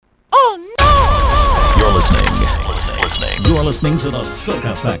listening to the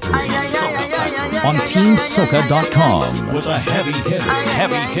Soca Factory. On TeamSoca.com with a heavy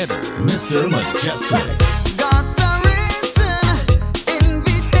hitter, Mr. Mejustik.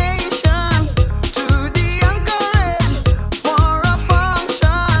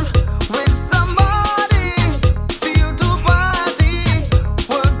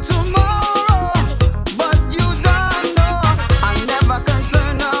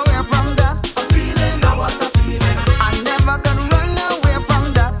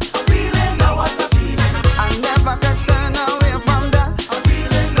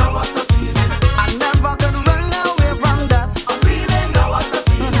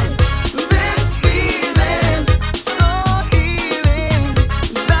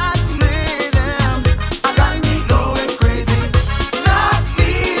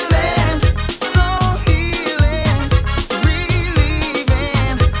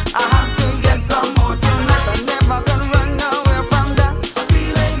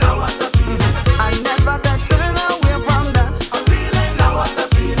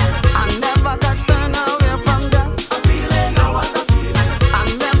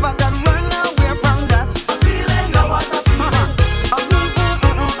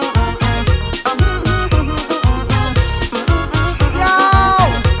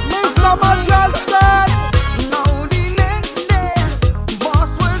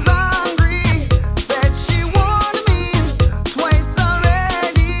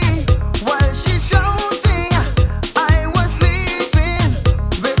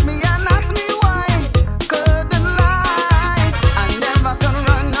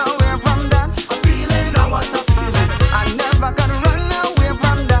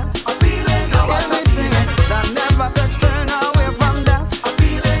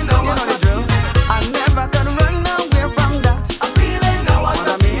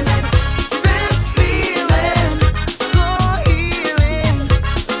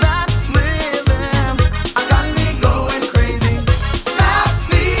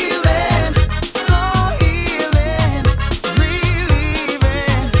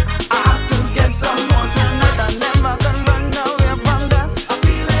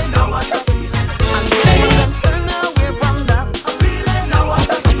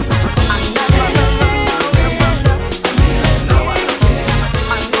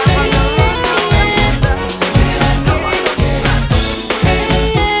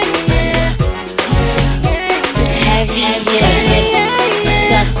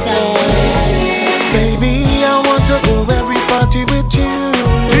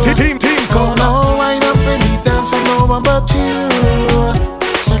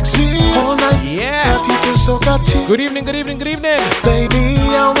 Good evening. Baby,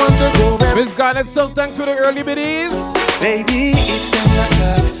 I want to go where Miss Garnet, so thanks for the early biddies. Baby, it's time like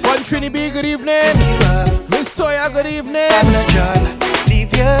love. One Trini B, good evening. Miss Toya, good evening. I'm not John.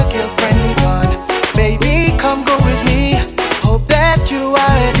 Leave your girlfriend, move on. Baby, come go with me. Hope that you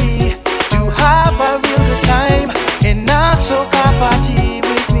are ready to have a real good time in a soca party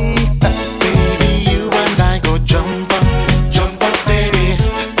with me. Baby, you and I go jump up, baby.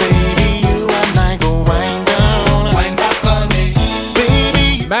 Baby, you and I go wind down, wind back on me.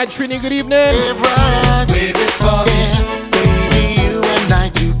 Baby, Mad Trini, good evening. Wave it for me. Baby, you and I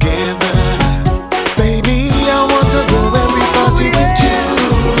together. Baby, I want to go every party with you.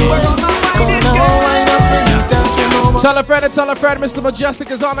 Tell a friend, Mr.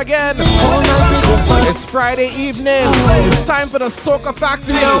 Mejustik is on again. It's Friday evening. It's time for the Soca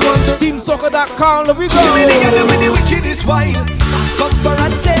Factory. TeamSoca.com. Let me go. When the wickedest wine, come for a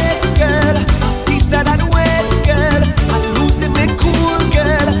taste, girl. He said I'd waste, girl. I'm losing me cool,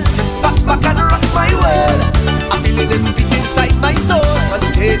 girl. Just back and rock my world. I'm feeling the spit inside my soul.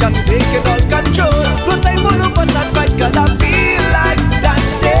 Contagious, taking all control. No time for no fun and fight, cause I feel like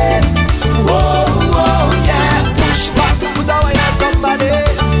dancing. Whoa, whoa, yeah. Push back, put a wine on somebody.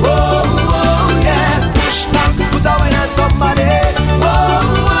 Whoa, whoa, yeah. Push back, put a wine on somebody. Whoa,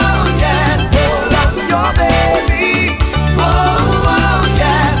 whoa, yeah. Hold on your baby. Whoa, whoa,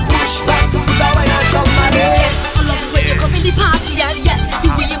 yeah. Push back, put a wine on somebody. Yes, I love the way you come in the party, and yes, the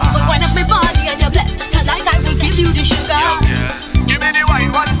way you move and wind up my body, and you're blessed. Tonight I will give you the sugar. Yeah. Give me the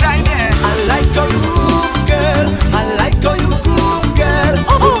wine one time, yeah. I like how you move, girl. I like how you groove, girl.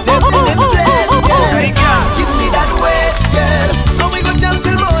 Put them in the place, girl. Give me that waist, girl. And we go down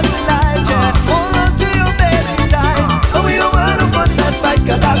till morning light, yeah. Hold on to your baby tight. And we don't want to fuss and fight,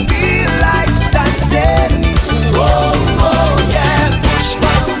 cause I feel like dancing. Whoa, whoa, yeah. Push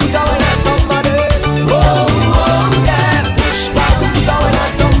back, put a wine on somebody. Whoa, whoa, yeah. Push back, put a wine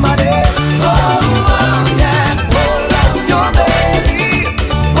on somebody. Whoa, whoa, yeah. Hold on your baby.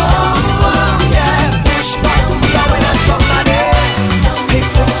 Whoa, whoa, yeah. Push back, put a wine on somebody.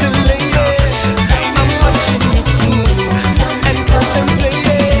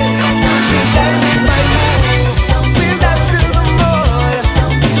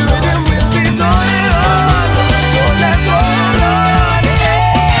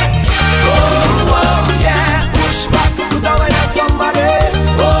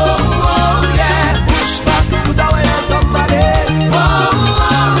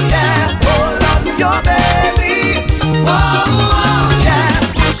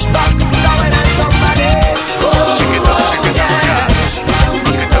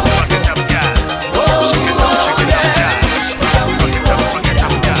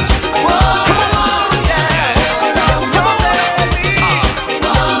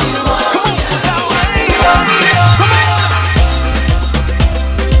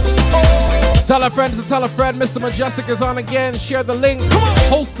 Tell a friend to tell a friend. Mr. Mejustik is on again. Share the link.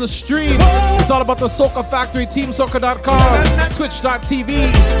 Host the stream. It's all about the Soca Factory. TeamSoca.com.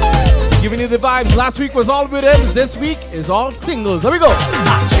 Twitch.tv. Giving you the vibes. Last week was all rhythms. This week is all singles. Here we go.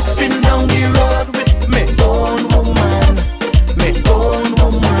 I'm tripping down the road with me own woman. Me own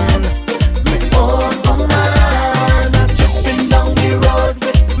woman. Me own woman. I'm tripping down the road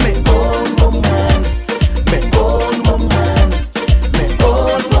with me own woman. Me own woman. Me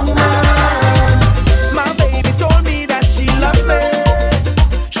own woman. My baby told me that she loved me.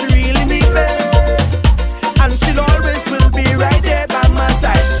 She really need me. And she always will be right there by my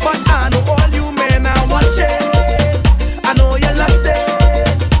side. But I know all you men are watching. I know you lost it.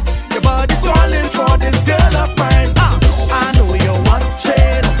 Your body's calling for this girl of mine. I know you're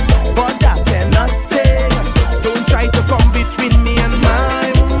watching, but that ain't nothing. Don't try to come between me and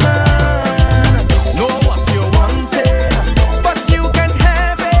my woman. Know what you wanted, but you can't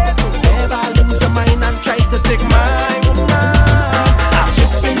have it. Never lose your mind and try to take my woman. I'm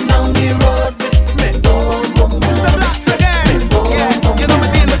tripping down the road with me own woman. It's a blocks again. Yeah, you know me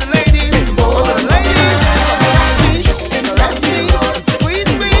deal with the ladies. All the ladies. Let's see.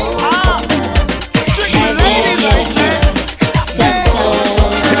 Squeeze me. Strictly ladies.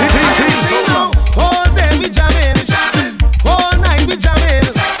 All day we jamming. All night we jamming.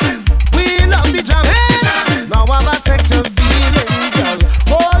 We love the jamming. Now I'm a sexual feeling, girl.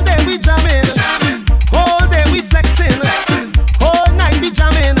 All day we jamming. All day we flexing. All night we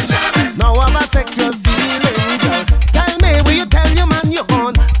jamming. Now I'm a sexual feeling, girl. Tell me where you tell your man you're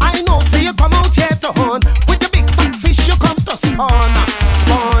gone. I know, say you come out here to hunt. With your big fat fish you come to spawn.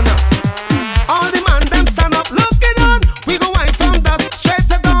 All the man them stand up looking on. We go wine from dusk straight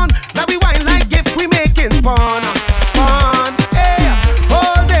to dawn. Now we wine like if we making fun. Hey,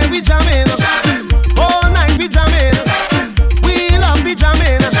 all day we jamming. All night we jamming. We love the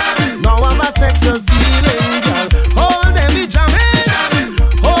jamming. Now I'm a sexual feeling, girl. All day we jamming.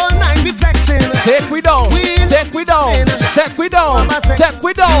 All night we flexing. Take we down. Take we down. Take we down. Take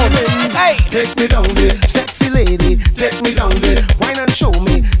we down. Hey. Take me down there, sexy lady. Take me down there, wine and show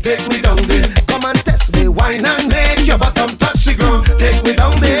me. Take me down there, come and test me. Wine and make your bottom touch the ground. Take me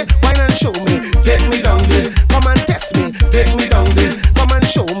down there, wine and show me. Take me down there, come and test me. Take me down there, come and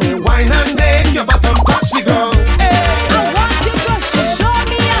show me. Wine and make your bottom touch the ground. I want you to show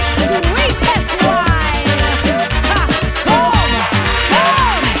me your sweetest wine.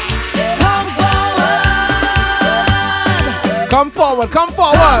 Come forward. Come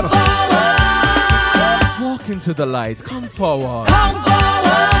forward. Walk into the light. Come forward. Come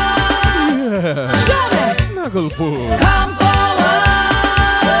forward. Yeah. Show me. Snuggle boo. Come forward.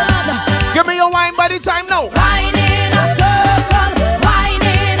 Give me your wine by the time now. Wine in a circle. Wine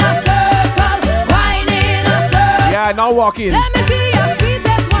in a circle. Wine in a circle. Yeah, now walk in. Let me see your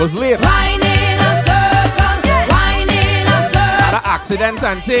sweetest wine. Was late. Wine in a circle. Wine in a circle. An accident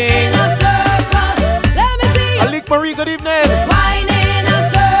and In thing. a circle. Let me see your Alik Marie, good evening. wine in a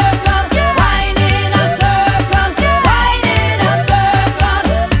circle. Wine in a circle. Wine in a circle.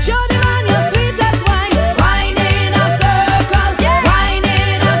 Show the man your sweetest wine. Wine in a circle. Wine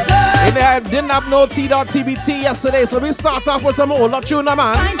in a circle. In there, I didn't have no T.TBT yesterday, so we start off with some old tuna,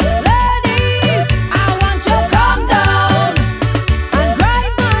 man. Ladies, I want you to come down and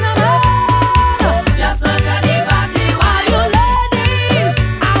grind on a man. Just look at the body while you ladies.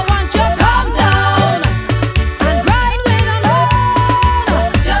 I want you to come down and grind with a man.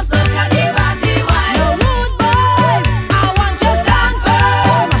 Just look at the body while you rude boys. I want you to stand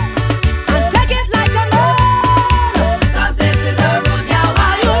firm and take it like a man. 'Cause this is a rude girl.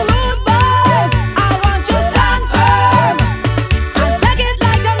 While you rude boys, I want you to stand firm and take it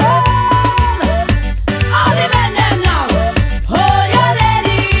like a man.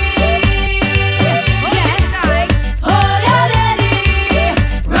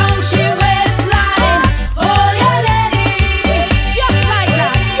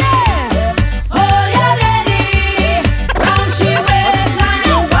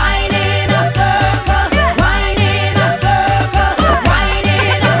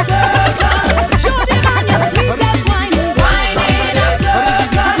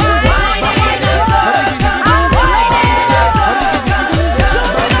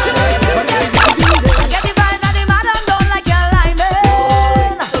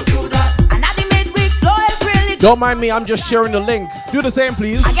 Don't mind me, I'm just sharing the link. Do the same,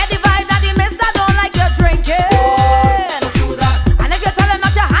 please. I get the vibe that the mister don't like your drinking. And if you're telling not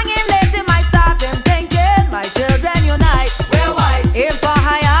you're hanging late, it might start him thinking. My children unite. We're white. Aim for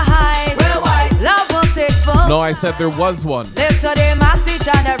higher heights. We're white. Love will take full. No, I said there was one. Live to the max each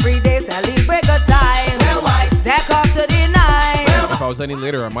and every day. Celebrate good times. We're white. Deck off to the night. If I was any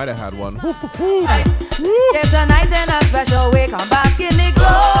later, I might have had one. It's a night in a special way. Come bask in the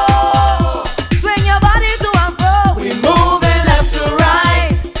glow. Swing your body to and fro. We moving left to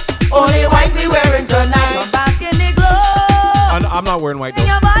right. Only white we wearing tonight. Come bask in the glow. I'm not wearing white though. Swing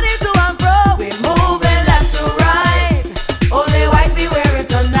your body to and fro. We moving left to right. Only white we wearing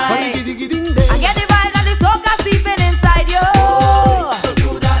tonight. I get the vibe that the soca sleeping inside you.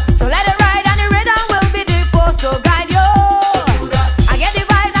 So let it ride and the rhythm will be the force to guide you. I get the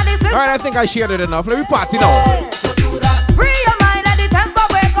vibe that the system. Alright, I think I shared it enough. Let me party now. Free your mind and the tempo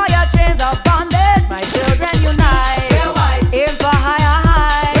break all your chains of bondage. My children unite. Aim for higher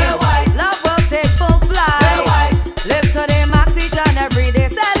heights. Love will take full flight. Live to the max each and every day.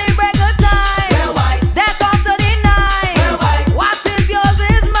 Celebrate good times. Deck off to the night. What is yours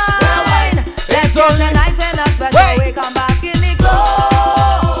is mine. It's only night in a special way. Come bask in the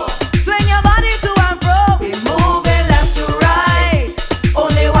glow. Swing your body to and fro. We moving left to right.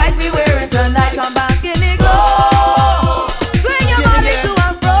 Only white we wearing tonight. Come bask in the glow. Swing your body to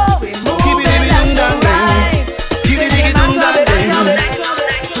and fro. We moving left to right.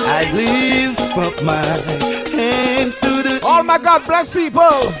 I lift up my hands to the Oh my God, bless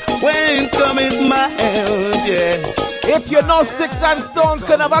people. winds come in my hand, yeah. If you know sticks and stones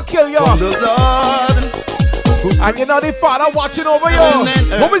can never kill you, From the Lord, and you know the Father watching over you,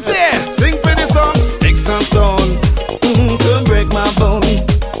 what we say? sing for the song, sticks and stone, could break my bone.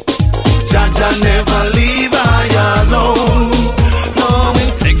 Jah never leave I alone. No,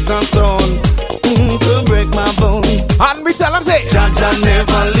 it takes and stone, could break my bone. And me tell them say, Jah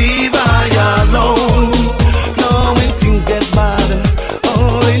never leave I alone. No, when things get bad,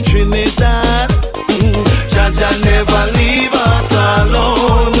 oh in Trinidad, Jah never leave us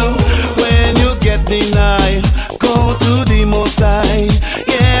alone. When you get denied, go to the Most High.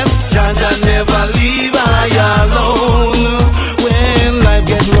 Yes, Jah never leave I alone. When life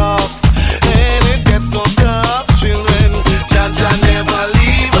gets rough and it gets so tough, children, Jah never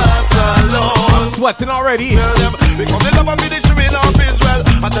leave us alone. sweating already. Tell them, because they love me, the children of Israel.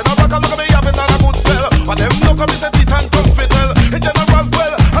 I tell them, look at me, having a good spell. But them look at me, say, teeth and tongue fit well. In general,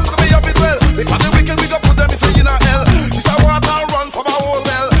 well, and look at me, have it well. Because the wicked, we go put them, say, in a hell. This a water run from a whole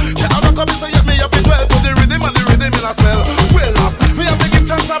well. Check out, look at me, say, me, have it well. Put the rhythm and the rhythm in a spell. Well, me have to give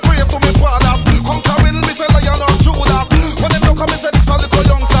thanks and praise to me father. Conquering me, say, lion or Judah. When them look at me, say, this a little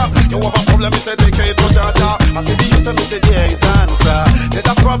youngster. You have a problem, me say, take it to Jaja. I see the youth and me say, there is answer. There's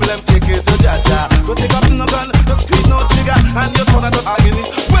a problem, take it to Jaja. Go take up no gun, no speed, no trigger. And you turn out the agonist.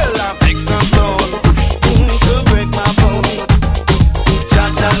 Well, I'm fix and stone to break my bone.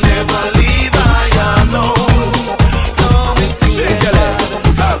 Jaja never leave I alone. No, it takes a lot.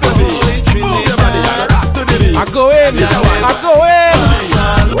 Move your body and rock to the beat. I go in, I go in.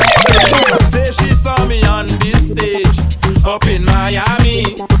 Say she saw me on this stage up in Miami.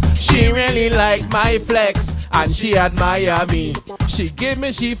 She really liked my flex and she admire me. She give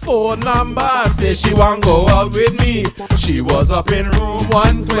me she phone number, say she want go out with me. She was up in room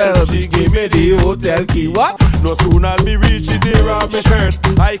 112, she gave me the hotel key. What? No sooner me reach it, they rob me shirt.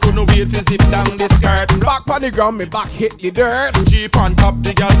 I couldn't wait to zip down the skirt. Back on the ground, me back hit the dirt. She on top,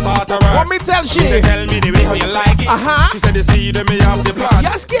 the girl start to work. What me tell she? She tell me the way how you like it. Uh-huh. She said the seed me have the plan.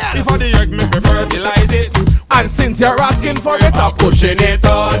 Yes, girl. If I the egg, me fi fertilize it. And since you're asking for it, I'm pushing it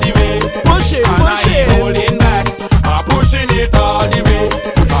all the way. Push it, And I push ain't it. holding back. I'm pushing it all the way.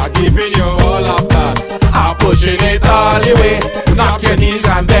 I'm giving you all of that. I'm pushing it all the way. Knock your knees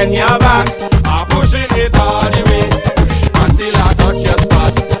and bend your back. I'm pushing it all the way until I touch your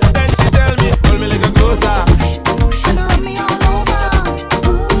spot. Then she tell me, hold me a little closer, hold me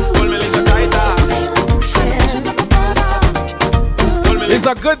a little tighter, hold me a It's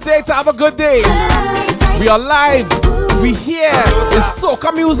a good day to have a good day. We are live. We here. It's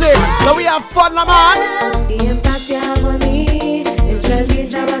soca music. Now we have fun, now, man. The impact you have on me is very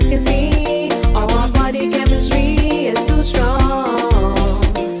dangerous, you see. Our body chemistry is too strong.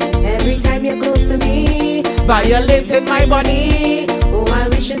 Every time you're close to me, Violating my body. oh, I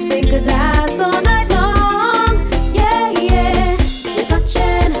wish this thing could last all night long. Yeah, yeah. You're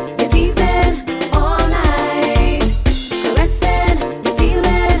touching, you're teasing all night. Caressing, you feel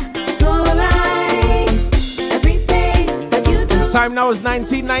it so right. Everything that you do. Time now is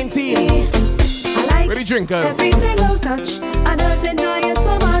 1919. I like Ready, drinkers? every single touch. I just enjoy it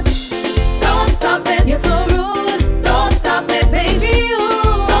so much. Don't stop it. You're so rude.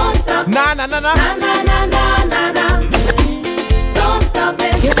 na na na. Na na na na na na. Don't stop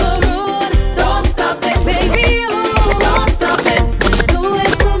it. You're so rude. Don't stop it, baby. Oh, don't stop it. Do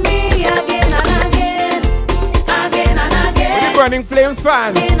it to me again and again, again and again. Burning Flames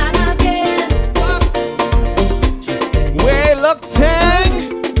fans. Again and again. Wait, look,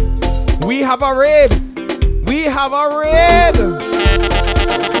 Tang. We have a raid. We have a raid.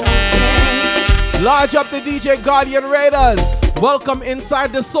 Large up the DJ Guardian Raiders. Welcome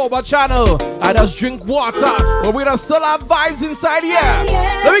inside the Sober channel. I just drink water, but we don't still have vibes inside here.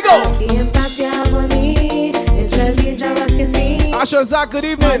 There we go. The impact you have on me is really dangerous, you see. Asha Zach, good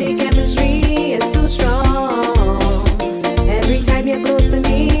The evening. chemistry is too strong. Every time you're close to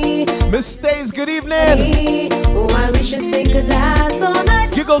me, Miss Stays, good evening. oh, I wish this thing could last all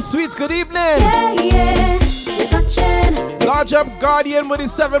night. Giggle Sweets, good evening. Yeah, yeah. You're touching, Large up Guardian with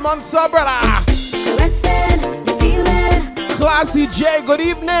his 7 months sub, brother. caressing, you feel it. Classy J, good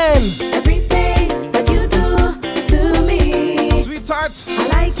evening. Everything that you do to me. Sweetheart, I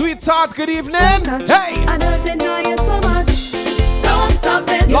like Sweetheart, good evening. touch. Hey. I just enjoy it so much. Don't stop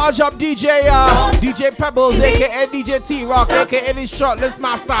it. Large up DJ, DJ Pebbles, aka DJ T-Rock, aka the Shortlist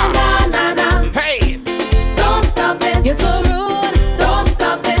Master. Na na na. Hey. Don't stop it. You're so rude. Don't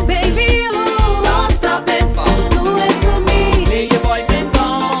stop it, baby. Oh, don't stop it. Do it to me. Lay your boyfriend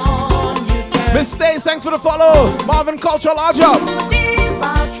down. You turn Miss Stays, thanks for the follow. Marvin Culture, large up. deep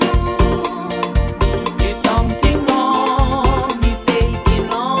but true. There's something wrong. He's taking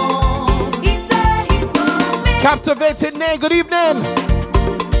long. He said he's coming. Captivated Nay, good evening.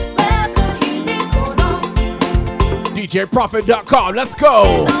 Where could he be so long? DJProfit.com, let's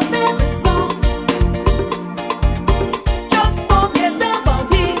go. My favorite song. Just forget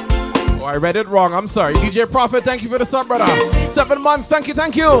about it. Oh, I read it wrong, I'm sorry. DJ Profit, thank you for the sub, brother. 7 months, thank you,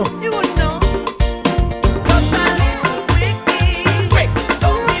 thank you. You would know. Just a little quickie. Quick.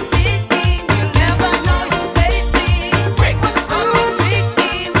 Don't be picky. You'll never know you baby. Quick. Something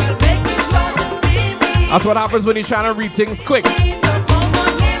tricky. We'll make it short and see me. That's what happens when you're trying to read things quick. So come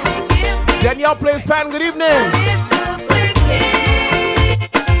on, give me Danielle plays Pan, good evening. little quickie.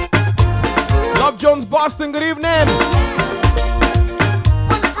 Love Jones Boston, good evening.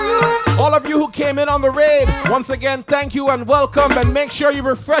 All of you who came in on the raid, once again, thank you and welcome. And make sure you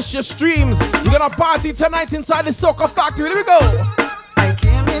refresh your streams. We're gonna party tonight inside the Soca Factory. Here we go. I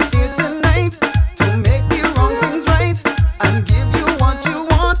came in here tonight to make the wrong things right and give you what you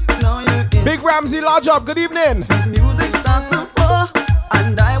want. Now you in. Big Ramsey, large up, good evening. Music starts to flow,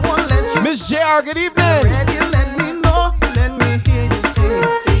 and I won't let you. Miss JR, good evening. Ready, let me know. Let me hear you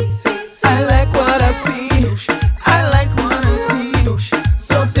say. See. I like what I see. I like what I see.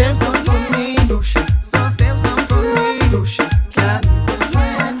 So save some for me. So save some for me. Can't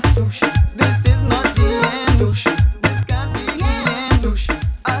even this is not the end. This can't be the end.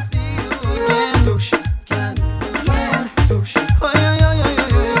 I see you again. Can't even oh yeah yeah yeah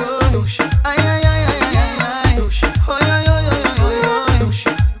yeah yeah. Ay ay ay ay ay ay. Oh yeah yeah yeah yeah yeah.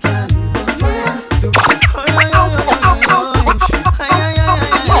 Can't even oh yeah yeah yeah yeah. Ay ay ay ay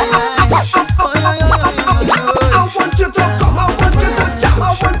ay. Oh yeah yeah yeah yeah. I want you to come, I want you to jam, I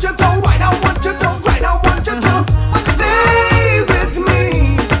want you to wine, I want you to grind, I want you to stay with me.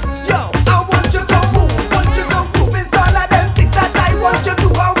 Yo, I want you to move, it's all of them things that I want you to,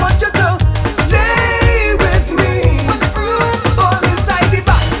 I want you to stay with me. All inside the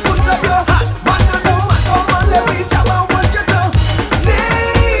back, put up your hand, man, come on, let me jam, I want you to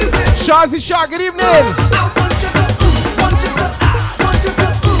stay with me. Shazzy Shah, good evening. I want you to, want you to, want you to,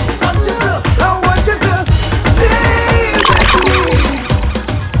 want you to, I want you to stay with me.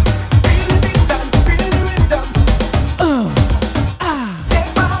 Feel the rhythm. Take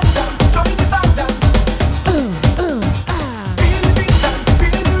my hand down, join the band down.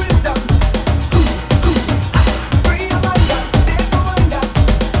 Feel the rhythm. Bring your mind down, take my mind down.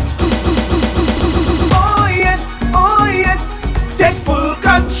 Oh yes, take full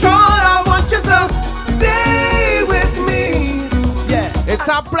control. I want you to stay with me. Yeah. It's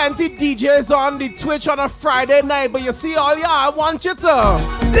a plenty DJs on the Twitch on a Friday night, but you see all y'all, I want you to.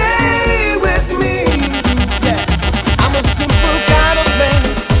 Stay with me. Yeah. I'm a simple kind of man.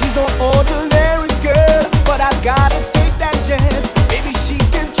 She's no ordinary girl, but I gotta take that chance. Maybe she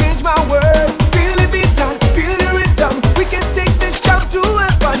can change my world. Feel the beat and feel the rhythm. We can take this shout to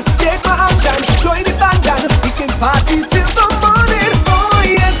heaven. Take my hand and join the band and we can party till the morning.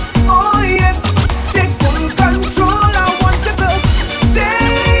 Oh yes, take full control. I want you to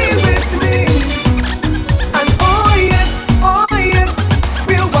stay with me. And oh yes,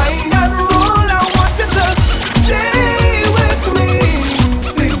 we'll wine and roll. I want you to stay with me.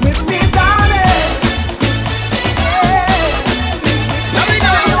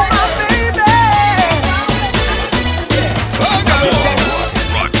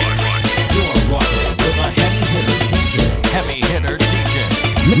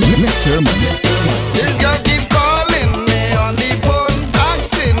 Mr. Majestic. This girl keep calling me on the phone,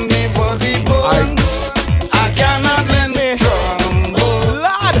 asking me for the bone. I cannot lend me trombone.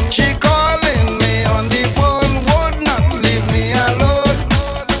 Lord. She calling me on the phone, would not leave me alone.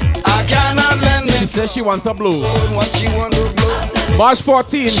 I cannot lend me She says she wants a blow. trombone. What she want to blow? March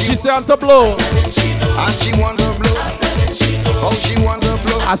 14, she said want to blow. And she want to blow. Oh, she want to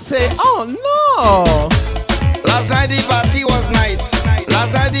blow. I say, oh no. Last night the party was nice.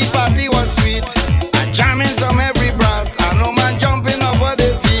 Last night the party was sweet. And jamming some every brass. And no man jumping over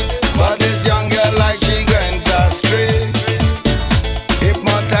the feet. But this young girl like she went astray.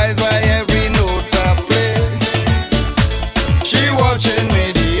 Hypnotized by every note I play. She watching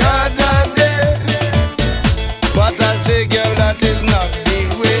me the other day. But I say, girl, that is not the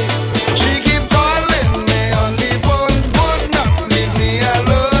way. She keep calling me on the phone, would not leave me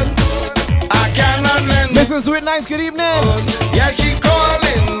alone. I cannot lend me. Mrs. Do It Nice, good evening. Yeah, she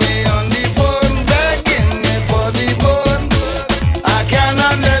calling me on the phone, begging me for the bone. I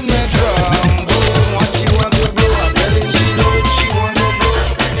cannot let me trombone. What she want to blow? I'm telling she know she want to blow.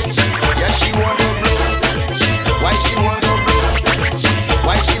 Yeah, she want to blow. Why she want to blow?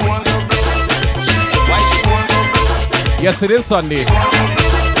 Why she want to blow? Why she want to blow? Yes, it is Sunday.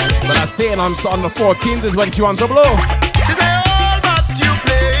 But I'm saying on the 14th is when she wants to blow. She say, oh, but you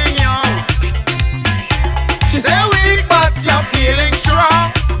playing young. She say, weak, but you're feeling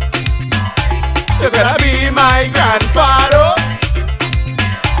strong. You're gonna be my grandfather.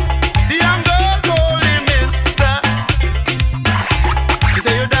 The young girl called him mister. She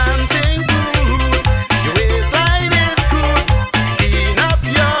say, you're dancing good. Your waistline is good. Clean up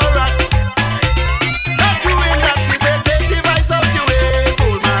your rock. Not doing that. She said, take the vice out your waist,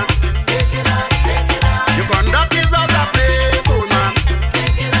 old man. Take it out, take it out. Your conduct is out of place, old man.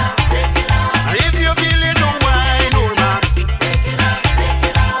 Take it out, take it out. And if you feel it, don't whine, old man. Take it out, take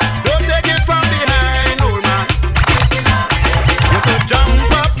it out. Don't take it from behind, old man. Take it out, take it out. You could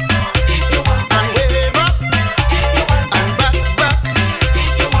jump up if you want, and wave up if you want, and back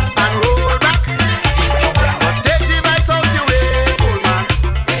if you want, and roll back if you want. But take the vice out your waist, old man.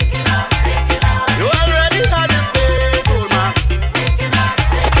 Take it out, take it out. You already had this space, old man. Take it out,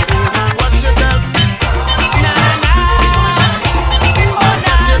 take it out. Old man, watch yourself.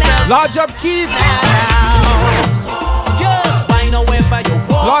 Large up Keith. Just find out wherever you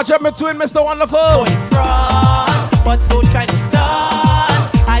want. Large up my twin, Mr. Wonderful. In front, but don't try to start.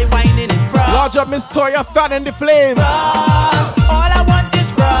 I whining in front. Large up Miss Toya, fan in the flames. All I want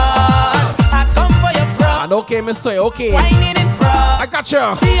is front. I come for your front. And okay, Miss Toya, okay. Whining in front. I got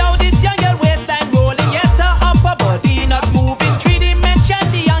you. See how this young girl waistline rolling, yet her upper body not moving. 3D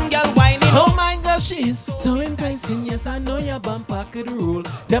the young girl whining. Oh my gosh, she's so enticing. Yes, I know your bumper could rule.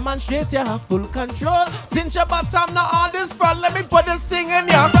 Demonstrate you have full control. Since your bottom not on this front, let me put this thing in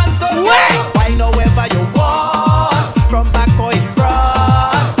your Front, so way. whine however you want, from back or in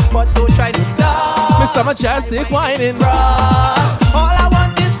front, but don't try to stop. Mr. Majestic whining. Front. All I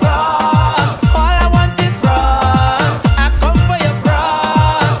want is front. All I want is front. I come for your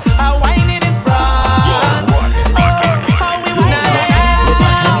front. I whine it in front. How we whine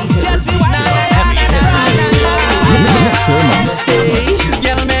it. Yes, we whine it. Mr. Majestic.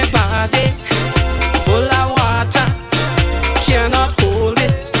 Girl, me body full of water, cannot hold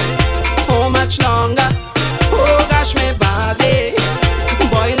it for much longer. Oh gosh, me body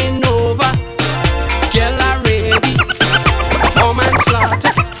boiling over. Girl, I'm ready for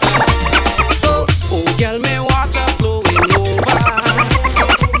manslaughter. Oh, oh, girl, me water flowing over.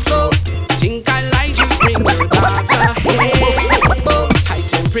 Think I like just bring your daughter. Hey, high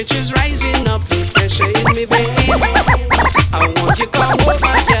temperatures rising up, the pressure in me vein. I want you come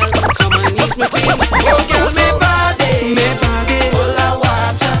over, girl, come and ease my pain. Oh, girl, me body,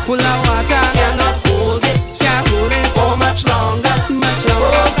 full of water, cannot hold it, can't hold it for much longer.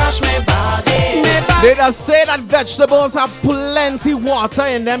 Oh gosh, me body. They just say that vegetables have plenty water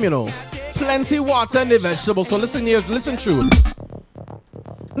in them, you know. Plenty water in the vegetables. So listen here, listen true.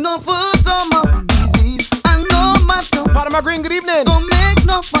 No food on my disease, and no matter. Madam Green, good evening. Don't make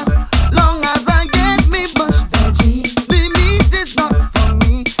no fuss, long as I get me bush. Veggie, the meat is not for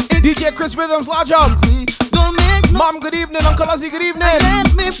me. It DJ Chris Rhythms, large up. easy. Don't make no Mom, good evening. Uncle Ozzy, good evening.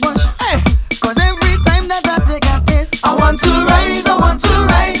 get me bush. Hey, Cause every time that I take a taste, I want to rise, I want to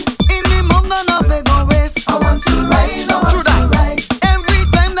rise. In the mouth, none of it go waste. I want to rise, I want to rise. Every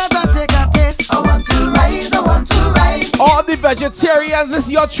time that I take a taste, I want to rise, I want to rise. all the vegetarians, this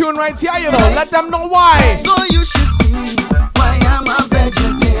is your tune right here, you know. Let them know why. So you should see why I'm a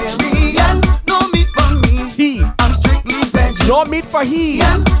vegetarian. No meat for me, He, I'm strictly vegetarian. no meat for he.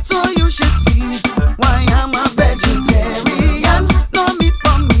 So you should see why I'm a vegetarian. No meat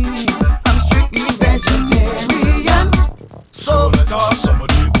for me,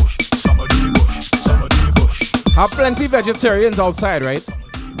 plenty vegetarians outside, right?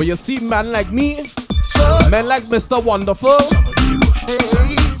 But you see men like me, men like Mr. Wonderful,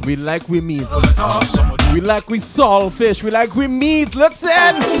 we like we meat. We like we saltfish. We like we meat.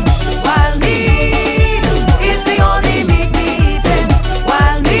 Listen. While meat is the only meat we eating.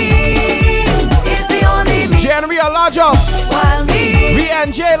 While meat is the only meat. January a large up. While meat. We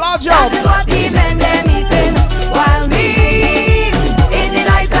and J large up. That is what the men them eating. While meat in the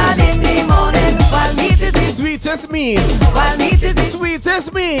night and in the morning. While meat is the sweetest meat. While meat is the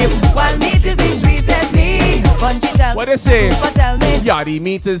sweetest meat. While meat is the sweetest meat. What they say? Tell me. Yardie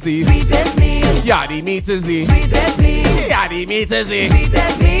meat is the sweetest meat. Yardie meat is the sweetest meat. Yardie meat is the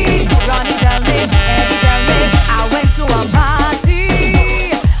sweetest meat. Ronnie tell me, Eddie tell me. I went to a party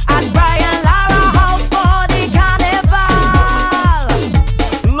at Brian Lara house for the carnival.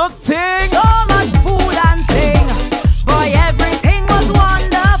 Look, ting. So much food and thing. Boy, everything was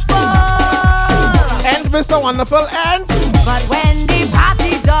wonderful. And Mr. Wonderful and. But when the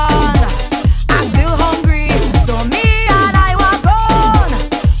party done, I'm still hungry. So me and I were gone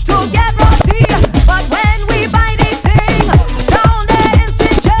to get roti. But when we buy the thing down there in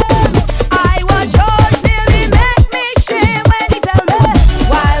St. James, I was George nearly make me shame when he tell me,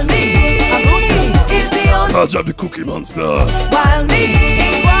 while me roti is the only. I'll drop the Cookie Monster. While me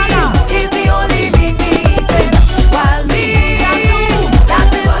is the only meat we eating. While me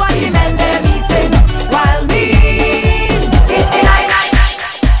that is what the men them eating. While me.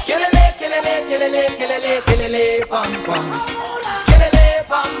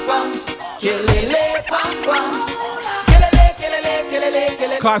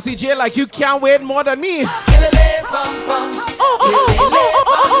 Classy J, like you can't wait more than me. This a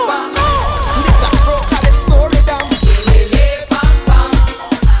crook and it's so rhythm.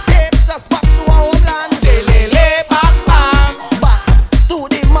 Takes us back to our homeland. Back to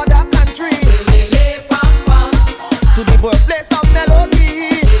the mother country. To the birthplace of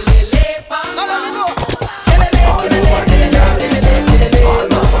melody. Now let me go.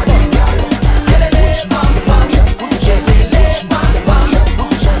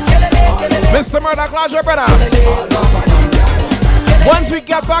 Mr. Murdoch, large your brother. Once we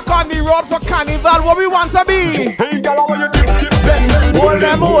get back on the road for carnival, what we want to be? Hey, girl, how you dip bend? Hold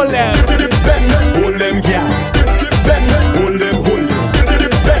them, hold them. Dip bend, hold them, girl. Dip bend, hold them, hold them.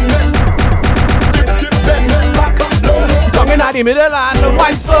 Dip bend, back low. Coming out the middle and the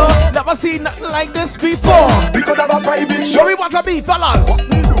wine slow. Never seen nothing like this before. Because of a private show. What we want to be, fellas?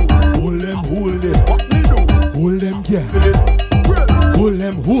 Hold them, hold them. Hold them, girl. Hold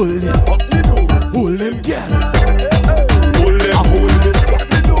them, hold them. Hold them, girl.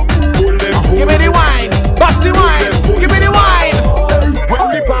 Give me the wine, bust the wine, give me the wine. When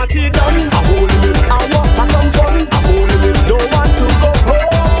the party done, I walk for some fun. Don't want to go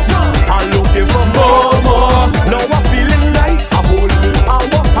home. I'm looking for more. Now I'm feeling nice. I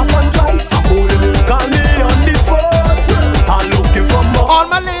walk for fun twice. Call me on the phone. I'm looking for more. All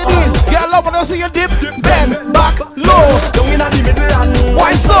my ladies, get up when I see you dip, bend back low. Down in the middle and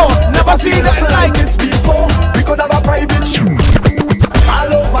Why so? Never seen nothing like this before. We could have a private show.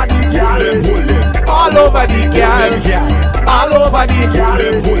 All over the girl, all over the girl, all over the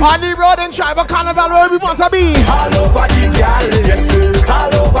girl. On the road and tribal carnival where we want to be. all over the girl, yes sir.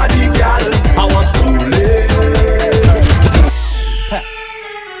 All over the girl, I was schooling.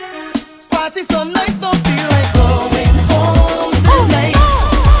 Party so nice, don't feel like going home tonight.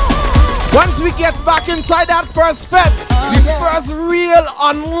 Once we get back inside that first fete, the first real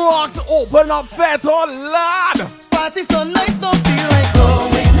unlocked open up fete, oh Lord. Party so nice, don't feel like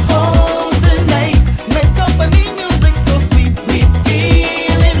going home tonight. Nice company, music so sweet, we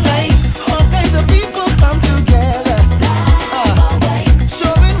feeling right. All kinds of people come together,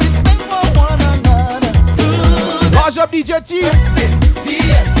 showing respect for one another. Large up DJ Chief.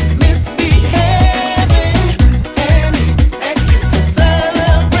 Yes, misbehaving. Any excuse for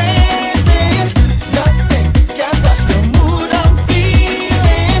celebrating. Nothing can touch the mood I'm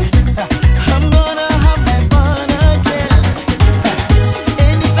feeling. I'm gonna have my fun again.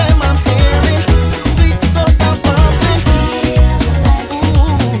 Anytime I'm hearing sweet soca pumping.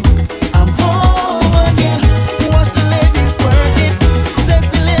 Ooh, I'm home again. Watch the ladies working,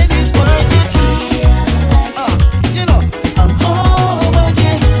 sexy ladies working. You know, I'm home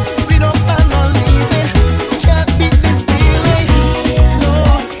again. We don't plan on leaving. Can't beat this feeling. No,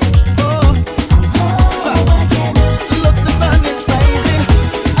 oh, I'm home again. Look, the sun is rising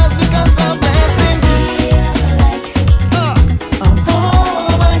as we count our blessings. I'm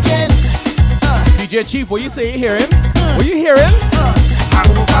home again. DJ Chief, what you say you hearing? What you hearing?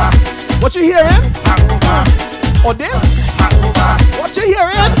 What you hearing? Or this? What you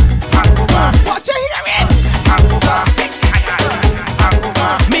hearing? What you hearing?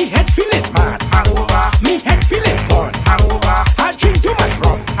 Me head feeling mad. Me head feeling gone. I drink too much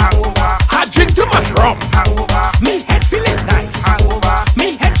rum. I drink too much rum. Me head feeling nice.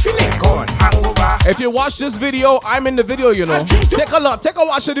 Me head feeling gone. If you watch this video, I'm in the video, you know. Take a look, take a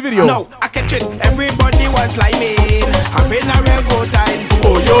watch of the video. No, I catch it. Everybody was like me. Having a real good time.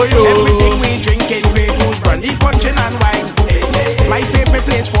 Oh, yo, yo. Everything we drinking, we booze, brandy, punching and wine. My favorite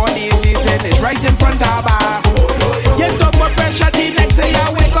place for this season is right in front of bar. Get up my pressure, the next day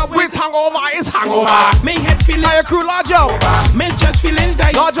I wake up with hangover, it's hangover. Me head feeling Higher crew, large up. Me just feeling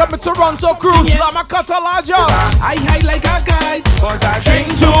tight. Large up in Toronto crew, Slammer Cutter, large up. I high like a guy, cause I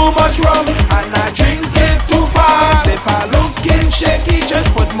drink too much rum and I drink it too fast. If I looking shaky, just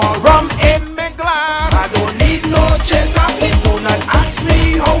put more rum in my glass. I don't need no chaser, please do not ask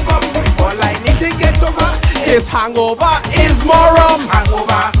me how come. All I need to get over is hangover, is more rum.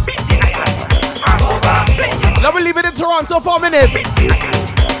 Hangover. Let me leave it in Toronto for a minute.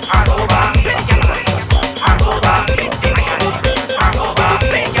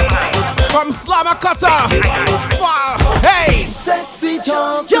 From Slammer Cutter. Wow. Hey! Sexy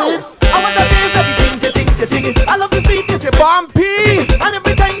chocolate. Yo, I want to taste everything. I love the sweetness, you bumpy. And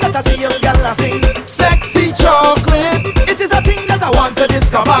every time that I see you, girl, I sing. Sexy chocolate. It is a thing that I want to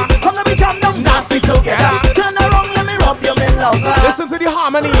discover. Come let me jam down nasty together. Turn around, let me rub you, me lover. Listen to the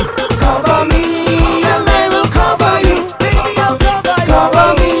harmony. Cover me and I will cover you. Baby, I'll cover you.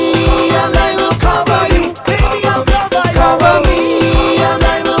 Cover me and I will cover you. Baby, I'll cover you. Cover me and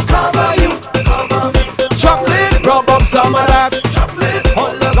I will cover you. Chocolate, rub up some of that.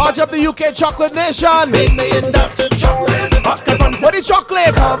 Chocolate, large up the UK chocolate nation. Make me in that chocolate. What is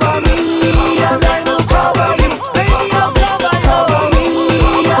chocolate? Cover me and I will cover you. Baby, I'll cover you. Cover me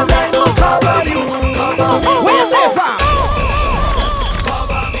and I will cover you. Where's it from?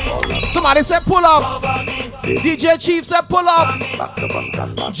 Somebody said pull up. DJ Chief said pull up.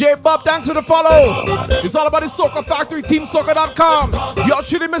 J Bob, thanks for the follow. It's all about the Soca Factory, TeamSoca.com. You're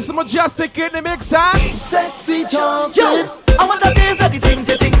truly Mr. Mejustik in the mix, huh? Sexy chocolate. Yo, I want to taste of the thing.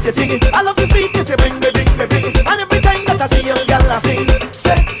 I love the sweetness you bring. And every time that I see you, girl, I sing.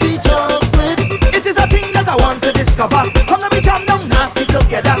 Sexy chocolate. It is a thing that I want to discover. Come let me jam down nasty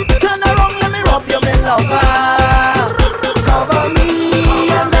together. Turn around, let me rub you, me lover. Cover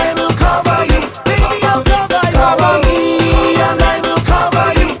me and I will cover you. Baby, I'll cover you. Cover me and I will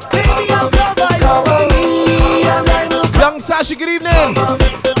cover you. Baby, I'll cover you. Cover me and I will cover you. Young Sashi, good evening.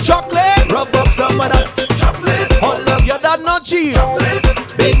 Chocolate. Rub up some of that. Chocolate. Hold up. You're that not Chief.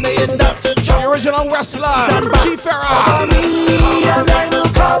 Babe me in that. The original wrestler, Chief Farrah. Cover me and I will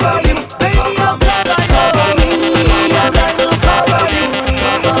cover you. Baby, I'll cover you. Cover me and I will cover you.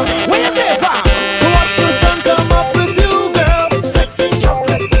 Where's it from? Watch the sun come up with you, girl. Sexy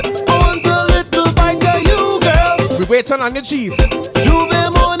chocolate. I want a little bite of you, girl. We waiting on the Chief. You be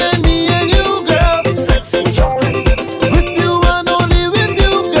more than me and you, girl. Sexy chocolate. With you and only with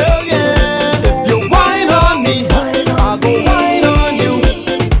you, girl, yeah. If you whine on me, I'll go whine on you.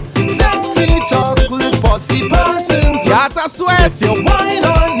 Sexy chocolate, pussy person. Got a sweat. If you whine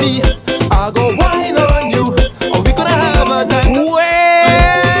on me, I'll go whine on you. Or we gonna have a time. You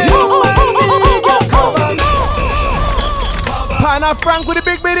and me, girl, cover me. Pana Frank with the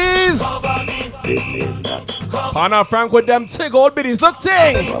big biddies. Pana Frank with them tig old biddies. Look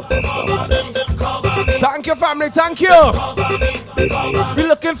ting. Thank you, family. Thank you. Be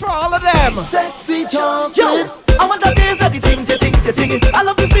looking for all of them. Sexy chocolate. Yo, I want to taste of the thing. I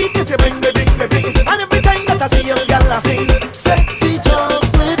love the sweetness you bring. And every time that I see you, girl, I sing. Sexy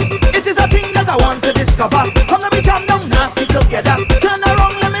chocolate. It is a thing that I want to discover. Come let me jam down nasty together. Turn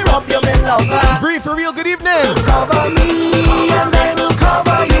around, let me rub you, me lover. Bree, for real, good evening. Cover me and I will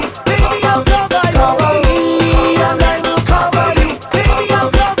cover you. Baby, I'll cover you. Cover me and I will cover you. Baby, I'll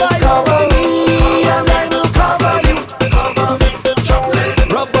cover you. Cover me and I will cover you. Cover me.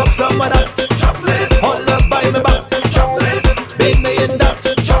 Chocolate. Rub up some of that. Chocolate. Hold up by me back. Chocolate. Babe me in that.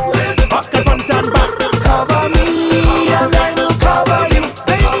 Chocolate. Back and front and back. Cover me and I will cover you.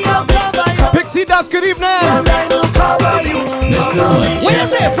 Baby, I'll cover you. Pixie Dust, good evening. And I will cover you. Mr. Mejustik.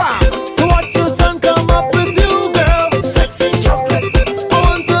 Where's it from? Watch the sun come up with you, girl. Sexy chocolate. I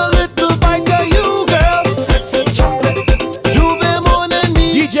want a little bite of you, girl. Sexy chocolate. You be more than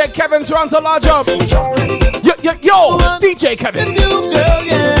me. DJ Kevin Toronto, large up. Sexy chocolate. Yo, DJ Kevin. With you, girl,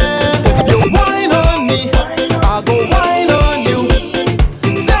 yeah. If you whine on me, I'll go whine on you.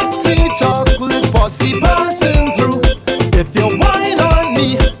 Sexy chocolate, pussy passing through. If you whine on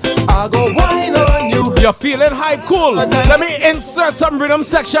me, I'll go whine on you. You're feeling hype, cool. Let me insert some rhythm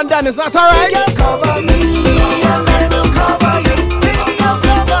section then. Is that alright? Cover me and I will cover you. Baby, I'll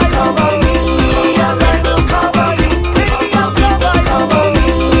cover you. Cover me and I will cover you.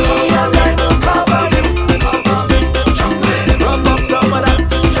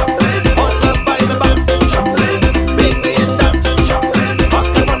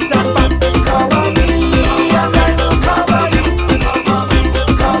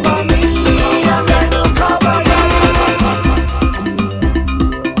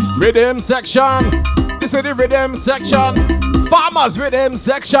 Rhythm section. This is the rhythm section. Farmers rhythm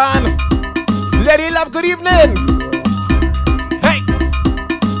section. Lady Love, good evening. Hey.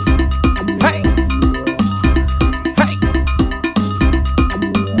 Hey. Hey.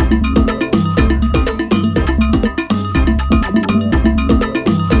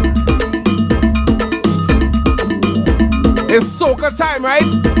 It's Soca time, right?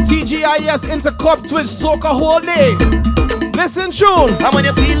 TGIS Interclub Twitch Soca whole day. Listen tune. And when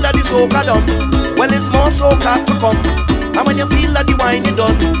you feel that the soca done, well it's more soca to come. And when you feel that the wine is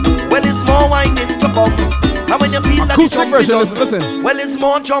done, well it's more whining to come. And when you feel that the Acoustic version, done, listen. well it's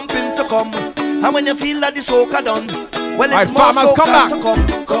more jumping to come. And when you feel that the soca done, well it's Alright, more farmers, come soca back. to come.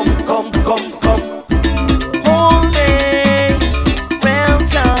 Come. Hold me real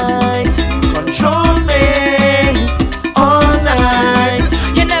tight, control me all night.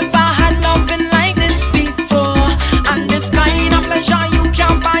 You never had nothing like this before, and this kind of pleasure you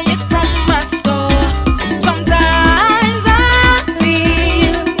can't buy it from a store. Sometimes I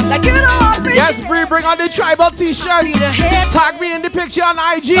feel like you don't appreciate. Yes, Bree, bring on the tribal t-shirt. Tag me in the picture on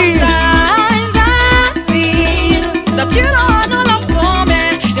IG. Sometimes I feel that you don't have no love for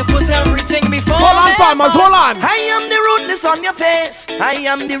me. You put everything before me. Hold on, farmers, hold on. I am the rudeness on your face. I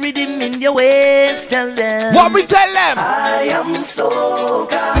am the rhythm in your waist. Tell them. What we tell them? I am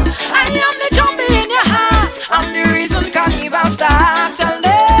soca. I am the jumping in your heart. I'm the reason carnival start. Tell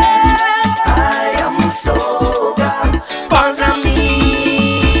them. I am soca. Cause I'm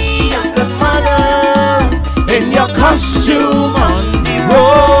me, a good mother. In your costume on the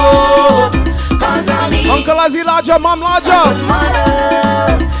road. Cause I'm me, Uncle Azzy larger, Mom larger. good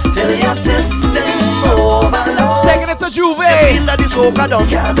mother. Till your system overload. Taking it to Juve. Feel that the soca done,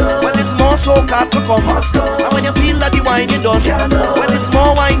 well it's more soca to come. And when you feel that the wine is done, well it's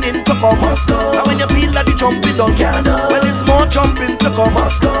more whining to come. And when you feel that the jumping done, well it's more jumping to come.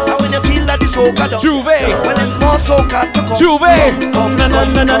 And when you feel that the soca done, Juve. well it's more soca to come. Juve.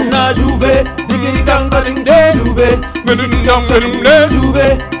 Na Juve, diggity kang cutting day, Juve, Juve, diggity kang cutting thing,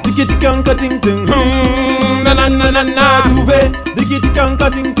 Juve, diggity kang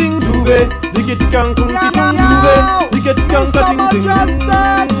cutting thing, Juve, diggity kang Juve, diggity kang cutting thing,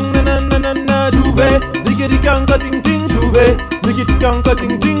 Juve, diggity kang cutting thing, Juve, diggity kang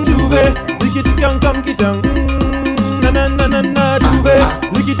cutting thing, Juve, diggity kang kitang, Juve,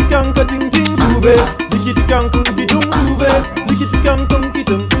 diggity kang cutting thing, Juve, diggity kang kitang, Juve, diggity kang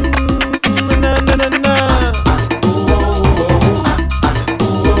kitang.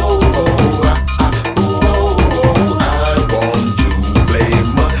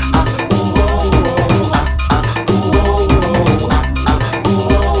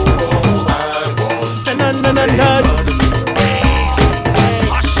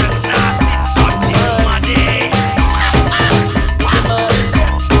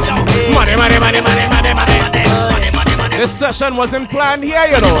 This session wasn't planned here,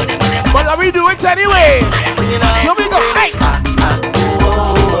 you know. But we do it anyway. Here we go. Hey.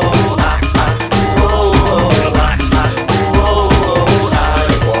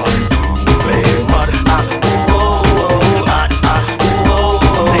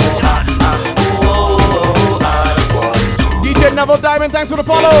 DJ Neville Diamond, thanks for the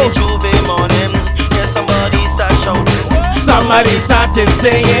follow. Juve morning, yeah, somebody start shouting. Somebody started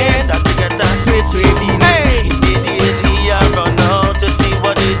saying, That to get that sweet feeling. hey. Immediately I run out to see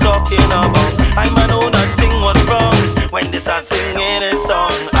what they talking about. I man know nothing was wrong when they start singing a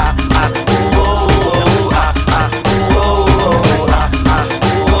song.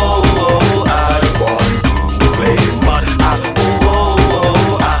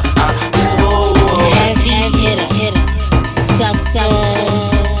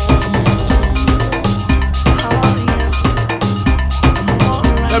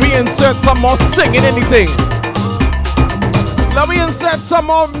 Let me insert some more singing anything. Let me insert some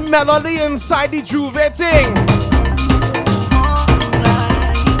more melody inside the Juve thing.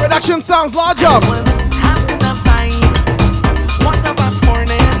 Production sounds larger.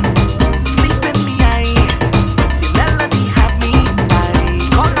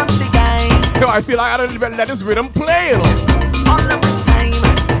 Yo, I feel like I don't even let this rhythm play. You know?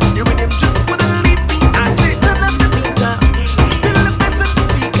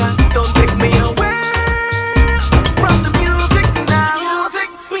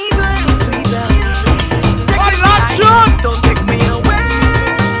 What that tune? Don't take me away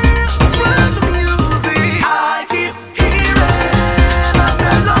from the music. I keep hearing a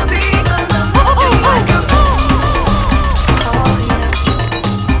melody. It's like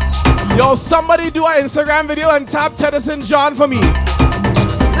a Yo, somebody do an Instagram video and tap Tedison John for me.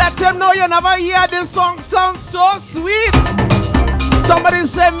 Let him know you never hear this song sound so sweet. Somebody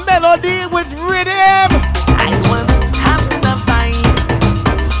say melody with rhythm. I was having a vibe.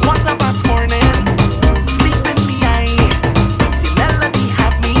 What about morning? Sleeping behind. The melody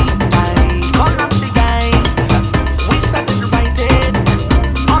had me. I call on the guys. We started writing.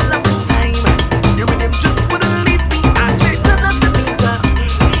 All of this time. The rhythm just wouldn't leave me. I said, turn up the meter.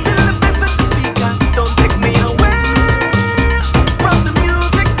 Feel the bass of the speaker. Don't take me away from the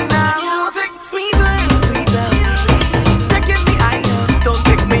music now. Music sweeter and sweeter. Taking me higher. Don't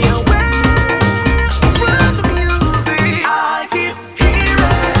take me away from the music. I keep hearing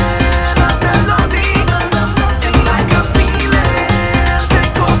a melody. It's like a feeling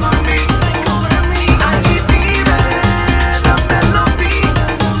take over me. I keep hearing a melody.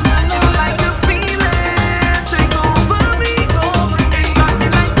 It's like a feeling take over me. It got me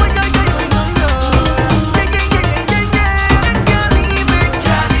like oh yeah yeah yeah yeah yeah yeah yeah. It can't leave me, it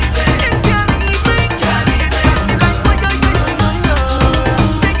can't leave me. It got me like oh yeah yeah yeah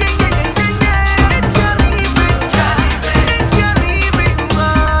yeah yeah yeah yeah yeah. It can't leave me,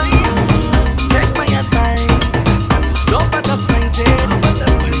 take my advice. Don't bother fighting.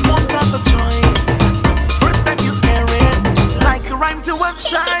 You won't have a choice. First time you hear it, like a rhyme to a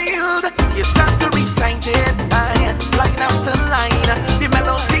child, you start to recite it. Line after line, the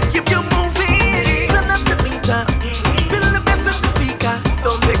melody keep you moving. Turn up the meter, feel the bass of the speaker.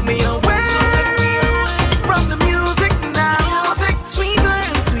 Don't take me away from the music now. Music sweeter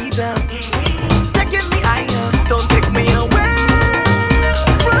and sweeter, taking me higher. Don't take me away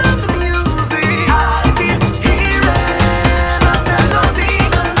from the music. I keep hearing a melody.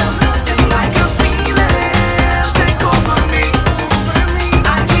 It's like a feeling take over me.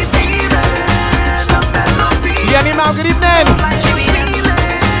 I keep hearing a melody. Yanni Mal, good evening. Like a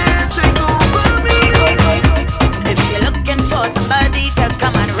feeling take over me. If you're looking for somebody to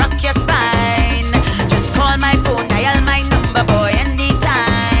come and rock your spine, just call my phone, dial my number, boy,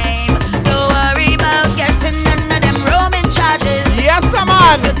 anytime. Don't worry about getting none of them roaming charges. Yes, come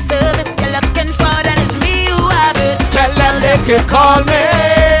on. Good service you're looking for, then it's me who have it. Tell them they can call me.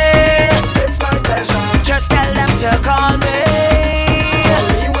 It's my pleasure. Just tell them to call me. Call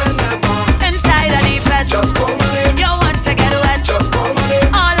me whenever. Inside of the fed, Just call my name. you want to get wet. Just call my name.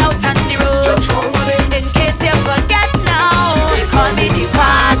 All out on the road. Just call my name. In case you forget now, they call me the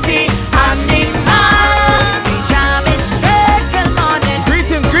party animal. Jamming straight till morning.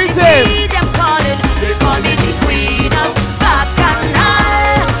 Greetings, greetings. See them calling. They call me the queen of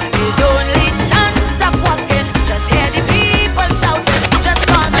Bacchanal. It's only non-stop walking. Just hear the people shouting. Just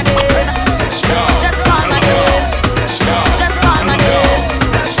call my name. Just call my name. Just call my name.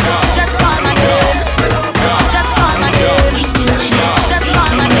 Just call my name. Just call my name. Just call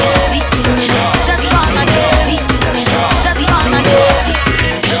my name. Just call my name. Just call my name.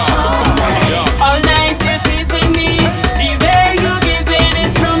 All night you're teasing me, the way you giving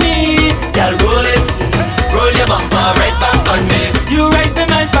it to me. Girl, roll your bumper right back on me. You rising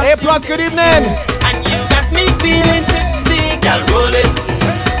my Hey, back, plus, good evening. and you got me feeling tipsy. Girl,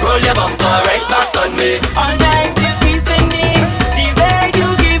 roll your bumper right back on me. All night you're teasing me, the way you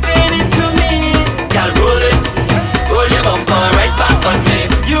giving it to me. Girl, roll your bumper right back on me.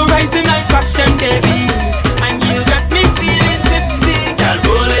 You rising my passion, baby, and you got me feeling tipsy. Girl,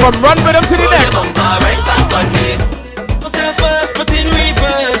 From run with them to the roll your next. bumper right back on me. Put her first, but in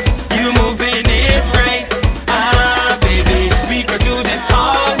reverse, you moving it right. Ah, baby, we could do this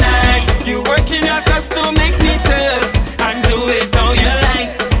all night. You working your cuss to make me thirst, and do it how you like.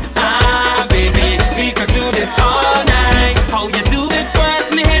 Ah, baby, we could do this all night. How you do it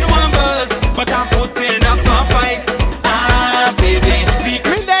first, me head one buzz, but I'm putting up a fight. Ah, baby, we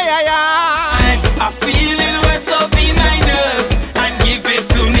could. I feel it was so be minus, and give it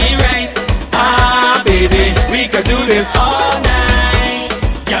to me right. Ah, baby, we could do this all night.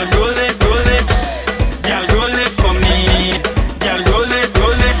 Girl, roll it, girl, roll it for me. Girl, roll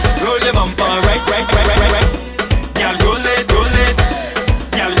your bumper right. Girl, roll it,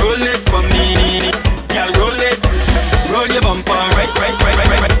 girl, roll it for me. Girl, roll your bumper right.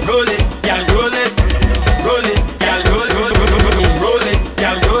 Roll it, girl, roll it, girl, roll it,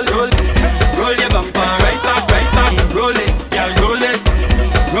 girl, roll your bumper right back. Roll it, girl, roll it,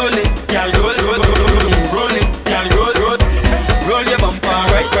 girl, roll it, girl, roll your bumper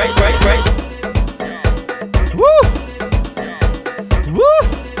right. Woo! Woo!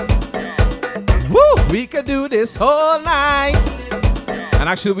 Woo! We could do this whole night. And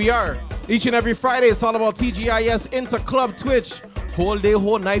actually, we are. Each and every Friday, it's all about TGIS, Inter Club, Twitch. Whole day,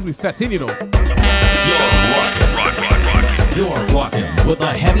 whole night, we fetting, you know. You're rocking with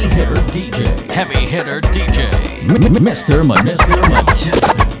a heavy hitter DJ. Heavy hitter DJ. Mr. Majestic.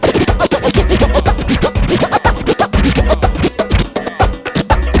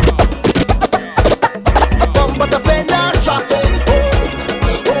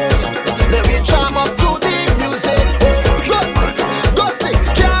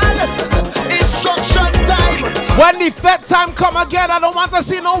 again. I don't want to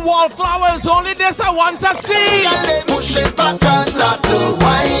see no wallflowers. Only this I want to see. Push it back and start to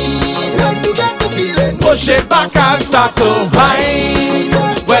whine. When you get the feeling, Push it back and start to whine.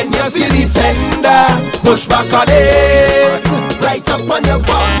 when you feel the fender, push back on it. Right up on your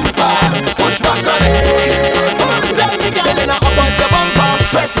bumper, push back on it. Tell the girl in up on the bumper,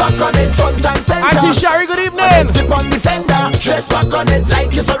 press back on it front and center. Auntie Sherry, good evening. Tip on the fender, dress back on it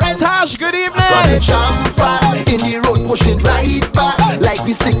like you surrender. Tash, good On evening. the jumper, in the road, push it right back. Like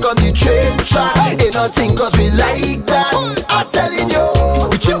we stick on the train track. Ain't nothing cause we like that. I'm telling you,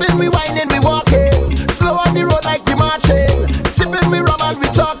 we chipping, we whining, we walking. Slow on the road like we marching. Sipping, we rum and we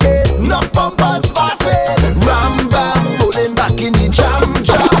talking. No bumpers passing. Ram bam, rolling back in the jam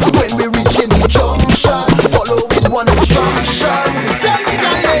jam. When we reach in the junction, following one instruction. Tell the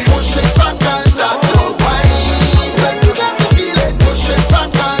guy, push it back and start to whine. When you get the feeling, push it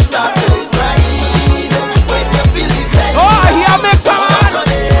back and start to rise. When you feel the pain, Oh, I hear me, push son. back on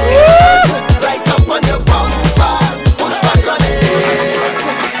it. Right up on your bumper, push back on it.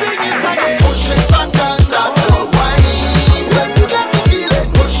 Sing it again. Push it back and start to whine. When you get the feeling,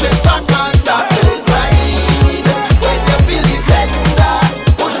 push it back and start to rise. When you feel the fender,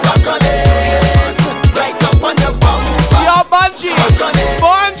 push back on it. Right up on your bumper, Yo, Bungie. back on it.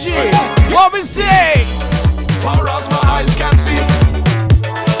 Bungie. What we say? Far as my eyes can see,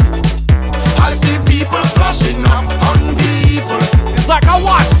 I see people splashing up on people. It's like a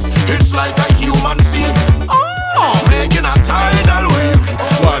what? It's like a human scene, Oh. making a tidal wave.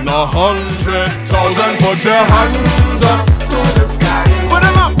 When 100,000 put their hands up to the sky, Put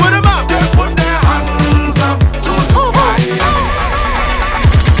him up, put him up. they put their hands up to the sky.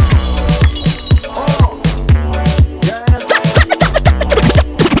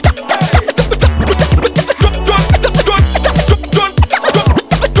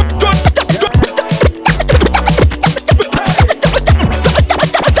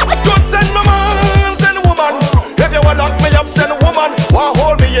 Don't send no man, send a woman. If you want lock me up, send a woman. Want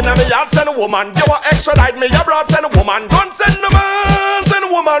hold me in my yard, send a woman. You want extradite me abroad, send a woman. Don't send no man, send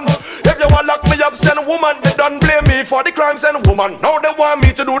a woman. If you want lock me up, send a woman. They don't blame me for the crime, send a woman. Now they want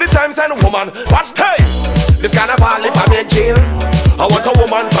me to do the time, send a woman. Watch, hey, this kind of all if I'm in jail. I want a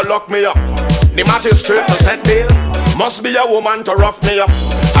woman to lock me up. The magistrate to set bail. Must be a woman to rough me up.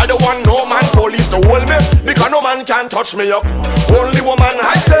 I don't want no man police to hold me, because no man can touch me up. Only woman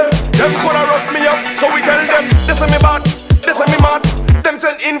I say, them coulda rough me up. So we tell them, this is me bad, this is me mad. Them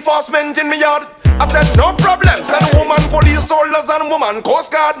send enforcement in me yard. I said no problem, send woman police soldiers and woman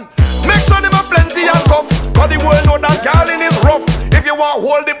coast guard. Make sure them have plenty and tough, cause the world know that girl in is rough. If you want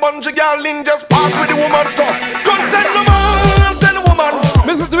hold the bungee girl in, just pass with the woman stuff. Don't send no man, send a woman.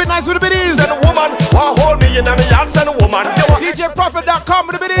 Mrs. Do It Nice with the biddies. Send a woman, want hold me in my yard, send a woman. You want DJProfit.com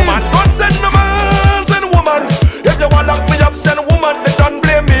with the biddies. woman, don't send no man, send a woman. If you want lock me up, send a woman. They don't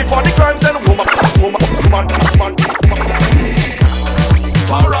blame me for the crime, send a woman. Woman.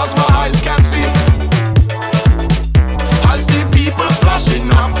 Far as my eyes can see, I see people splashing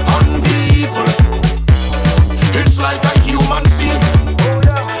up on people. It's like a human scene,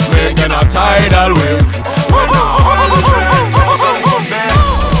 making a tidal wave. When 100,000 come there.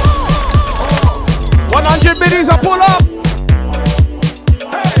 100 biddies, I pull up.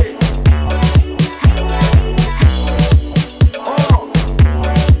 Hey.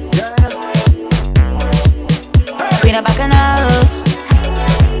 Queen of Bacchanal.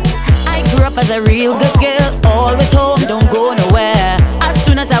 I grew up as a real good girl, always home, don't go nowhere. As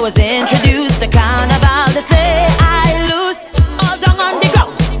soon as I was introduced to carnival, they say I loose, all down on the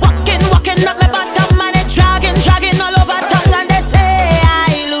ground, walking up my bottom and it dragging all over tongue, and they say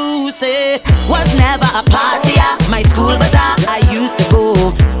I loose. Was never a party at my school bazaar I used to go,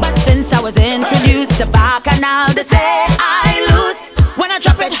 but since I was introduced to Bacchanal, they say I loose. When I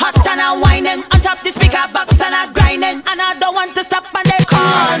drop it hot and I'm whining on top the speaker box and I'm grinding, and I don't want to stop and they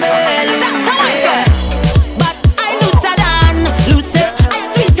call me Lucy. But I looser than Lucy, I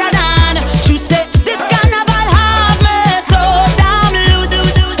sweeter than juicy. This carnival have me so damn loose.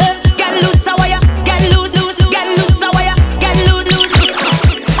 Get loose away, get loose, get loose away, get loose.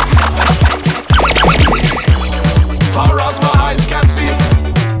 Far as my eyes can see,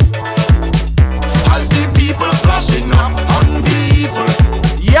 I see people splashing up on people.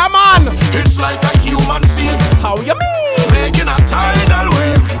 Yeah, man. It's like a human scene, How you mean? making a tidal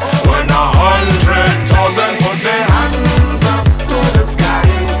wave. When 100,000 put their hands up to the sky,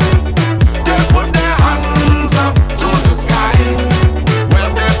 they put their hands up to the sky. When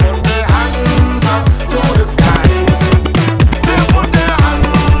they put their hands up to the sky, they put their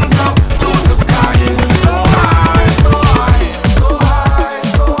hands up to the sky. So high, so high, so high,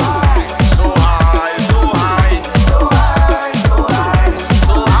 so high, so high, so high, so high, so high.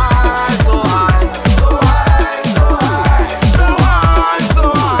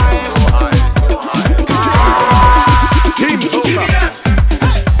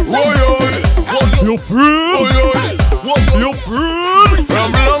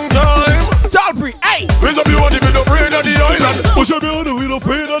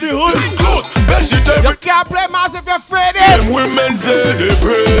 they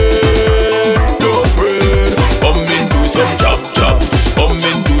pray, don't pray. Come into some chop chop, come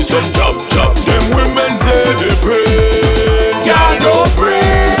into some chop chop. Them women say they pray, girl don't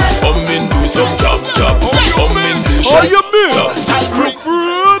pray. Come into some chop chop, come into some you mean? chop chop.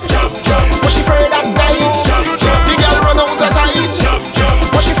 Chop chop, But she afraid at night. The girl run out of sight. chop chop,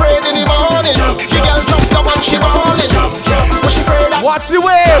 But she afraid in the morning. The girl jump up and she ballin'. But she afraid at Watch the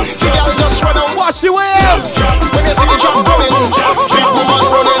wave. the girl just run out. Watch the wave. When you see the jump coming, big woman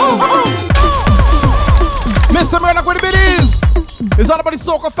running. Mr. Murdoch with the biddies. It's all about the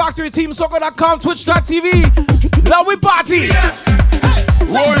Soca Factory, TeamSoca.com, Twitch.tv. Now we party.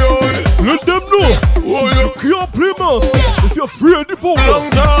 Let them know. You can't play us. If you're afraid the power,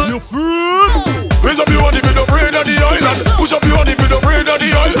 you're afraid. raise up your hand if you're not afraid of the island. Push up your hand if you're not afraid of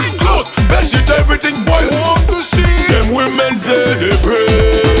the island. Close, bed sheet, everything spoiled. Want to see them women say they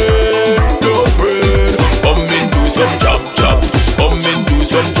pray, don't pray. Come into some chop chop, come into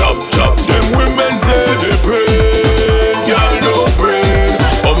some chop chop. Them women say they pray, girl don't pray.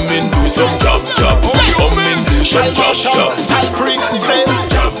 Come into some chop chop, come into some chop chop. Tell Creek, say,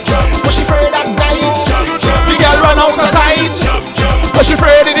 Chop chop, but she afraid at night. The girl run out of sight. chop chop, But she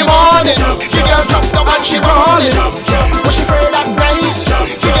afraid in the morning. The girl jump up and she ballin'. But she afraid at night.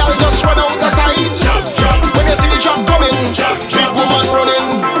 The girl just run out of sight. When you see the jump coming, big woman running.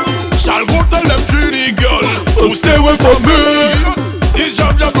 shall go tell them Trini girl to stay away from me. This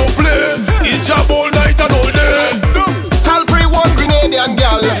job don't play, this job all night and all day. Tell pre one Grenadian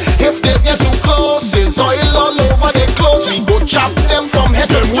girl, if they get too close, it's oil all over their clothes. We go chop them from head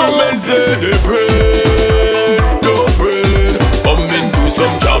to Them women toe. say they pray, don't pray. Come into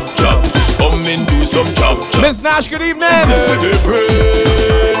some chop chop, come into some chop chop. Miss Nash, good evening. Say they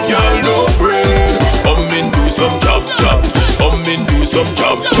pray, y'all don't pray. Come into some chop chop, come into some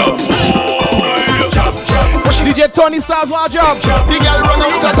chop chop. Chop chop, DJ Tony Stars, large up. The girl run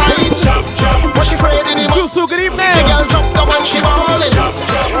out of sight. chop chop. But she afraid in the morning. Susu, good The evening. girl jump up and she ballin'.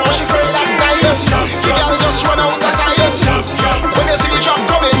 But she afraid at night. The girl just run out of sight. When you see the jump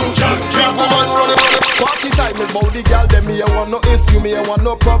coming, big woman running. Party time is about the girl, them me I want no issue, me I want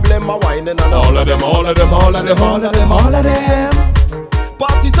no problem, I whining and All of them, all of them, all of them, all of them, all of them.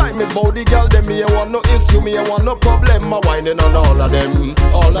 Party time is about the girl, them me I want no issue, me I want no problem, I whining on all of them,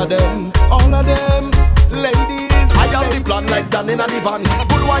 all of them, all of them. Ladies, I am the plan like Dan in a divan.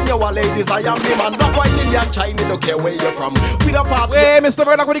 Good one, you are ladies, I am the man. Black, white, Indian, Chinese, don't care where you're from. We the party Hey, Mr.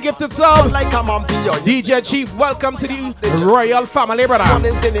 Murdoch with the gifted song. like a man peon. DJ Chief, welcome to the Royal Family, One brother.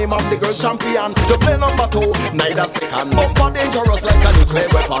 is the name of the girl champion. To play number two, neither second. Bumper dangerous like a nuclear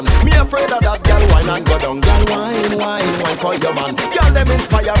weapon. Me afraid of that girl wine and go down. Girl wine, wine, wine for your man. Girl them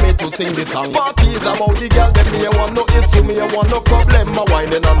inspire me to sing this song. Party is about the girl them me I want no issue, me I want no problem. I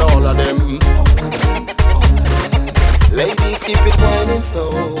whining on all of them. Ladies keep it whining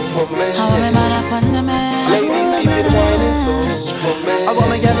so for me. Ladies keep it whining so for me. I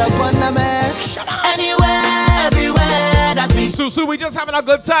wanna get up on the man. Anywhere, everywhere that we Susu, we just having a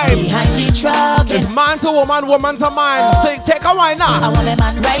good time. behind the truck. It's man to woman, woman to man. Take a wine I now. want a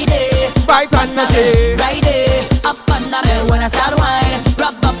man ride it, Fight on the shade. ride it, up under me when I start wine,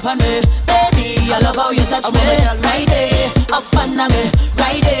 rub up on me, baby. I love how you touch me, ride it, up under me,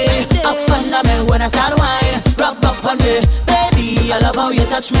 ride it, up under me when I start wine, rub up on me, baby. I love how you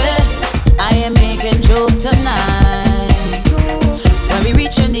touch me. I am making joke tonight. When we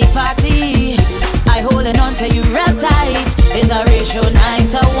reach in the party, I holding on to you real tight. It's a ratio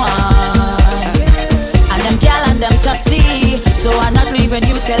 9-1. And them gal and them thirsty, so I'm not leaving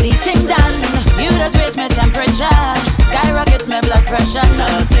you till the thing done. You just raise my temperature, skyrocket my blood pressure.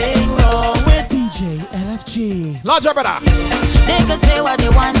 Nothing wrong with DJ LFG. Large up, brother. They could say what they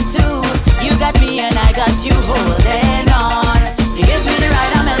want to. You got me and I got you holding on. You give me the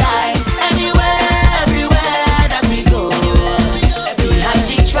ride of my life. Anywhere, everywhere that we go. Behind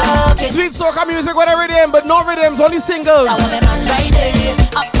the truck, it's Sweet soca music with a rhythm, but no rhythms, only singles. I want a man ride it,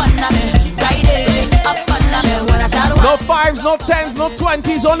 up under me, ride it, up under me when I start No walking. 5s, no 10s, no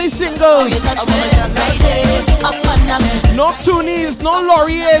 20s, only You singles. touch me, ride it, up under me. No toonies, no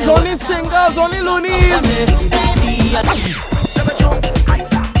lauriers, only singles, only loonies. Baby,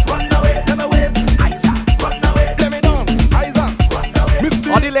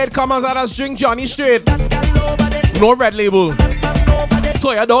 All the latecomers that us drink Johnny straight. No red label.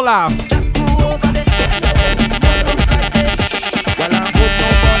 Toya, don't laugh. Well, I hope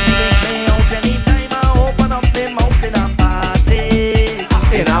nobody make me out anytime I open up the mouth in a party.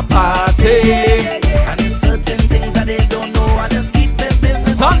 In a party. And there's certain things that they don't know. I just keep their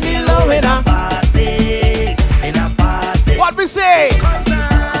business On the low in a party. In a party. What we say? 'Cause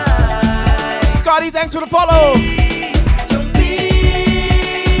I Scotty, thanks for the follow. to be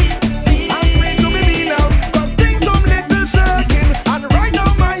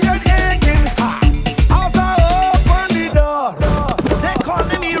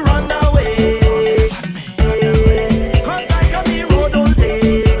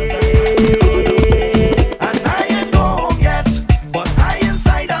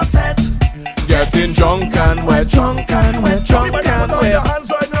drunk and we're drunk and we're drunk and we're.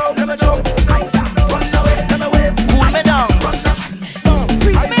 Hands right now, let me jump. Cool me down.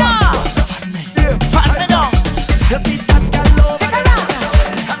 Squeeze me up. Fat me down. You see that girl over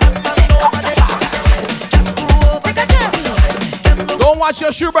there? Don't watch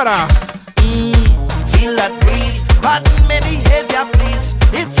your shoe, brother. Feel that breeze, pardon my behavior, please.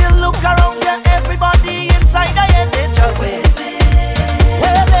 If you look around you, everybody inside the end, they just waving.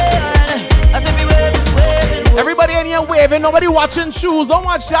 As if we waving. Everybody in here waving, nobody watching shoes. Don't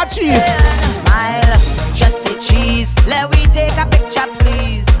watch that cheese. Smile, just say cheese. Let we take a picture,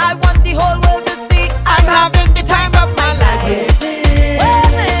 please. I want the whole world to see I'm having the time of my life.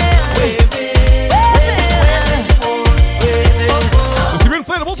 It's your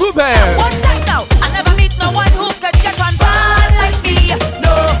inflatable toothpaste. One time now, I never meet no one who could get one bad like me.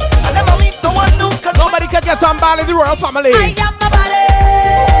 No, I never meet the one who can. Nobody can get some ball in the royal family. I am a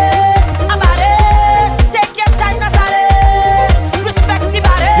baddest, a baddest. Take your time, a baddest. Respect the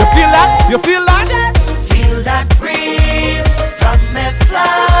baddest. You feel that? You feel that? Just Feel that breeze from me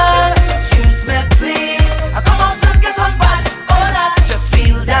fly. Excuse me, please. I come out and get on bad. Oh, I just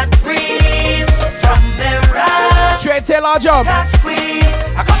feel that breeze from me right. Straight tailor job. Can't squeeze.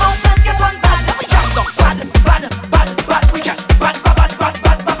 I come out and get on bad. We just go bad, bad, bad, bad. We just bad, bad, bad, bad,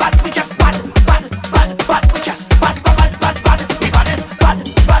 bad, bad. We just bad, bad, bad, bad. We just bad, bad, bad, bad. We baddest, bad,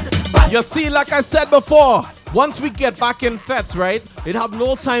 bad, bad. You see, like I said before, once we get back in fets, right, it have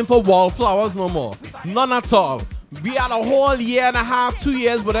no time for wallflowers no more. None at all. We had a whole year and a half, 2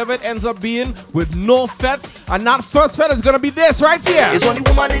 years, whatever it ends up being, with no fets. And that first fet is gonna be this right here. It's only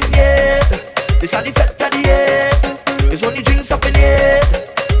woman in here. It's a the fete of the year. It's only drinks up in here.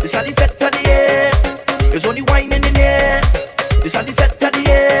 It's a the fete of the year. It's only wine in here. It's a the fete of the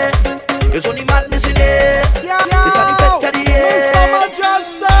year. It's only madness in here. It's a the fete of the year.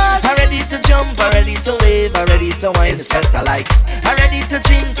 I'm ready to jump, I'm ready to wave, I'm ready to wine. It's better like. I'm ready to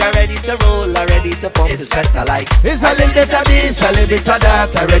drink, I'm ready to roll, I'm ready to pump. It's better like. It's a little bit of this, a little bit of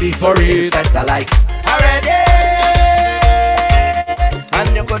that, I'm ready for It's it. better like. I'm ready.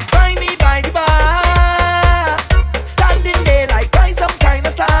 And you could find me by the bar, standing there like by some kind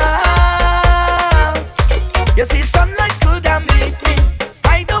of star. You see sunlight could have made me.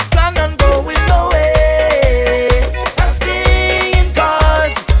 I don't plan on going nowhere. I'm staying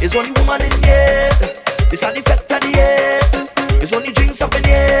cause it's only woman in here. It's a the fete of the year. It's only drinks up in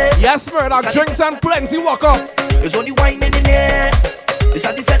here. Yes, Murdoch, drinks and plenty, walk up. It's only wine in here. It's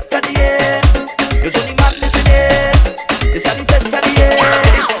a the fete of the year. It's only madness in here. It's a the fete of the year.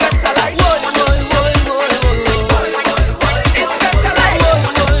 It's better like. It's better like.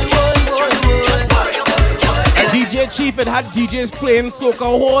 DJ Chief, it had DJs playing soca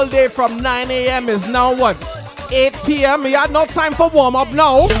whole day from 9 a.m. is now what? 8 p.m. You had no time for warm up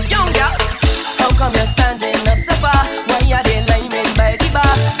now. young girl. How come you're standing up so far? Why are they liming by the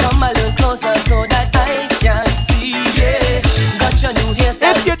bar? Come a little closer so that I can see. Yeah, got your new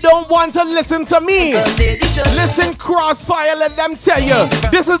hairstyle. If you don't want to listen to me, Lady should listen Crossfire, let them tell you,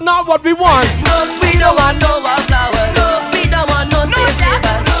 this is not what we want. no, we don't want no flowers. No, we don't want no space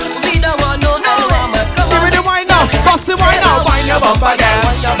savers. We don't want no aromas. Come Give me on, the wine now, bust the wine now, wine your bumper, girl.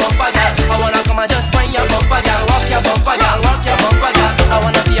 wind your bumper, girl. I wanna come and just wind your bumper, girl. Walk your bumper, girl. Walk your bumper, girl. I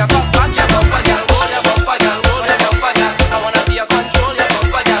wanna see you come back your bumper, girl. Hold your bumper, girl. Hold your bumper, girl. I wanna see you control your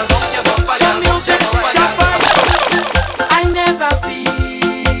bumper, girl. Bounce your bumper, girl. Bounce your bumper, girl. I never feel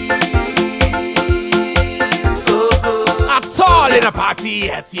so good. At all in a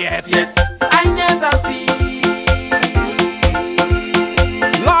party, yet. I never feel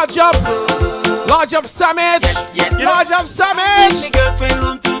Large up Samage, large up my Samage. girlfriend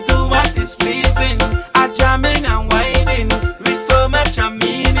home to do what is pleasing. I jamming and whining with so much a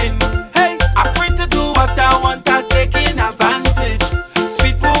meaning. Hey, I'm free to do what I want, I'm taking advantage.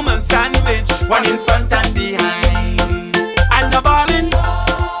 Sweet woman sandwich, one in front and behind. And the ballin',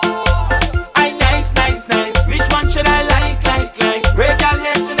 I nice. Which one should I like? Red girl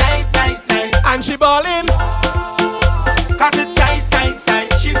here tonight, night. And she ballin'. Cause it tight.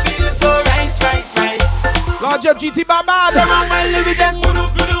 She feeling so right. Large up GT Bad. Come on, my little them.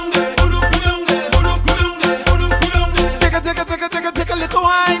 Take a little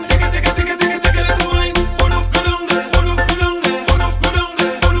wine.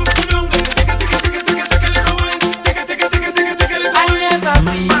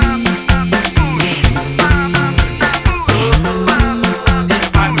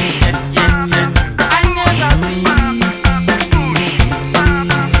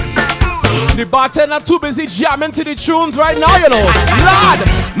 The bartender too busy jamming to the tunes right now, you know. Lord!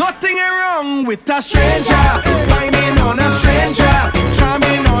 Nothing wrong with a stranger, whining on a stranger,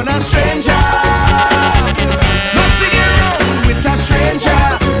 charming on a stranger.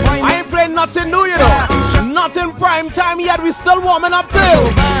 time yet, we still warming up too.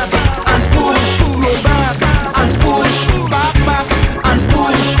 And push, roll back and push, back and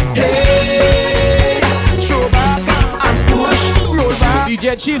push. Hey, throw back and push, roll back.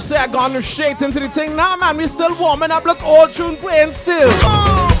 DJ Chief said I gone straight into the thing. Nah, man, we still warming up. Look, old tune playing still.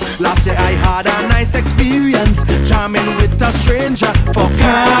 Last year I had a nice experience, charming with a stranger for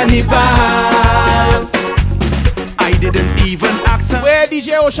carnival. I didn't even ask her. Where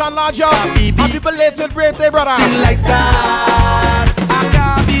DJ Ocean Larger? Happy belated birthday, brother. Thing like that. I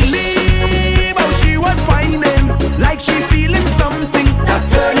can't believe how she was whining, like she feeling something that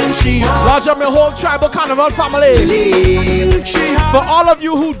turning she on. Larger, my whole tribal carnival family. For all of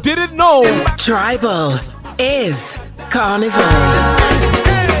you who didn't know, Tribal is carnival.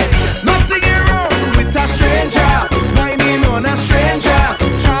 Nothing wrong with a stranger, whining on a stranger,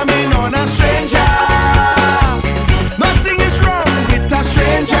 charming on a stranger. Nothing is wrong with a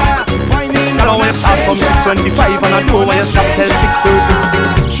stranger, whining on a stranger. From 6:25 and I know why you stop till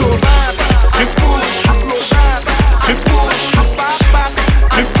 6:30. Show back, and push, roll back, and push, back,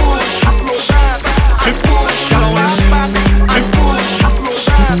 and push, roll back, and push, back, and push, roll back, and push, back,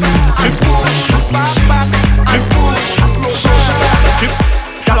 and push, roll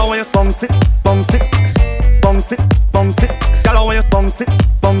back. Girl, when you bounce it, bounce it, bounce it, bounce it. Girl, when you bounce it,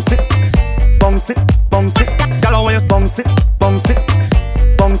 bounce it, bounce it, bounce it. Girl, when you bounce it, bounce it,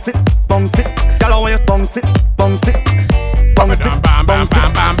 bounce it, bounce it. Girl, when you bounce it, bounce it, bounce it, bounce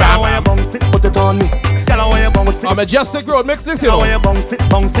it. Girl, when you bounce it, put it on me. Girl, when you bounce it, a Majestic Road mix this, you girl, know. when you bounce it,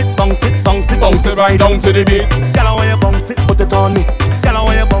 bounce it, bounce it, bounce it, Bounce it right down to the beat. Girl, when you bounce it, put it on me. Girl,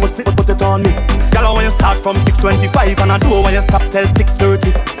 when you bounce it, put it on me. Girl, when you start from 6:25 and I do when you stop till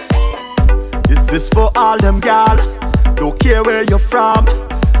 6:30. This is for all them gal. Don't care where you're from,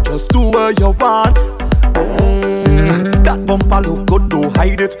 just do what you want. That bumper look good, don't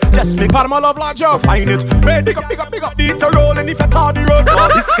hide it. Just make Part of my love, Larger. find it. Hey, dig up, beat the roll, and if you thought the road for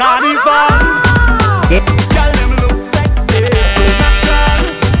this carnival, girl, them look sexy, so natural.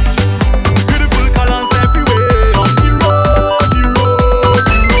 Beautiful colors everywhere. On the road, the road,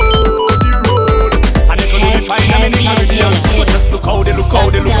 the road, the road. And you can only find them in the Caribbean. So just look how they, look how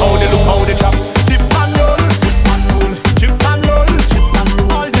they, look how they, look how they chop. Dip and roll, chip and roll, chip and roll, chip and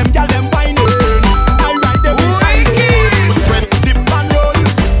roll. All them girl them whining, I ride them with my friend. Dip and roll,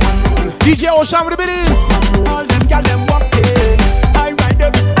 chip and roll. DJ Ocean with the biddies. All them gal them walking, I ride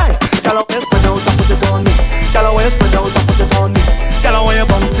them. Hey, gal when you spread out and put it on me. Gal when you spread out and put it on me. Gal when you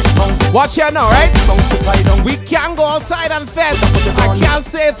bounce it, bounce it. Watch here now, right? Bounce it right down. We can't go outside and fetch. I can't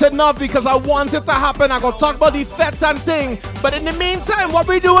say it enough because I want it to happen. I go talk about the fets and thing. But in the meantime, what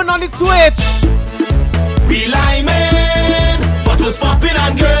we doing on the Twitch? We liming, bottles popping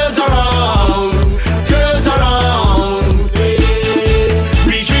and girls around, girls around. Hey,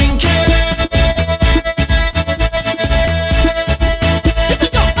 we drinking.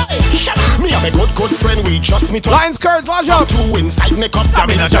 Me have a good friend, we just meet up. Lions, Curds, Larger. Two inside the cup, I'm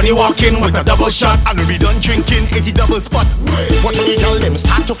in a Johnny walking with a double shot. And we done drinking, is it double spot? Watch how the girl them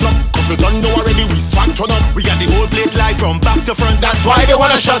start to flop, cause we don't know already, we swag turn up. We got the whole place live from back to front. That's why they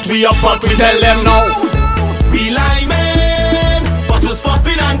wanna shut we up, but we tell them no. We liming, bottles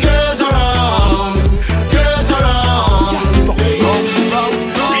popping and girls around, girls around.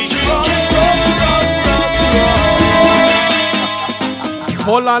 We drinking.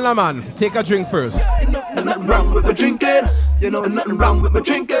 Hold on, man. Take a drink first. Nothing wrong with my drinking. You know, nothing wrong with my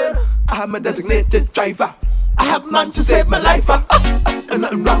drinking. I have my designated driver. I have man to save my life.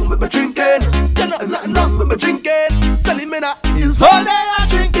 Nothing wrong with my drinking. You know, nothing wrong with my drinking. Salimina is all day I'm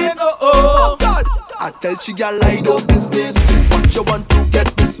drinking. Oh God. I tell she gal I do business, but you want to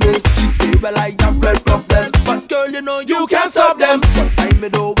get dismissed. She say, well I have red problems, but girl you know you can't stop them. But I me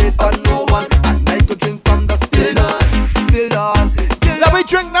do wait on no one, and I could drink from the still dawn, till dawn. Let me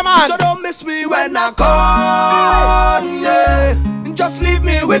drink the man. So don't miss me when I come, yeah. Just leave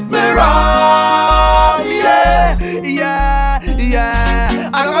me with me wrong, yeah, yeah, yeah.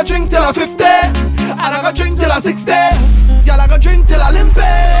 I gotta drink till I'm 50, and I gotta drink till I'm 60. Girl, I gotta drink till I'm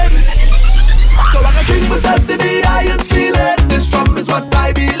limping. So I gotta drink myself to the highest feeling. This drum is what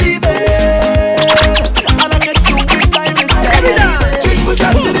I believe in, and I get to which time is every day. Drink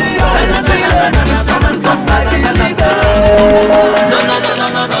myself to the highest feeling. This drum is what I believe in.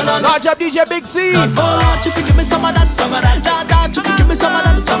 Large up DJ Big C. Oh Lord, you forgive me some of that, some of that. Dad, you forgive me some of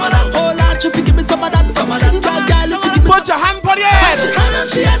that, some of that. Oh Lord, you forgive me some of that, some of that. Tell girl, you forgive me. Put your hand on your head. Hand on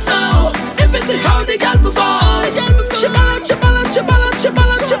she head now. If it's how the girl before, she balance, she balance, she balance, she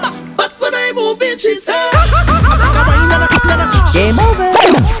balance, she balance. But when I move in, she say, Game over.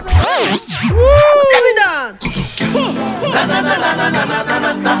 let me dance. Na na na na na na na na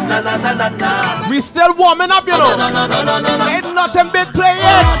na na na na na. We still warming up, you know. Ain't nothing big playing.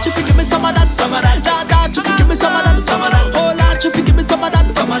 Lord, you forgive me some of that, Lord, you forgive me some of that, oh Lord, you forgive me some of that,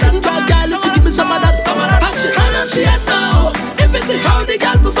 girl, you forgive me some of that, and she had now. If it's how the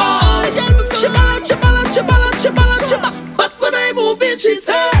girl before, she balance, but when I move in, she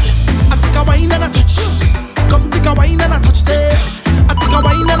say, I take a wine and a touch, come take a wine and a touch there. I take a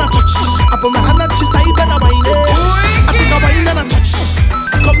wine and a touch, I put my hand on she side and a wine there. I take a wine and a touch,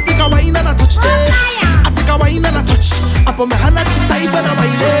 come take a wine and a touch there. I take a wine and a touch, I put my hand on she side and a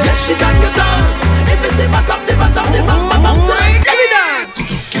wine there. Yes, she can get on. If it's the bottom, the bam, say, let me dance.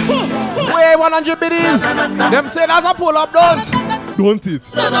 Way 100 biddies. Them say that's a pull up, don't it?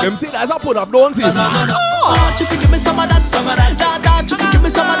 Them say that's a pull up, don't it? Lord, you forgive me some of that, Lord, you forgive me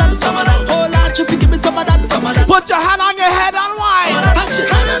some of that, oh Lord, you forgive me some of that. Put your hand on your head and wine.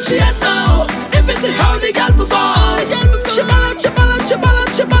 And she had now. If it's how the girl before, she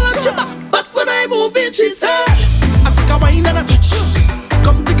balance, but when I move in, she say, I take a wine and a touch,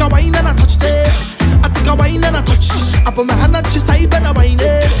 come take a wine and a touch there. I take a wine and a touch, I put my hand on she side and a wine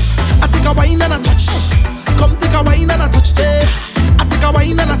there. I take a wine and a touch, come take a wine and a touch there. I take a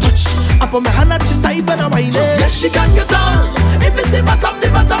wine and a touch, I put my hand on she side and a wine there. Yes, she can get on. If it's the bottom,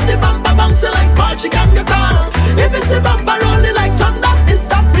 the bamba bounce like ball, she can get on. If it's the bamba rolling like thunder, is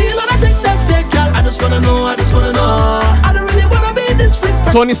that real or I think that fake, girl? I just wanna know. I don't really wanna be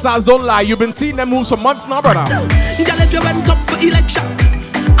disrespectful. Tony Stars don't lie. You've been seeing them moves for months now, brother. Girl, if you went up for election,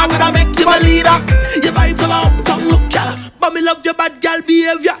 I woulda make you a leader. Your vibes are uptown, look, girl, but me love your bad girl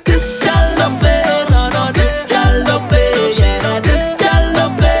behavior. This girl don't play, no, this girl don't play. This girl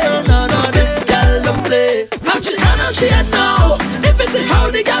don't play, no, this girl don't play. And she had now. If it's how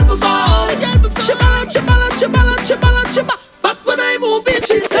the girl before, she balance, but when I move in,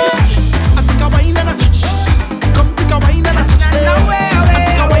 she say, I take a wine and a touch, come take a wine and a touch there. I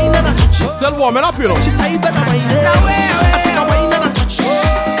take a wine and a touch. Still warming up, you know. She say better wine there. I take a wine and a touch,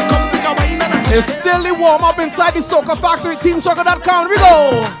 come take a wine and a touch. It's still the warm up inside the Soca Factory. TeamSoca.com. We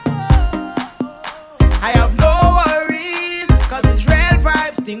go. I have no worries, cause it's real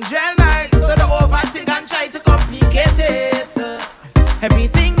vibes, things real nice. So don't overthink and try to complicate it.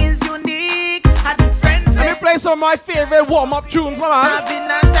 Everything is unique, a different Let me play some of my favorite warm up tunes, my man. having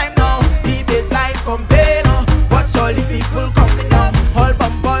a time now, the bassline pumping. Watch all the people coming up, all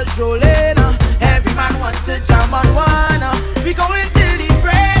bumpers rolling. Every man wants to jam on one. We going till the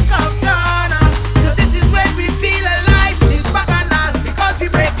break of dawn. So this is when we feel alive. It's back on us because we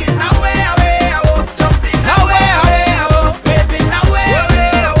breaking away, jumping away, waving away,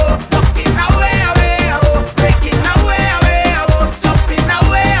 walking away, breaking away, jumping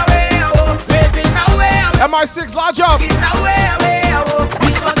away, waving away, MR6 large up.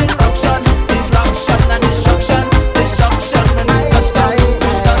 because instruction and destruction and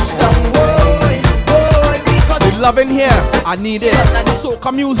touchdown, because We loving here. I need it.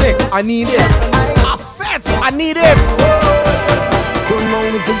 Soca music. I need it. Affect. I need it. Don't know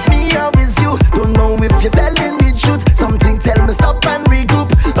if it's me or it's you. Don't know if you're telling the truth. Something tell me stop and regroup,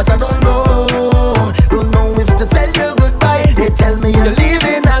 but I don't know. Don't know if to tell you goodbye. They tell me you're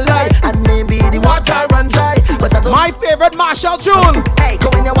living a lie, and maybe the water run dry, but I don't. My favorite Marshall tune. Hey, go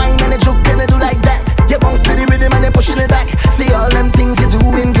in your wine and a joke and you do like that. You bounce to the rhythm and you pushing it back. See all them things you're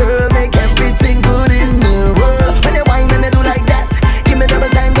doing, girl, make everything good in the world. When you wine and you do like that, give me double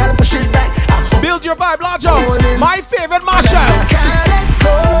time, girl, push it back. Build your vibe, large up. My favorite Marshall. I can't let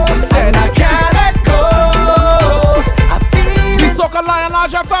go, and I can't let go. I feel The it, Soca Lion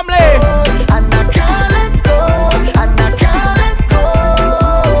large up family. and I can't let go, and I can't let go.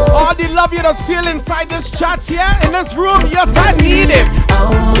 All the love you just feel inside this chat here in this room. Yes, I need it.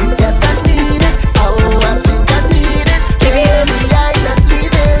 Oh, yes, I need it. Oh, I think I need it. Baby, I not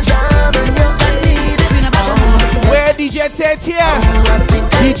leaving, jam, and you, I need it. Where DJ Ted here? I think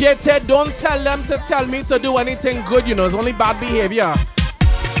I DJ Ted, don't tell them to tell me to do anything good, you know. It's only bad behavior.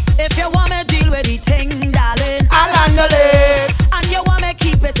 If you want me deal with the thing, darling, I'll handle it. and you want me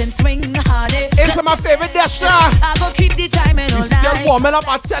keep it in swing, honey, Into my favorite Destra. I go keep the timing all Still night warming up,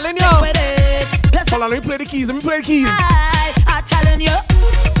 I'm telling you. with it. Plus Hold on, let me play the keys. I'm telling you,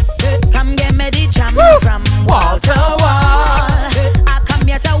 come get me the jam Woo! from wall to wall. I come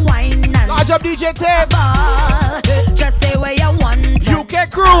here to wine and Large up DJ Ted. ball. Just say where you want to UK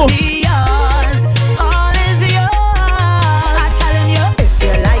crew. be yours. All is yours. I'm telling you, if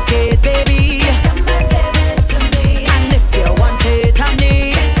you like it, baby, just come and give it to me. And if you want it,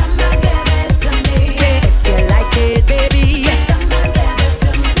 honey, just come and give it to me. Say if you like it, baby, just come and give it to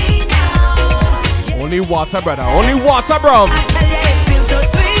me now. Only water, brother. Only water, bro. I tell you it feels so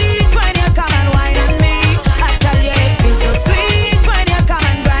sweet when you come and wine on me. I tell you it feels so sweet when you come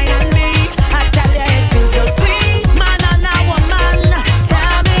and grind on me. I tell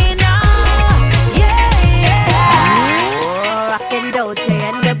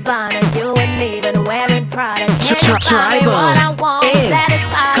Gabbana, you ain't even wearing Prada. Tribal is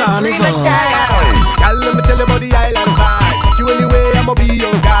Carnival. Girl, let me tell you about the island vibe. You anyway, I'ma be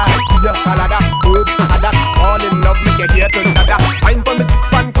your guy. Yeah, Canada, oops, that. Fall in love, make you get to that. Wine for me,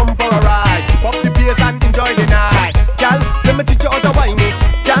 sip and come for a ride. Pop the bass and enjoy the night. Girl, let me teach you how to wine it.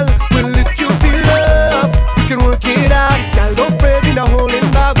 Girl, well if you feel love, you can work it out. Girl, don't fret in a hole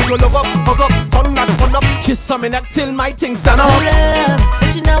in bag. We go love up, hug up, fun up. Kiss some in that till my thing stand up. Love,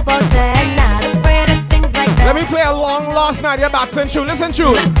 what you know about that? Not afraid of things like that. Let me play a long lost Nadia Batson tune. Listen to.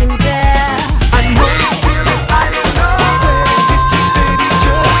 I know you feel it, I know it. It's you, baby,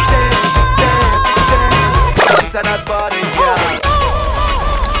 just dance. It's that body, yeah.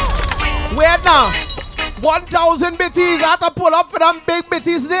 Wait now. 1,000 bitties. I have to pull up for them big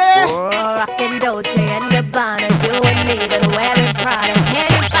bitties there. Oh, rockin' Dolce and Gabbana, you ain't even wearing Prada. Can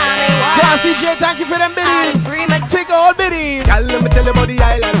you find me one? Classy J, thank you for them bitties. Take all bitties. Girl, let me tell you about the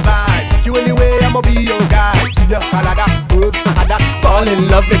island vibe. You anyway, I'ma be your guy. Yeah, Canada, oops, that. Fall in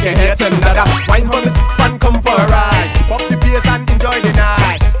love, make your head turn dada. Wine for me, sip and come for a ride. Pop the bass and enjoy the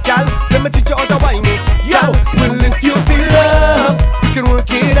night. Girl, let me teach you how to wine it. Yo, well if you feel love, you can work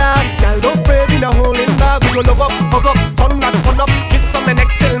it out. Girl, don't fret in a hole in bag. We go love up, hug up, fun up. Kiss on my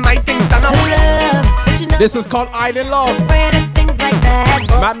neck till my things stand up. This is called Island Love. Afraid of things like that.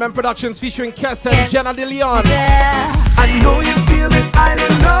 Madman Productions featuring Kess and Jenna De Leon. I know you feel it,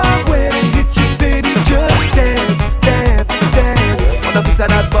 island love. When it hits you, baby, just dance. Wanna piece of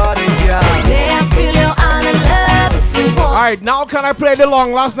that body, yeah. Yeah, I feel you on a love if you want. Alright, now can I play the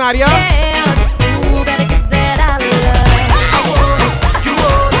long last Nadia? Yeah, ooh, gotta get that out of love. I want it, you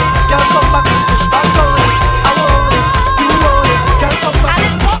want it. Girl, come back and push back on it. I want it, you want it. Girl, come back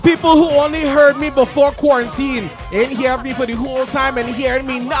and People who only heard me before quarantine ain't hear me for the whole time and hearing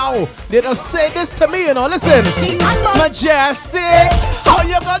me now. They just say this to me, you know. Listen, Mejustik, how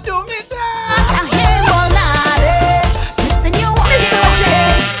you gonna do me that?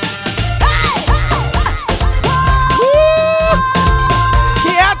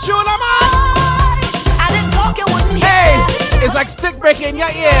 Yeah, Chula man. Hey, it's like stick breaking in your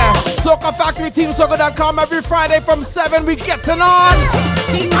ear. Soca Factory Team Soca.com every Friday from 7. We getting on.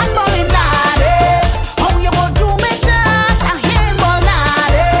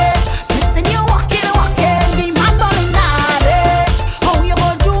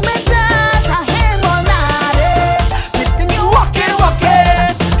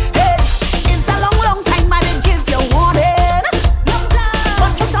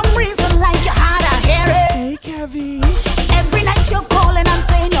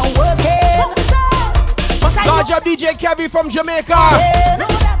 Large up DJ Kevy from Jamaica.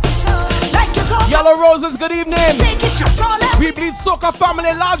 Yellow Roses, good evening. We bleed Soca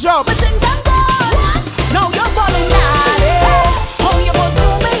family, large up. Now you're falling down. Oh, you go do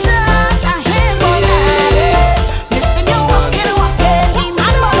me that. I hear more that. Listen, you walking. Be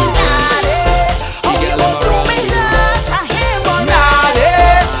my falling down. Oh, you go do me that. I hear more that.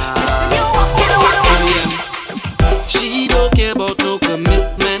 Listen, you walking. She don't care about no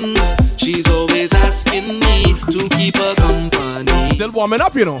commitments. She's always asking me to keep her company. Still warming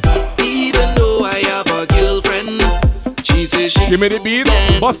up, you know. Even though I have a girlfriend, she says she give me the beats,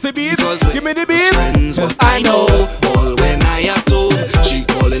 bust the beats, give me the beats. Friends, but I know all when I at home, she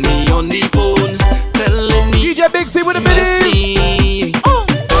calling me on the phone, telling me DJ Big C with the biddies.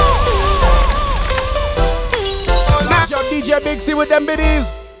 Large up DJ Big C with them biddies.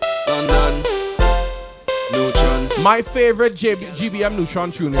 Dun, Neutron. My favorite GBM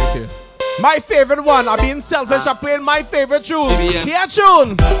Neutron tune right here. My favorite one. I'm being selfish. I'm playing my favorite tune. Here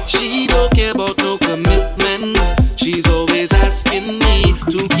tune. She don't care about no commitments. She's always asking me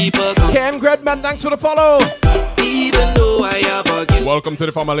to keep her company. Ken Gredman, thanks for the follow. Even though I have a girl, welcome to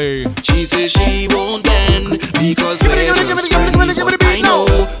the family. She says she won't bend because we're just friends. But I know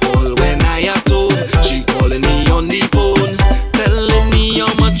all when I at home, she calling me on the phone, telling me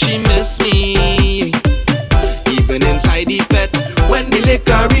how much she miss me. Even inside the pet, when the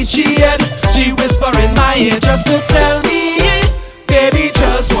liquor reach she head, she whisper in my ear just to tell me, baby,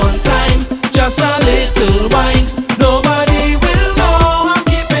 just one time, just a little wine. Nobody will know I'm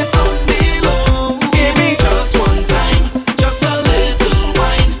keeping on the low. Give me just one time, just a little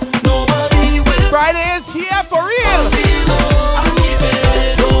wine. Nobody will. Friday is here for real. I'm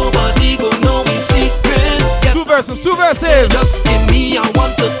keeping. Nobody go know me secret. Yes, Two verses. just give me, I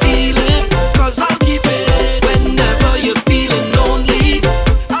want to feel it, 'cause I'll keep it. Whenever you're feeling lonely,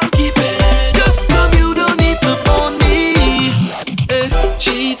 I'll keep it. Just come, you don't need to phone me.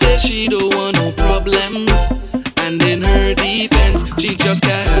 She says she don't want no problems, and in her defense, she just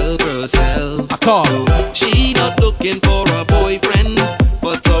can't help herself. I call. No, she not looking for a boyfriend,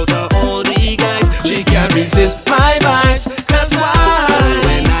 but out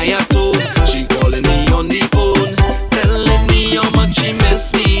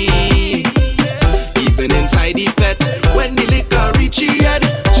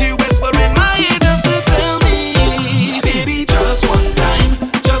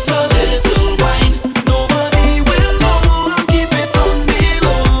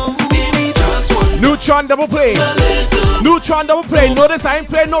Neutron double play. Neutron double play. Notice I ain't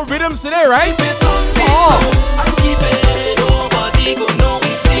playing no rhythms today, right? Oh. I'll keep it. Nobody gon' know we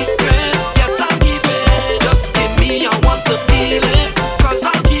secret. Yes, I'll keep it. Just give me, I want to feel it. Cause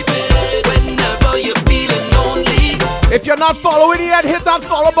I'll keep it whenever you're feeling lonely. If you're not following yet, hit that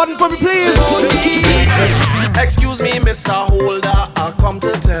follow button for me, please. Excuse me, Mr. Holder, I'll come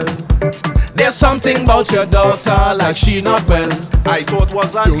to tell. There's something about your daughter, like she not well. I thought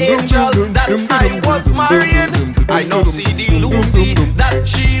was an angel that I was marrying. I know CD Lucy that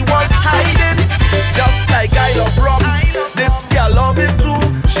she was hiding. Just like I love rum, this girl love it too.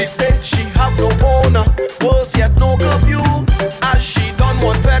 She said she have no owner, worse yet no curfew. As she done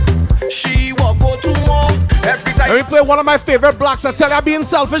one vet, she will go to more. Every time. Let me play one of my favorite blocks. I tell you I'm being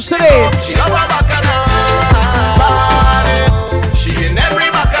selfish today. She love a bacchanal party. She in every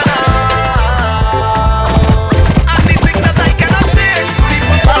bacchanal. And the thing that I cannot take,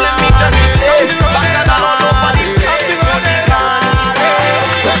 people calling me Johnny Stage. Bacchanal all over the place.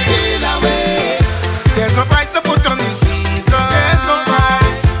 Taking away. There's no price to put on the season. There's no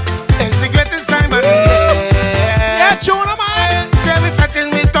price. It's the greatest time of the year. Yeah, tuna man. Say we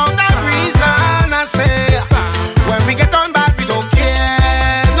fetting without a reason. I say when we get on bad we don't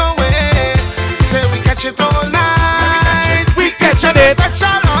care. No way. Say we catch it all night. We catching it.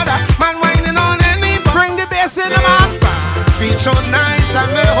 Special order. Man whining on any bar. Bring the bass in, man. Feel so nice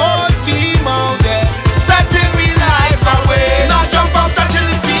and the whole team out there. Fetting we life away. Now jump up touching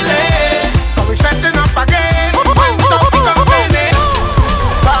the ceiling. But we fetting up again. Wind it up, we complaining.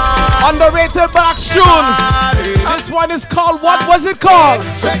 Underrated back tune. This one is called, what was it called?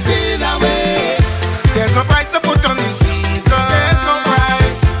 Fetting away. There's no price to put on the season. There's no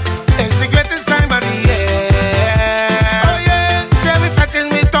price. It's the greatest time of the year. Oh yeah. Say we fetting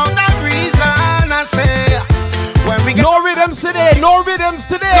without a reason. I say when we get No rhythms today, no rhythms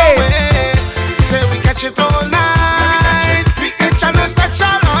today. away, say we catch it all night. We catch on a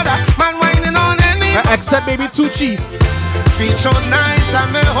special order. Man whining on any Except maybe too cheap. feel so nice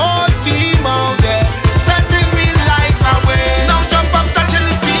and the whole team out there. Fetting we life away. Now jump up touching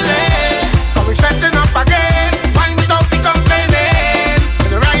the ceiling. But we fetting up again. Wind it up, we complaining.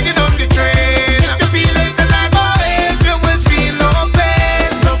 And riding on the train. The feelings and I boys, you will feel no pain.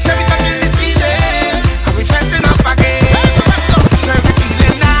 Say we touching the ceiling. And we fetting up again. Say we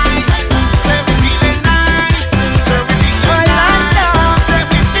feeling nice. Say we feeling nice. Say we feeling nice. Say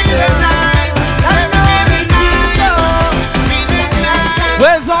we feeling nice. Say we feeling nice. Feeling nice.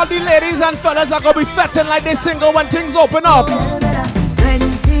 Where's all the ladies and fellas that gonna be fetting like they single when things open up?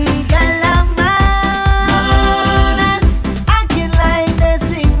 Plenty girl of mine, acting like they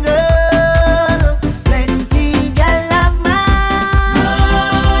single. Plenty girl of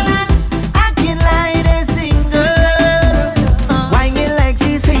mine, acting like they single. Whining like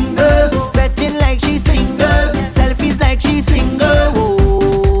she single, fretting like she single, selfies like she single.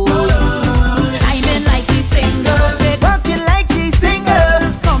 Timing like he single, walking like she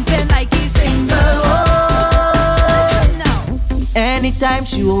single, pumping like he single. Anytime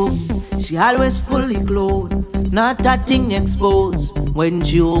she home, she always fully clothed, not a thing exposed. When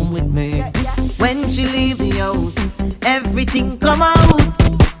she home with me, when she leave the house, everything come out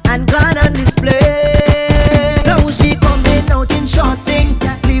and gone on display. Now she coming out in short thing,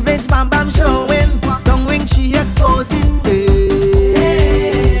 cleavage bam bam showing, tongue ring she exposing.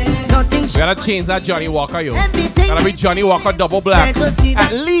 Nothing We gotta change that Johnny Walker, yo. Everything Gotta be Johnny Walker double black. Let us see At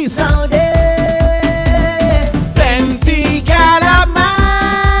that least. now there. Plenty gal of mine.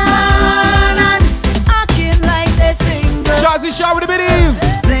 Acting like they single. Shazzy Shaw with the biddies.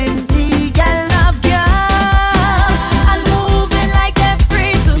 Plenty girl of girl and moving like they're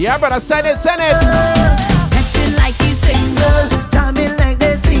free to Yeah, brother, send it, send it. texting like he's single, drumming like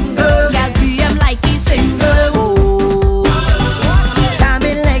they're single. Yeah, DM like he's single. Oh,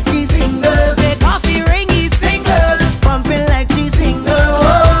 drumming like she's single. The coffee ring he's single, pumping like she's single. Oh,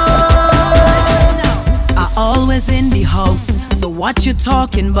 I always in the house, so what you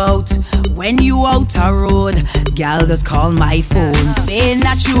talking about? When you out a road, gal just call my phone, saying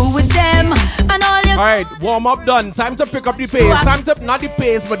that you with them and all your. Alright, warm up done. Time to pick up the pace. Time to, not the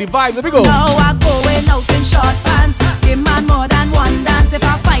pace, but the vibe. Let me go. Now I'm going out in short pants. Give man more than one dance if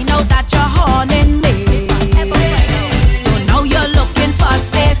I find out that you're horning me. So now you're looking for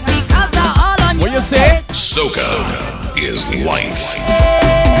space because they're all on What your you say? Soca is life.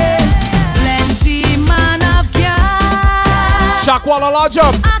 face. Plenty man of girl Shakwala large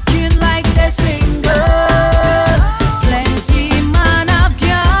up. acting like they're single. Plenty man of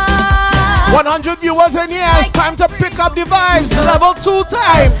girl 100 viewers in here. It's time to pick up the vibes. Level 2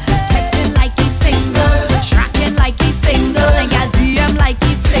 time. texting like he's single, tracking like he's single, and y'all DM like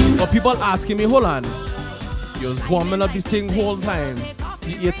he's single. But people asking me, hold on, You was warming up this thing whole time.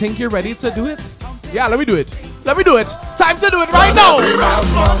 You think you're ready to do it? Yeah, let me do it. Let me do it. Time to do it right now.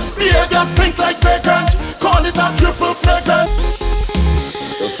 Behavior stink like vagrant. Call it a triple flagrant.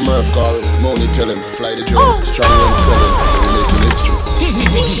 The Smurf call Moni, tell him fly the drone. Strong and selling, so we making history.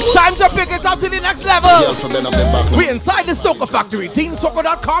 Time to pick it up to the next level. Girl for Ben up them back. We inside the Soca Factory.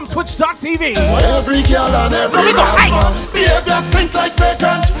 TeamSoca.com, Twitch.tv. Every girl and every man. Behavior stink like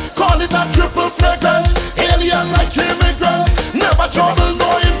vagrant. Call it a triple flagrant. Alien like immigrant. Never trouble,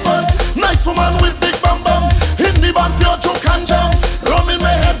 no infant. Nice woman with big bam bam. In the band, pure joke and jam. Rum in my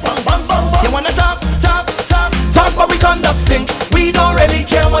head, bang bang bang bang. You wanna talk, but we conduct stink. We don't really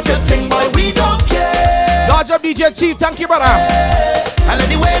care what you think, boy, we don't care. Large up DJ Chief, thank you, brother. And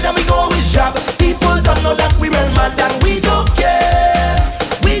anyway that we go is job. People don't know that we real mad and we don't care.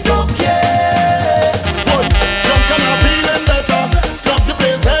 We don't care. Boy, drunk and I'm feeling better. Scrub the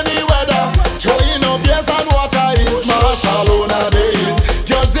place any weather. Throwing up beers and water is martial on a day.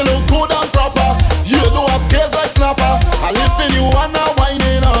 Girls, you look good and proper. You do have scales like snapper. I live in you and I'm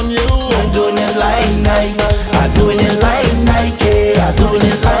whining on you. I'm doing it like Nike. I'm doing it like Nike. I'm doing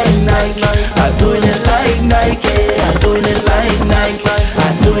it like Nike. I'm doing it like Nike. I'm doing it like Nike.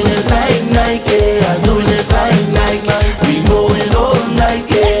 I'm doing it like Nike. I'm doing it like Nike. We going all night,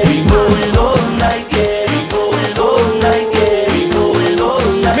 yeah. We going all night, yeah. We going all night, yeah. We going all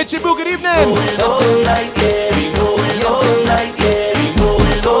night. Mitchie Boo, good evening. All night, yeah. We going all night, yeah. We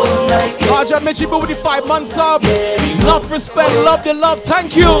going all night, yeah. Large up Mitchie Boo with the 5 months sub. Love, respect, love the love,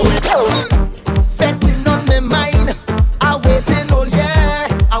 thank you. Fetting on my mind, I'm waiting all year.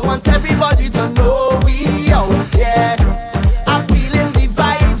 I want everybody to know we out here. I'm feeling the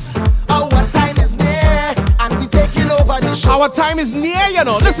vibes. Our time is near, and we taking over the show. Our time is near, you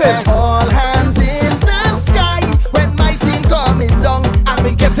know. Listen. All hands in the sky when my team coming down, and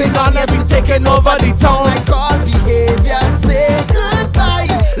we getting on as we taking over the town. Like all behavior, say goodbye.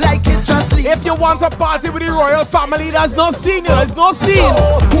 Like it just leave. If you want a party with the royal family, there's no scene, there's no scene.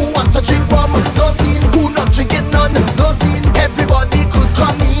 So, who wants to drink rum? No scene. Who not drinking none? No scene. Everybody could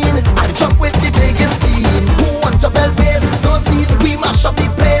come in and jump with the biggest team. Who wants a bell bass? No scene. We mash up the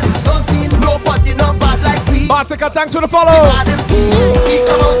place. No scene. Nobody not bad like we. Bartika, thanks for the follow. Baddest team. We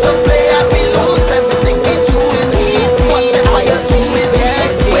come out to play and we lose everything we do in here. Whatever you see in here.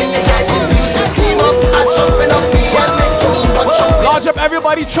 When the guy is using team up and jumping up me and make you punch up. Large up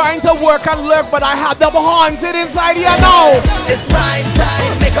everybody trying to work and lurk, but I have them haunted inside here now. It's prime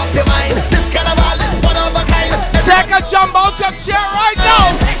time, make up your mind. This carnival is one of a kind. Take a jump out, just share right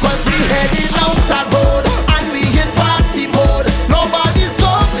now. Cause we heading out that road and we in party mode. Nobody's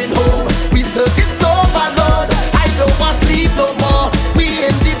going home. We circuit overload. I don't want sleep no more. We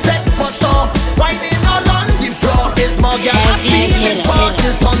in the bed for sure. Whining all on the floor. It's more girl I'm feeling fast.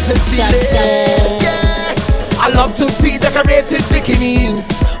 This haunted feeling. Yeah. I love to see decorated bikinis.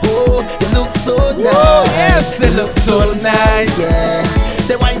 Oh, they look so nice. Whoa, yes, they look so nice. Yeah,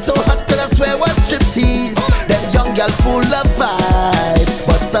 they wine so hot that I swear was striptease. Them young girl full of vibes,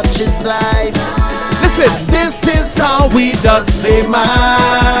 but such is life. Listen, This is how we does play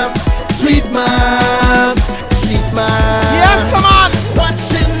mass. Sweet mass, sweet mass. yes, come on.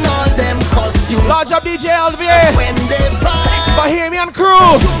 Watching all them costumes Large up DJ Alvier, when they buy. Bahamian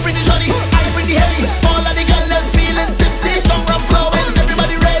crew. You bring the shawty, I bring the heavy. All of the girls them feeling tipsy. Strong rum flowing,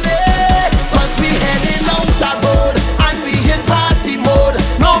 everybody ready. Cause we heading out that road and we in party mode.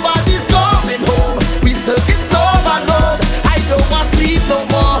 Nobody's going home. We circuit overload. I don't want sleep no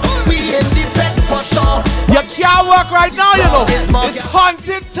more. We in the bed for sure. You can't work right now, you know. It's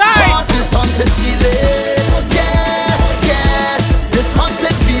haunted time. This haunted feeling. Yeah, yeah. This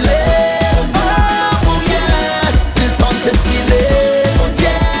haunted feeling. Oh yeah. This haunted feeling.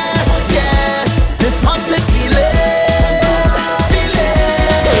 Yeah, yeah. This haunted feeling.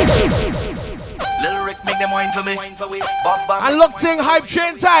 Little Rick make them wine for me. Bob, Bob, And look, ting hype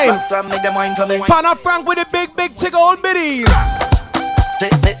train time. Sam make them wine for me. Pana Frank with the big tick old biddies.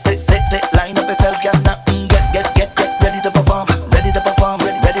 Sit, line up yourself, girl. Now, get ready to perform, ready to perform,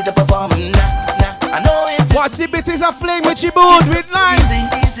 ready to perform. Nah, I know it's Watch the bitches are flame with your boot with lines.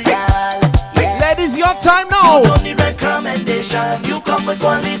 easy, girl. Ladies, your time now. Don't need recommendation, you come with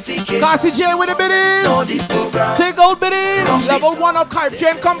qualification. Cassie Jane with the biddies. Know the program. Take old biddies. Level 1 of hype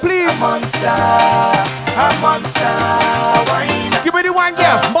train complete. A monster, wine. Give me the wine,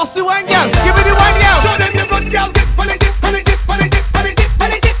 girl. Bust the wine, girl. Give me the wine, girl. Show them you good girl, dip on it, dip on it, dip on it, dip on it, dip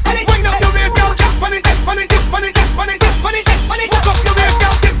on it, dip on it. Wind up your waist, girl, dip on it, dip on it, dip on it, dip on it, dip on it, dip on it. Walk up your waist,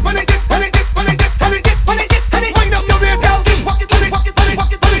 girl, dip on it, dip on it, dip on it, dip on it, dip on it, dip on it. Wind up your waist, girl, walk it, walk it, walk it, walk it,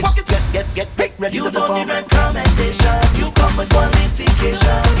 walk it, walk it. Get ready to perform. You don't need recommendation, you come with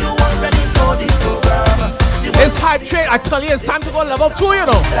qualification. You already know the program. The musically, it's time to go level 2, you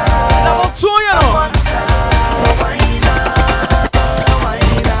know. Level 2, you know.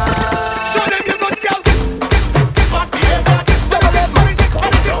 Show them you good girl.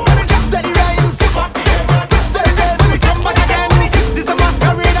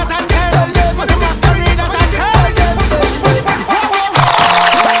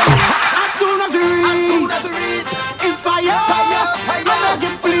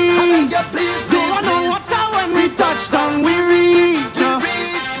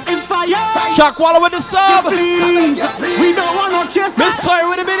 Chuck Waller with the sub. Please, we don't want no chase. Miss Toy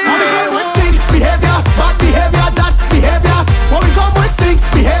with the video. When we come with stink behavior, bad behavior, that behavior. When we come with stink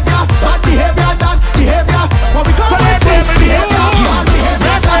behavior, bad behavior, that behavior. When we come with stink behavior, bad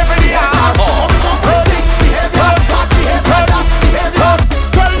behavior, that behavior. When we come with stink behavior, bad behavior, that behavior.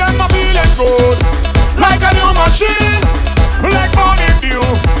 Tell them I'm feeling good, like a new machine, like morning dew,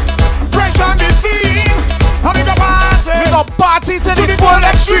 fresh on the scene. Having a party. We got party to the full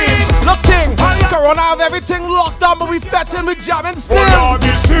extreme. Look, ting, Corona have everything locked down, but we fetting, we jamming still. On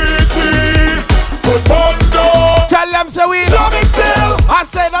the city, put bundle. Tell them so we jamming still. I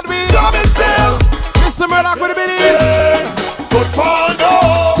say that we jamming still. Mr. Murdoch with the biddies. Put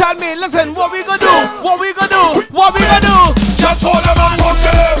bundle. Tell me, listen, what we gonna do? What we gonna do? What we gonna do? Just hold them and walk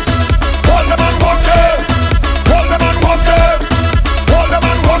them. Hold them and walk them. Hold them and walk them. Hold them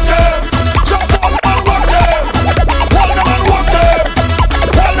and walk them. Just hold them and walk them. Hold them and walk them.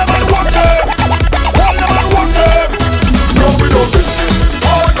 Hold them and walk them. Hold them and walk them. No, we don't business.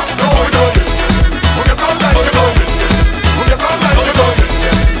 Oh, no, we don't business. We get on like you don't business. We get on like you don't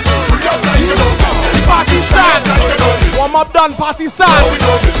business. Free up like you don't business. Party stand. Warm up done, party stand. No, we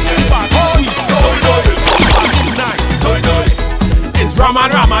don't business. Party sweet. No, we don't business. Party nice. No, we don't. It's Raman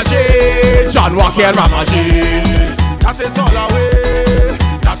Ramaji, John Walker Ramaji. That is all away.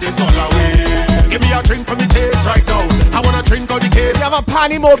 That is all away. Give me a drink for me taste right now. I wanna drink on the case. We have a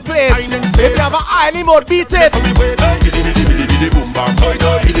panny mode plate. If you have an irony mode, beat it. For me waist. Biddy biddy biddy biddy boom bam. Toy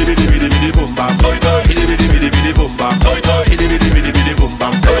toy. Biddy biddy biddy biddy boom bam. Toy toy. Biddy biddy biddy biddy boom bam. Toy toy. Biddy biddy biddy biddy boom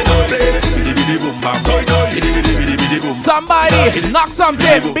bam. Toy toy. Biddy biddy boom bam. Toy toy. Biddy biddy biddy biddy boom. Somebody knock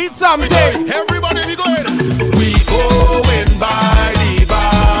something, beat something. Everybody we going. We going by the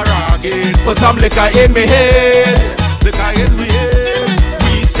bar again. Put some liquor in me head. Liquor in me head.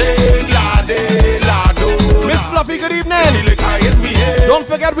 We sing lade lado. Miss Fluffy, good evening. Liquor in me head. Don't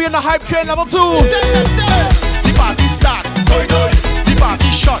forget we're in the hype train level 2. The party start. Toy toy. The party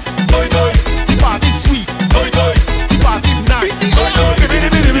shot. Toy toy. The party sweet. Toy toy. The party nice. Toy toy. Biddy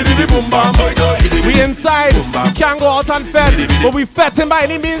biddy biddy biddy boom bam. Toy toy. We inside, we can't go out and fet, but we fetting by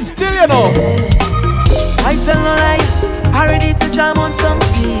any means still, you know. I tell no lie, I ready to jam on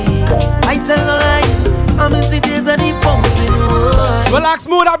something. I tell no lie, I'm in cities and the pumping. Relax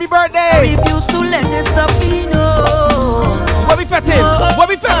mood, happy birthday. I refuse to let this stop me, no. What we fetting? What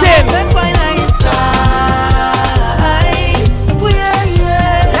we fetting? Fed by night inside. Yeah,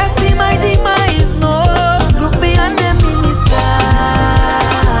 yeah. I see my demise, no. Look beyond them in the sky.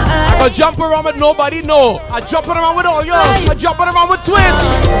 I jump around with nobody, no. I jumping around with all y'all. I jumping around with Twitch.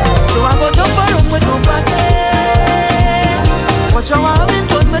 So I go jump around with nobody. Watch how I'm in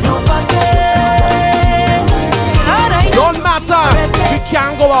front with nobody. Don't matter, we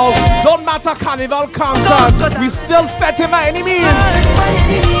can't go out. Don't matter, carnival concert. We still fetting by any means.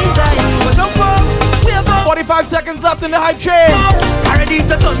 45 seconds left in the hype train. I ready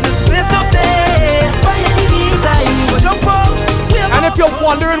to turn this place up there. By any means I jump up. And if you're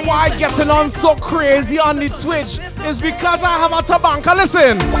wondering why getting on so crazy on the Twitch, it's because I have a tabanka.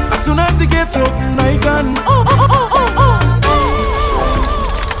 Listen. As soon as it gets up, I can.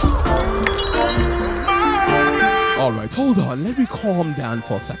 All right, hold on. Let me calm down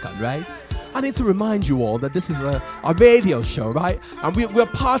for a second, right? I need to remind you all that this is a radio show, right? And we're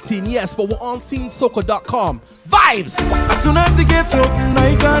partying, yes, but we're on teamsoca.com. Vibes! As soon as it gets up,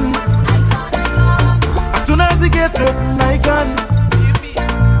 I can. As soon as it gets up, I can.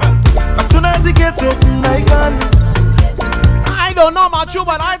 As soon as it gets up, I can. I don't know about you,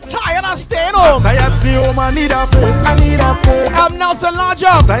 but I'm tired of staying home. Tired stay home, I need a faith, I need a faith. I'm Nelson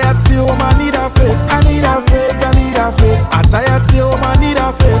Larger. Tired stay home, I need a faith, I need a faith, I need a faith. I'm tired stay home, I need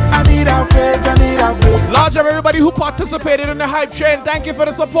a faith, I need a faith, I need a faith. Larger, everybody who participated in the hype train, thank you for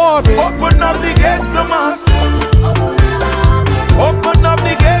the support. Open up the gates to mass. Open up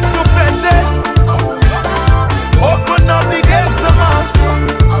the gates to fete. Open up the gates to mass.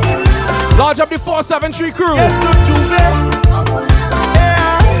 Large up the 473 crew.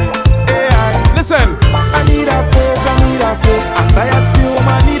 Listen. I need a faith, I need a faith. I'm tired still, I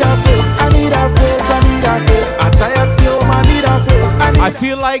need a faith. I need a faith, I need a faith. I'm tired still, I need a faith. I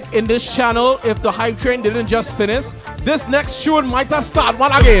feel like like in this channel, if the hype train didn't just finish, this next tune might have start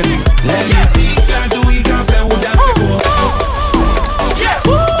one again. Let me see, can do we can play with them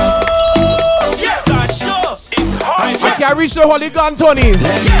I can't reach the holy gun, Tony.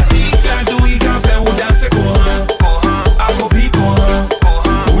 Let me see, can do we can play with them I go be will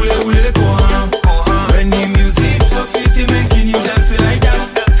go when the music so city making you dance like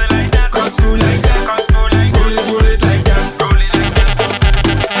that, cross screw like that, roll it like that,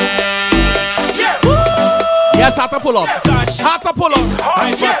 Yes, how to pull up. How to pull up.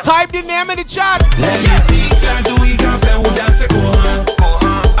 Just type the name in the chat. Let me see, can do we can play with them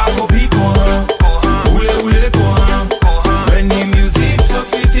I go be will go when the music so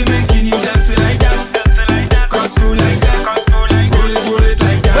city making you dance like that, cross screw like that, roll it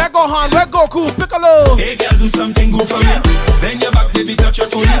like that. Where go Han? Where go Cool? Piccolo. Hey girl, do something good for me. Then your back, baby, touch your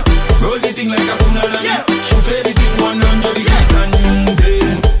toe. Roll the thing like a tsunami. Shoot everything 100 degrees and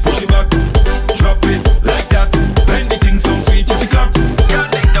then push it back, drop it like that. When the thing sounds sweet, you pick up.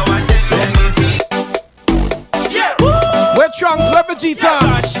 Let me see. Where Trunks? Where Vegeta?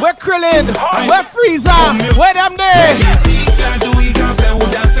 Where Krillin? Where Frieza? Where them there? Let me see. Can do we can play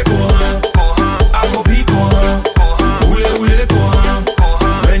with them I go be will go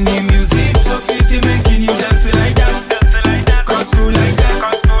when the music so city making you dance like that, cross screw like that,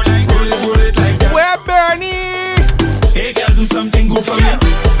 roll it like that. Where Bernie? Hey girl, do something good for me.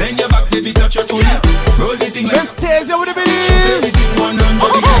 Then your back, baby, touch your toe. Roll the thing like Miss Tasia with the bitties. everything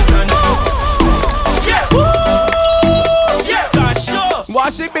 100 degrees and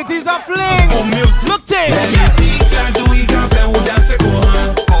Watch the bitties and fling. Look let it. me see. Can do we can play with them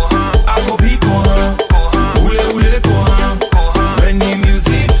I go be will go when the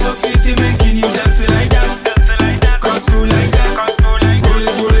music so city making you dance like that, cross screw like that, roll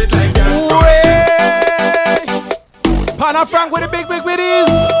it like that. Pana Frank with the big bitties.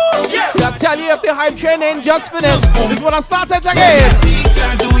 I'll tell you if the hype train ain't just finished. This one I started again.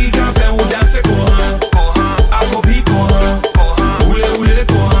 Can do we can play with them I go be will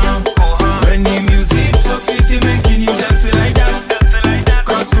go when the music so city making you dance like that,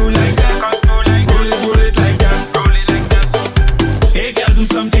 cross screw like that, roll it like that. Hey girl, do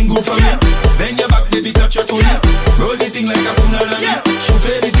something good for me. Then your back, baby, touch your toe. Roll the thing like a tsunami. Shoot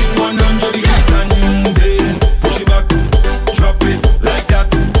everything 100 degrees and then push it back, drop it like that.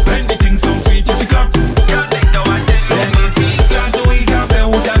 When the thing sounds sweet, you pick up. Let me see, can do we can play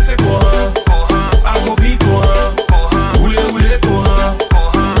with them I go be will go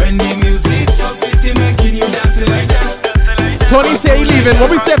when the music so city making you dance like that. Tony say he leaving. What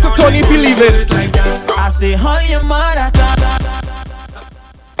we said to Tony if he leaving? I say, hold your mother.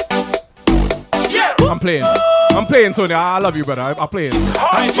 I'm playing, Tony. I love you, brother. I'm playing.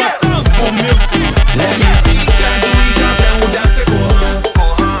 Let me see, can do we can play with them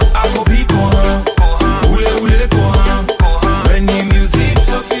I go be will go when the music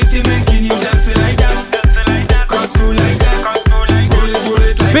so city making you dance like that, cross screw like that, roll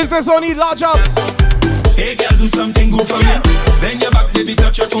it like that. Business only large up. Hey girl, do something good for me. Then your back, baby,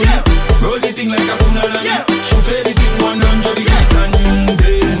 touch your toe. Roll the thing like a tsunami. Shoot everything 100 degrees and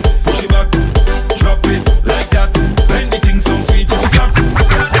then push it back, drop it like that. When the thing sounds sweet, you pick up.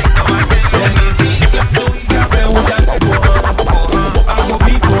 Let me see, do we can play with them I go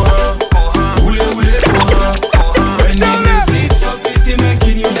be will go when the music so city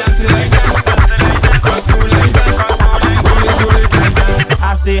making you dance like that, cross screw like that, roll it like that. I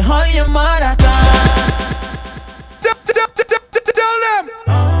say, hold your mother. Tell them.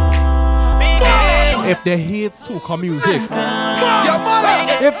 If they hate soca music,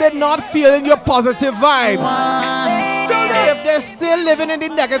 if they're not feeling your positive vibes, if they're still living in the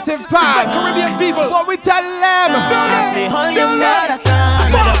negative path, Caribbean people, what we tell them? I say, hold your mother. I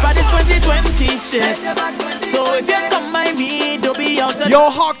got up at this 2020 shit. So if you come by me, don't be out of Yo,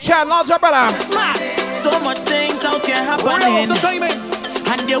 Hawk Chan, large up, brother. smash. So much things out here happening.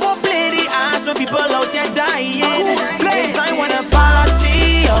 And they won't play the ass when people out here dying. Place I wanna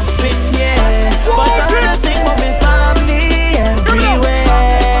party up in here, but I don't think about my family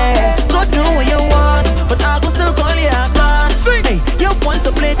everywhere. So do what you want, but I go still call you a class. Hey, you want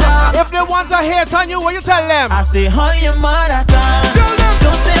to play tough? If they want to hate on you, what you tell them? I say, hold your mother tongue.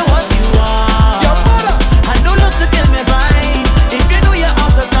 Don't say what you want. Your mother. I don't look to kill me vibes. If you know you're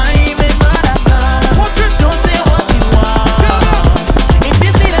out of time, my mother tongue. Don't say what you want. If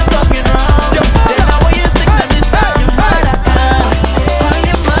you see them talking wrong, then I want you to sing them this song. Your mother tongue. Hold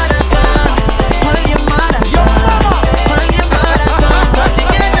your mother tongue. Hold your mother tongue. Hold your mother tongue. Cause you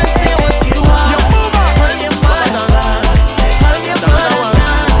can't say what you want. Hold your mother tongue. Hold your mother tongue.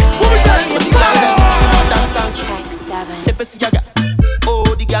 Hold your mother tongue. If it's yaga,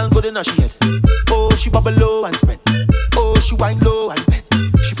 oh the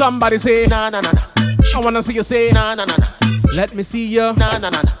Somebody say, na na na na. I wanna see you say, Na na na na. let me see you. Na na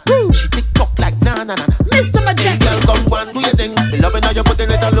na na. She tick tock like na na na na. Mr. Majestic. Girl, come go and do your thing. Me loving how you putting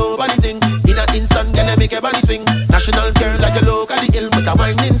it all over the thing. In an instant, girl, you make your body swing. National girl, like you look at the hill with a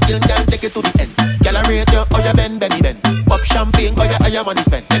whining skill, girl, take it to the end. Girl, I rate you, how you bend, benny bend. Pop champagne, cause you your money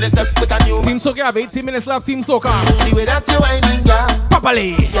spent. Then you step with a new Team Soca, have 18 minutes left. Team Soca. the way that you whining, girl.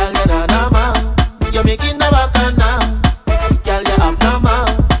 Properly. Girl, you na na ma. You're making the back and now. Girl, you abnormal.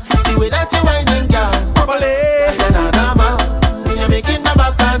 The way that you whining, girl. Properly. Girl, you na na ma. You're making the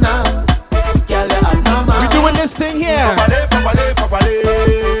back and now. Girl, you abnormal. We doing this thing here.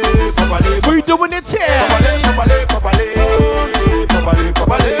 We doing it here.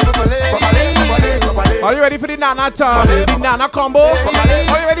 Are you ready for the Nana turn? The Nana combo?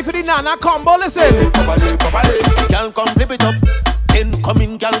 Are you ready for the Nana combo? Listen. Girl, come flip it up. Then come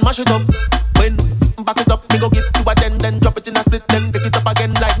in, girl, mash it up. When back it up, me go give you a 10, then drop it in a split, then pick it up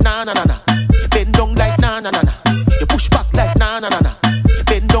again like na na na na. You bend down like na na na na. You push back like na na na na. You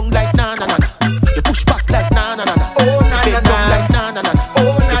bend down like na na na na. You push back like na na na na. Oh na You na bend down na. like na na na na.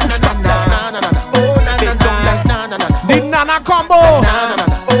 Oh na na na na. Na na na na. Oh na You na bend down na. like na na na na. The Nana combo. Na na na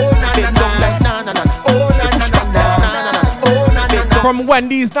na. Oh na na Bend down na. like na na na na. Oh na na na na. Oh na na na. From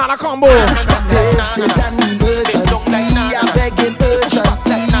Wendy's Nana combo. This is an emergency. I'm begging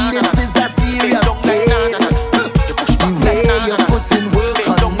urgently. This is a serious case. The way you're putting work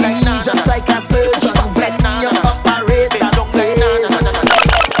on me, just like a surgeon when you operate that place.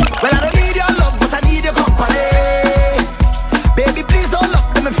 Well, I don't need your love, but I need your company. Baby, please hold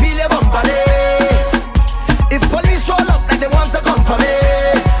up, let me feel your company. If police roll up like they want to come for me,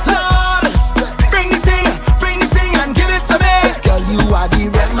 Lord, bring the thing and give it to me. Girl, you are the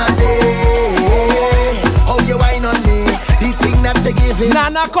remedy. How you whine on me, the thing that you give it.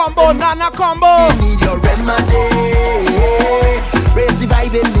 Nana combo, Nana combo. You need your remedy. Raise the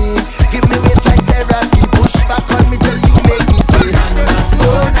vibe in me, give me waistline therapy. Push back on me till you make me say na na.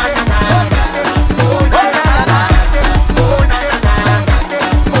 Oh na na na. Oh na na na. Oh na na na.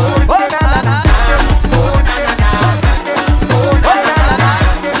 Oh na na na. Oh na na na. Oh na na na.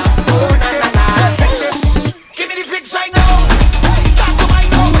 Oh na na na. Give me the fix right now. Start to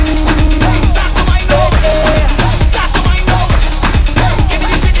wind up. Start to wind up. Start to wind up. Give me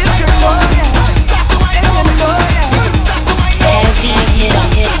the fix right now. Start to wind up. Start to wind up.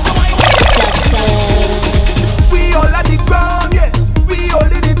 We all at the ground, yeah. We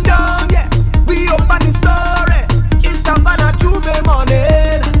holding it down, yeah. We up on the story. It's Savannah Juve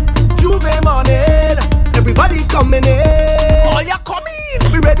morning. Everybody coming in. Oh, you coming?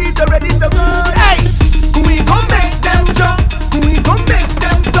 We ready to go. Hey, we gon' make them jump. We gon' make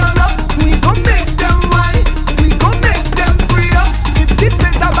them turn up. We gon' make them whine. We gon' make them free up. It's the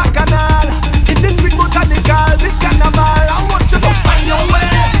place of Bacchanal. In this big botanical, this carnival. I want you to find your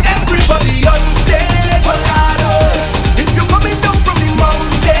way. Everybody on stage, Bogado. If you're coming down from the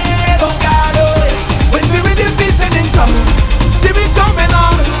mountain, Bogado. When we really beating in town, see me coming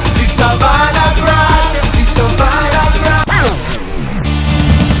on. The Savannah grass, the Savannah grass.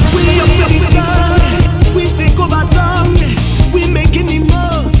 We up in the sun, we take over town, we making the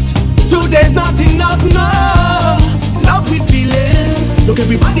most. Today's not enough, no. Love we feeling, look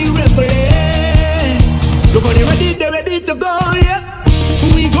everybody reveling. Look how they're ready to go, yeah.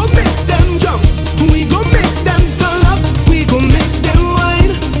 We gon' make them jump, we gon' make them turn up, we gon' make them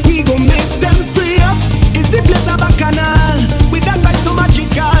whine, we gon' make them free up. It's the place of Bacchanal, with that vibe so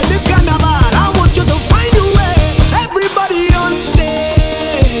magical, this carnival. I want you to find your way, everybody on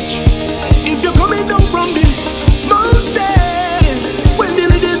stage. If you're coming down from the mountain, when the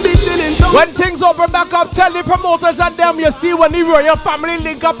little beating in town. When things open back up, tell the promoters and them, you see when the royal family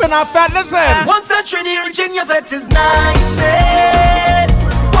link up in our fat. Listen. Once a Trini rich in your vet is niceness.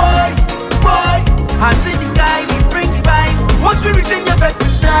 Boy, hands in the sky, we bring the vibes. Once we reach in your vet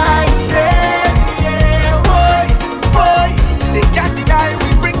is niceness. Yeah, boy, they can't deny we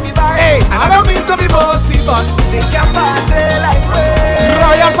bring the vibes. Hey, I don't mean to be bossy, but they can party like we.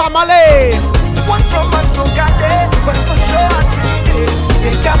 Royal family. One from us so got there, but for sure I treat it.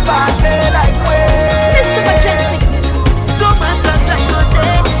 They can party like we. Mr. Majestic. Don't matter time or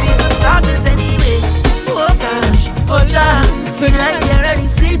day, we can start it anyway. Oh gosh, oh ja, feel like you're ready,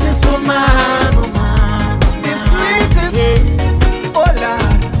 sweet and so man, oh man. The sweetest, yeah. Oh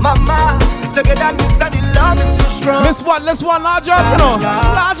Lord, mama, together miss and the love is so strong. Miss one, let's one larger, you know.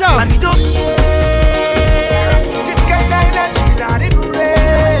 Larger. And we don't care. This kind of energy, not it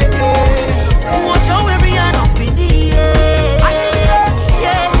great. Watch how we are up in the air.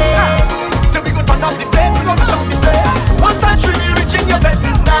 Yeah. So we go turn up the place, we go to shop the place. Once a tree reaching your vet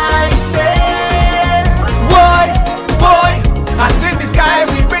is nice. Boy, hands in the sky,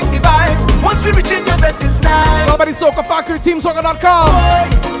 we bring by the Soca Factory, TeamSoca.com.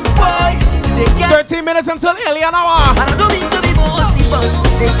 13 minutes until early an hour. And I don't mean to be bossy, but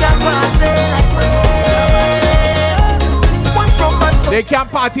they can't party like we. They can't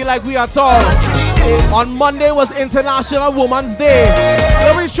party like we at all. On Monday was International Women's Day.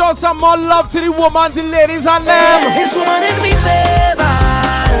 Let me show some more love to the women, the ladies and them. His woman in me favor.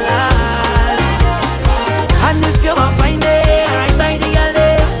 And if you want find it, right by the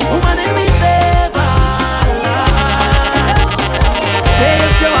alley, woman in me favor. Say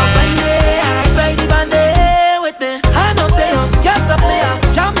if you want find it, right by the bandy with me. Hand up there, can't stop there,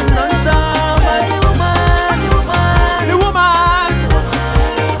 jamming on somebody, woman. The woman.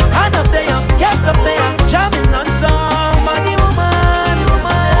 Hand up there, can't stop there, jamming on somebody, woman.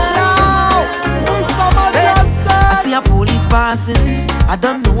 Now, Mr. Majestic. I see a police passing, I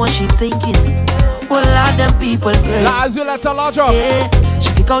don't know what she thinking. Well, lot them people crazy. As you let her lodge up. Yeah,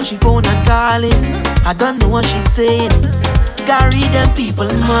 she pick out she phone and calling. I don't know what she's saying. Carry them people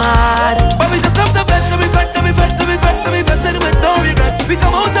mad. But we just love the vet, let me vet, let me vet, let me vet, let me vet, let me vet, no regrets. We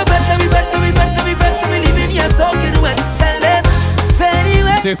come out of bed, let me vet, let me vet, let me vet, let me leave in here soaking wet. Tell them, say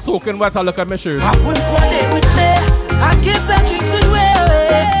anyway. Say soaking wet, I look at my shoes. I put squad there with me. I kiss and drinks with way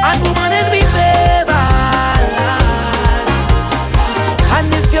away. And woman is me favor. And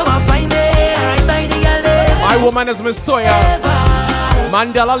if you want find it, right by the alley. My woman is Miss Toya.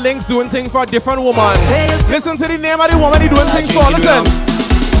 Mandela Links doing things for a different woman. Listen to the name of the woman he doing things for. Listen.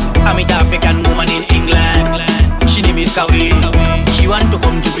 I meet African woman in England. She name is Kawi. She want to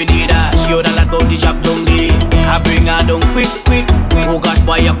come to Grenada. She heard a lot about the job down there. I bring her down quick. Oh God,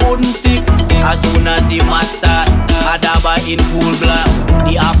 boy, I couldn't stick. As soon as the master had a bar in full blood,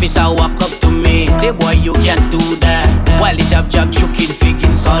 the officer walk up to me. Say, boy, you can't do that. While the jab choking,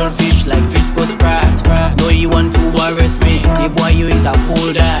 figging saltfish like Frisco Sprat. No, you want to arrest me. Say, boy, you is a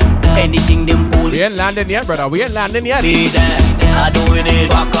fool that. Anything them pull. We ain't landing yet, brother. We ain't landing yet. Be that. I doing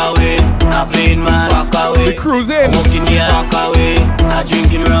it. Walk away. I playing man. Walk away. We cruising. Walking here. Walk away. I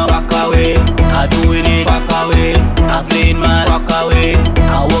drinking rum. Walk away. I doing it. Walk away. I playing man. Walk away.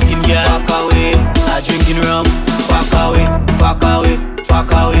 I walking here. Walk away. I drinking rum. Walk away. Walk away.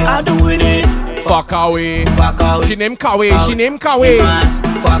 Walk away. I doing it. Fuck away. Walk away. She named Kawi. She named Kawi.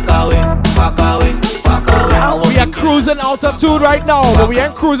 Walk away. Walk away. Walk away. We are cruising altitude right now, but we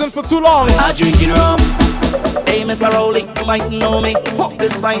ain't cruising for too long. I drinking rum. Hey, Mr. Rowley, you might know me. Hope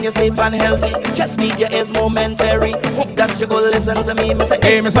this find you safe and healthy. Just need your ears momentary. Hope that you go listen to me. Mr.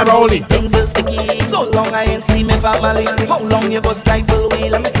 Hey, Mr. Rowley. Things is sticky. So long I ain't see me family. How long you go stifle we?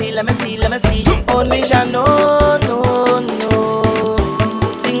 Let me see. Only ya know.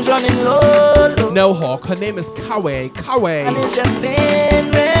 Things running low. No, Hawk. Her name is Kawi. And it's just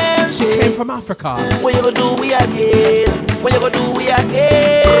been real. She came from Africa. What you gonna do we again?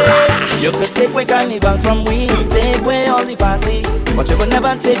 You could take away carnival from we, take away all the party, but you could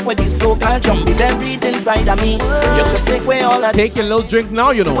never take away the soca drum be buried inside of me. You could take away all of Take your little drink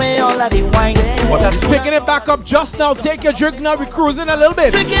now, you know. away all of the wine. But that's Picking it back up just now. Take your drink now. We cruising a little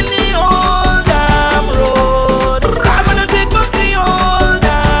bit. taking the old damn road. I'm gonna take back the old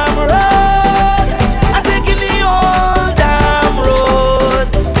damn road. I'm taking the old damn road,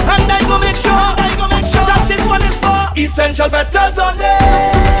 and I go make sure that this one is for essential veterans only.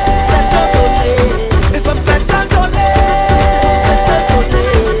 Veterans only. It's for veterans only.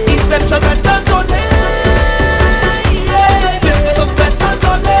 Essential veterans only. Yes, this is for veterans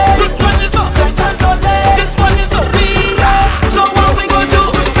only. This one is for veterans only. This one is for me. So what we gonna do?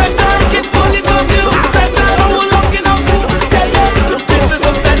 Veterans get police on you. Veterans who looking out for. Tell you, look, this is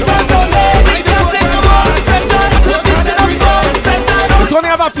for veterans only. We can't take no more. Veterans, look, this is for veterans. We only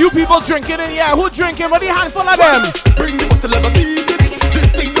have a few people drinking in here. Who drinking? What the handful of them? Bring the bottle of a beat it.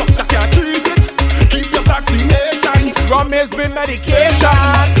 This thing doctor can't treat it. Keep your vaccination. Rum has been medication.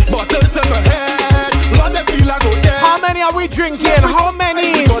 Bottle to my head. Lord, they feel I go dead. How many are we drinking? How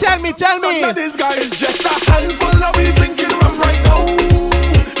many? Tell me. None of this guy is just a handful of we drinking rum right now.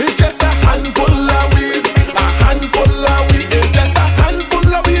 It's just a handful of weed. A handful of weed. It's just a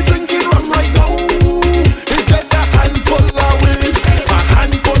handful of we drinking rum right now. It's just a handful of weed. A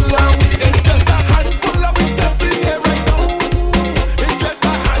handful of weed. It's just a handful of weed. Sessing here right now. It's just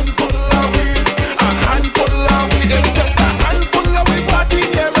a handful of weed. A handful of weed. It's just a handful of weed. Party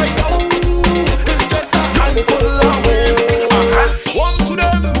here right now. It's just a handful of weed. One to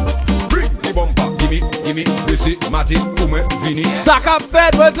them. Bring the bumper. Gimme, Lucy, Matty, Kume, Vinny. Soca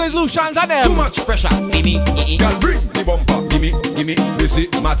fed, where's the Lucians and them? Too much pressure, Vinny. Girl, bring the bumper. Gimme, Lucy,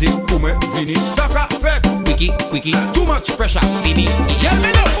 Matty, Kume, Vinny. Soca fed. Quickie. Too much pressure, Vinny. Girl, me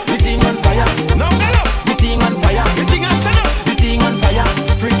know. The thing on fire. Now me know. The thing on fire. The thing on stand up. The thing on fire.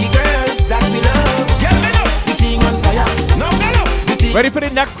 Freaky girls that we love. Girl, me know. The thing for the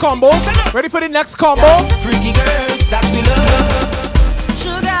next combo? Ready for the next combo? Freaky girls that we love.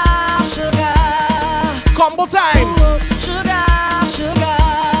 Sugar, sugar. Combo time. Sugar, sugar.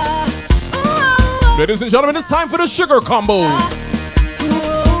 Ladies and gentlemen, it's time for the sugar combo.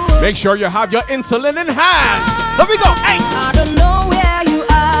 Make sure you have your insulin in hand. Here we go. Hey. I don't know where you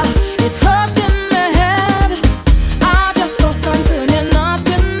are. It hurts in the head. I just saw something and not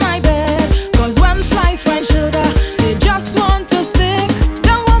in my bed. Cause when fly find sugar, they just want to stick.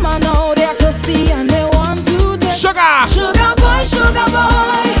 The woman know they're thirsty and they want to take. Sugar. Sugar boy,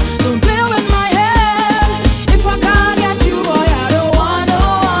 don't play with my head. If I can't get you, boy, I don't want no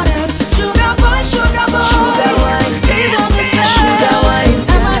one else. Sugar boy, please understand. Sugar wine.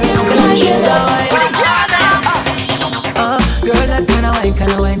 As I give you my sugar wine. Girl, that kind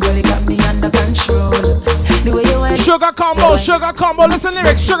of wine, girl, you got me under control. The way you wine. Sugar combo, listen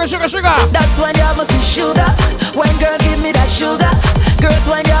lyrics. Sugar. That's when you must be sugar. When girl give me that sugar. Girls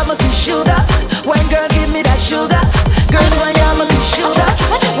when you must be sugar. When girl give me that sugar. Girls when you must be sugar.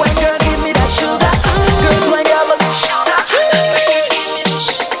 When girl give me that sugar. Girls when you must be sugar.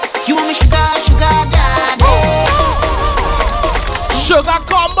 You want me sugar, daddy. Sugar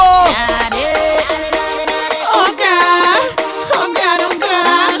combo. Oh God.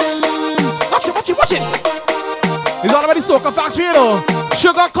 Watch it. It's all about the Soca factory, you know.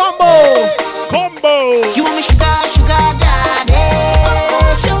 Sugar combo. You want me sugar, daddy.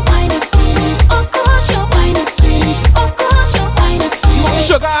 Your wine is sweet. Of course your wine is sweet. Of course your wine is sweet.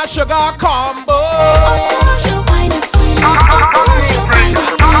 Sugar combo. Of course your wine is sweet. Of course your wine is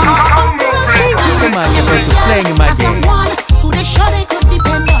sweet. Come on, you're going to play in my game. Someone who they sure they could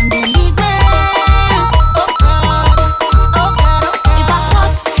depend on, believe me. Oh God. If I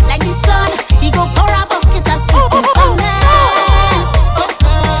hot like the sun, he go pour a bucket of sweetness on me. Oh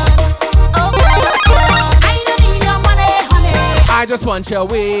God. I don't need your money, honey. I just want your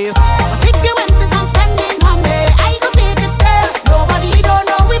waist. But if you insist on spending money, I go take it still. Nobody don't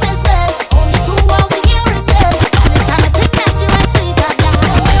know we business. Only two while we hearing this. And it's time to think that you ain't sweet at that.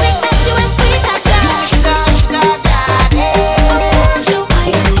 Think that you ain't sweet at that. You sugar, daddy. Of course your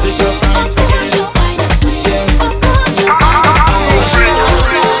wine is sweet. Of course your wine is sweet. Of course your wine is sweet.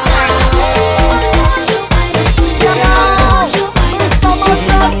 Of course your wine is sweet. Of course your wine is sweet.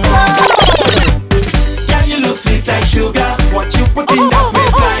 Girl, you look sweet like sugar. What you put in that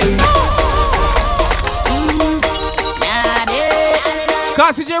waistline?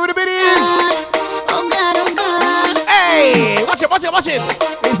 Cassie J with the biddies. Oh God. Hey, watch it.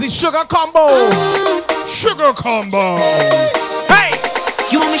 It's the sugar combo. Sugar combo. Hey.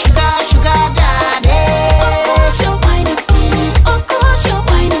 You want me sugar, daddy. Of course your wine is sweet. Of course your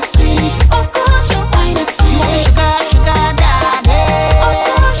wine is sweet. Of course your wine is sweet. You want me sugar, daddy. Of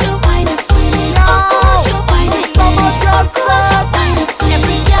course your wine is sweet. Of course your wine is sweet. Of course your wine is sweet.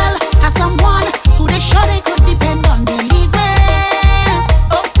 Every girl has someone who they sure they could depend on, believe me.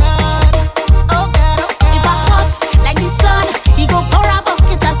 Oh God. If I hot like the sun, he go pour a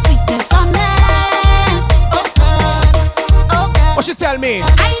bucket of sweetness on me. Oh God. What you tell me? I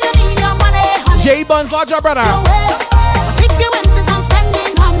don't need your money, honey. J Buns, larger brother. But if you insist on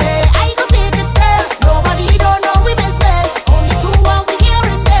spending money, I go take it still. Nobody don't know we business. Only two while we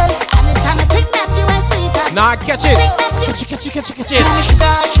hearing this. And it's time to think that you ain't sweet. Nah, catch it. Catch it.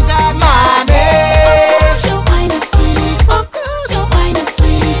 Sugar, mommy. Your wine is sweet. Of course your wine is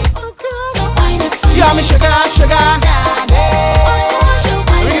sweet. Of course your wine is sweet. Yeah, me sugar. Daddy. Of course your Let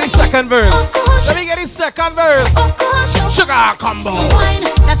wine me get the is sweet. second verse. Of course Let me get the second verse. Of course your Sugar combo. wine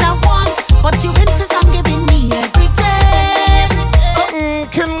that I want, but you insist on giving me everything.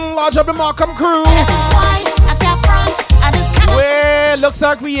 Can lodge up the Markham crew. That is why at your front I just can't. Well, looks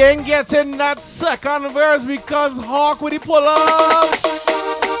like we ain't getting that second verse because Hawk with the pull up.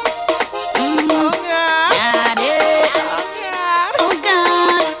 Oh God.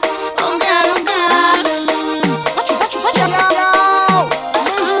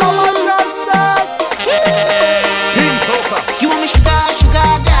 Team Soca. You want me sugar,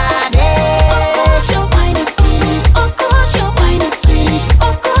 daddy. Of course your wine is sweet. Of course your wine is sweet.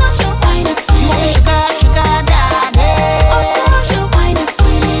 Of course your wine is sweet. You want me sugar, daddy. Of course your wine is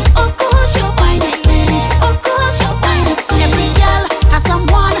sweet. Of course your wine is sweet. Of course your wine is sweet. Every girl has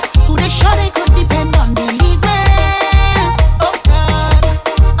someone who they sure they could depend on, believe me. Oh God.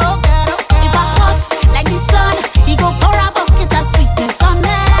 If I hot like the sun, he go pour a bucket of sweetness on me.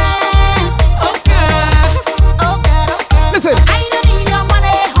 Listen. I don't need your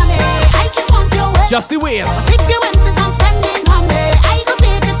money, honey. I just want your way. Just the waist. But if you insist on spending money, I go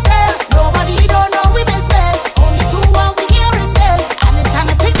take it still. Nobody don't know we business. Only two while we hearing this. And it's time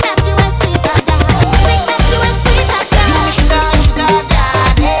to think that you ain't sweet at that. Think that you ain't sweet at that. You want me sugar,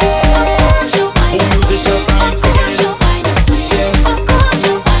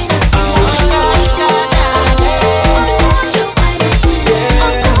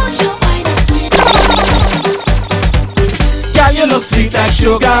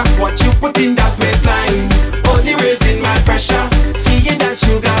 sugar. What you put in that waistline, only raising my pressure. Seeing that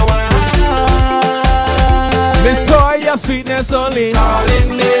sugar wine. Miss Toya, sweetness only.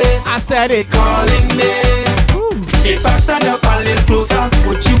 Calling me, I said it. calling me. If I stand up a little closer,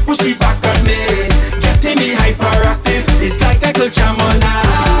 would you push it back on me? Getting me hyperactive, it's like a good jam on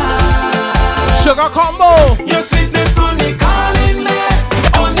night. Sugar combo. Your sweetness only calling me,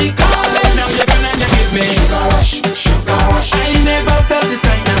 only calling. Now you're gonna give me sugar rush, sugar rush. I never felt this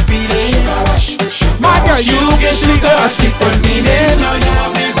kind of feeling. Sugar rush, sugar My girl, rush. you get sugar sugar rush, different meaning. Now you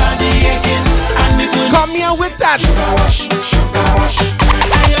have my body aching, and me too. Come here with that. Sugar rush, sugar rush.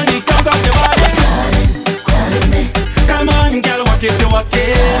 I only come off your body. Come on, girl, walk it, walk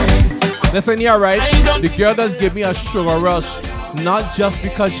it. Listen here, right? The girl does give me a sugar rush. Not just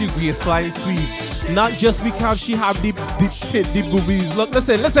because she waistline sweet. Not just because she have the boobies. Look,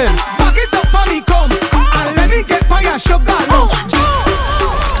 listen. Back it up for me, come. And let me get by your sugar.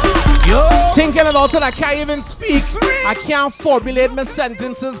 Yo. Thinking about it, I can't even speak. I can't formulate my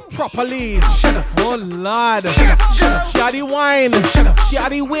sentences properly. Oh Lord. Shawty wine,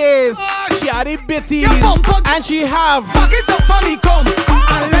 shawty waist, shawty bitties, and she have. Back it up for me, come.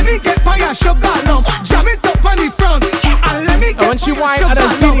 And let me get by your sugar. Jam it up on the front. And let me And when she wine, I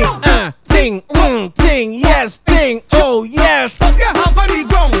just ting, ting, yes, ting, oh yes. Put your hand on the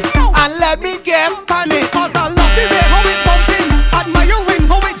ground. And let me get panic. Cause I love the way how it bumping. Admiring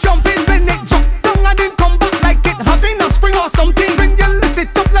how it jumping. When it jump down and then come back like it having a spring or something. When you lift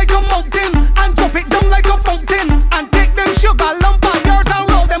it up like a mountain and drop it down like a fountain. And take them sugar lump of yours and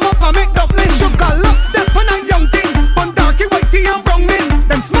roll them up and make dumplings. Sugar lump, them when a young thing. One darky, whitey and brown men.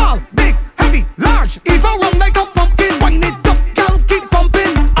 Them small, big, heavy, large, even round like a pumpkin. Wine it up, gal, keep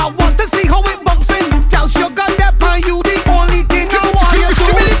pumping. I want to see how it bouncing. Gal, sugar, that pan, you the only thing I want you to.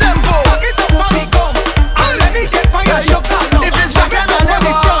 Give me the tempo. Back it up, mommy, come. And let me get by your sugar lump. If it's like on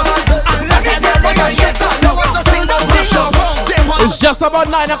the front, and let me get by your sugar no one to sing that mash up. They want It's just about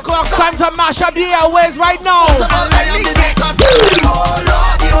 9 o'clock. Time to mash up the airways right now. I am the dictator. Oh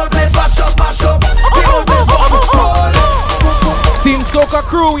Lord, the whole place mash up, mash up. The whole place bomb. Oh Lord. Team Soca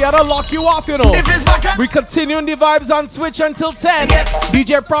crew, we had to lock you off, you know. If it's back We continuing the vibes on Twitch until 10.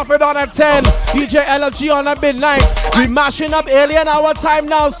 DJ Prophet on at 10. DJ LFG on at midnight. We mashing up alien hour time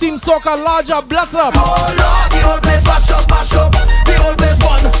now. Team Soca larger, bless up. Oh Lord, the whole place mash up, mash up. The whole place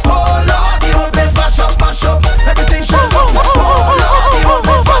bomb. Oh Lord, the whole place mash up, mash up. Everything shall go. Oh Lord, the whole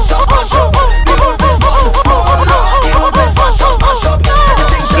place mash up, mash up. The whole place bomb. Oh Lord, the whole place mash up, mash up.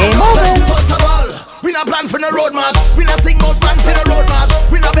 Everything shall go. First of all, we not plan for the road march. We not sing about plan for the road march.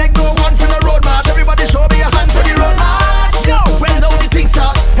 We not beg no one for the road march. Everybody show me a hand for the road march. Yo, when now the things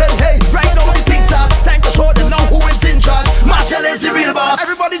start. Hey, hey, right now the things start. Time to show them now who is in charge. Marshall is the real boss.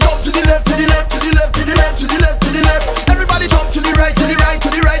 Everybody jump to the left, to the left, to the left, to the left, to the left, to the left. Everybody jump to the right, to the right, to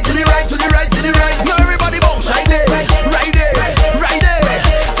the right, to the right, to the right, to the right. Now everybody bounce right there, right there, right there.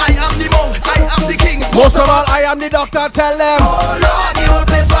 I am the monk, I am the king. Most of all, I am the doctor, tell them. Oh Lord, the whole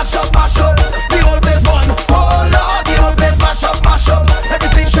place mash up, mash up. The whole place burn. Oh Lord, the whole place mash up, mash up.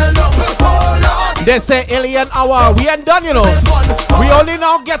 Everything shall down. Oh Lord. They say alien hour. We ain't done, you know. We only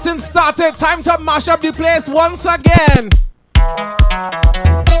now getting started. Time to mash up the place once again.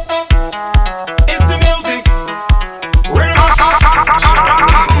 It's the music.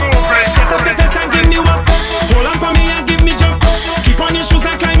 Set up the face and give me one. Hold on for me and give me jump. Keep on your shoes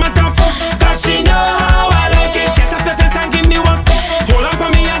and climb on top. Cause she know how I like it. Set up the face and give me one. Hold on for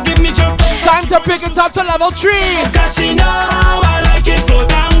me and give me jump. Time to pick it up to level 3. Cause she know how I like it. Go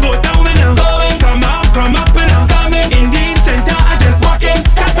down when I'm going. Come up when I'm coming. In the center I just walk in.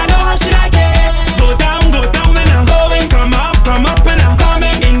 Cause I know how she like it. Go down when I'm going. Come up when I'm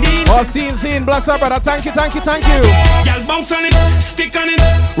coming. In the Oh, scene, bless up, brother. Thank you. Y'all bounce on it, stick on it,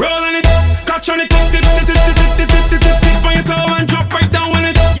 roll on it, catch on it, tip on your toe and drop right down on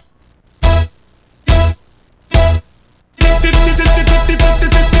it. Tip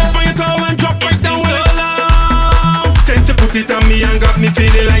on your toe and drop right down on it. Since you put it on me and got me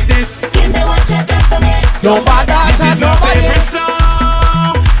feeling like this. Give me what you got for me. Nobody This is my favorite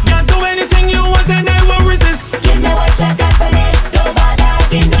song. You do anything you want and I won't resist. Give me what you got for me. Nobody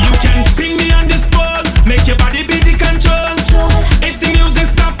give me. You can ping me on this ball, make your body be the control. If the music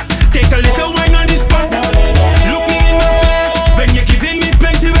stop, take a little wine on this spot. Look me in my face when you're giving me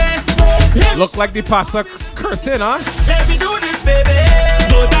plenty ways. Look like the pastor cursing, huh? Let me do this, baby.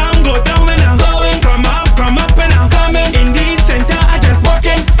 Go down when I'm going. Come up when I'm coming. In the center, I just walk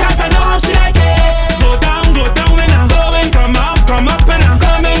in. Cause I know how she like it. Go down when I'm going. Come up when I'm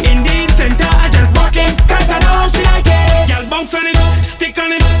coming. In the center, I just walk in. Cause I know how she like it. Y'all bounce on it, stick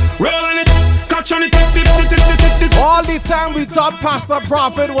on it, roll on it, catch on it. All the time we thought Pastor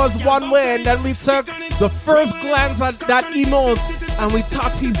Prophet was one way, and then we took the first glance at that emote and we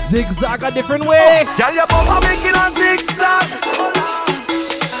thought he zigzag a different way. Girl, your bumper making a zigzag,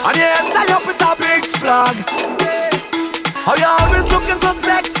 and you tie up with a big flag. How you always looking so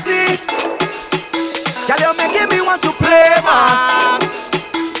sexy? Girl, you're making me want to play mass.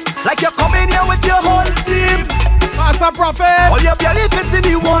 Like you're coming here with your whole team. Pastor Prophet, all your belly fit in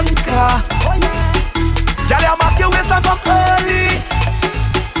the one car. Girl, you mark your waistline from early,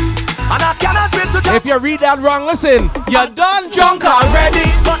 and I cannot wait to jump. If you read that wrong, listen. You're done drunk already,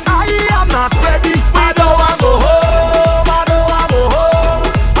 but I am not ready. I don't want to go home. I don't want to go home.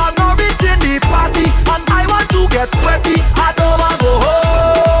 I'm not reaching the party, and I want to get sweaty. I don't want to go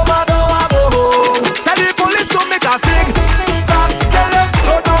home. I don't want to go home. Tell the police to make a sing. Song, tell them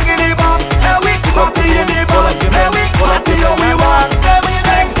go down in the bar. Hey, we party in the bar. Hey, we party how we want.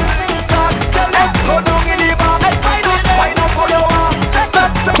 Sing, song, tell them go down in the bar. Find out for your one.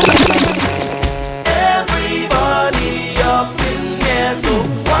 Everybody up in here, so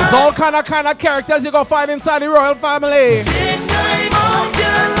there's all kind of characters you gonna find inside the royal family. take time out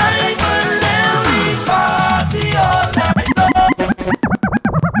your life and let me party all night.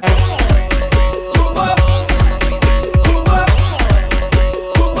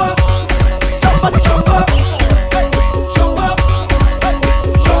 Somebody jump up, jump up,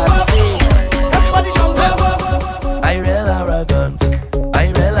 everybody jump up. I real arrogant,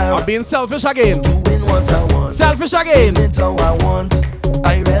 I'm being selfish again. doing what I want, Selfish again. it's how I want.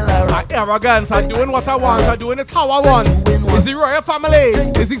 I real arrogant. I'm arrogant. I'm doing what I want. I'm doing it how I want. Is the royal family?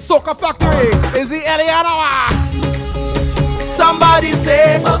 Is the Soca factory? Is the Eliana? Somebody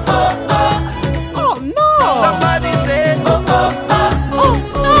say, oh, oh, oh. Oh no! Somebody say, oh, oh, oh. Oh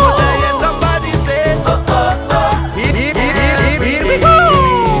no! Yeah, somebody say, oh, oh, oh. Here we go!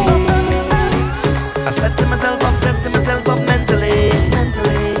 I said to myself, I'm set to myself up mentally.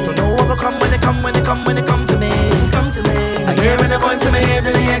 Don't know what will come when it come to me. I hear in a voice in my head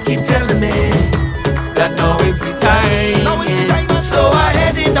and the head keep telling me that now is the time. So I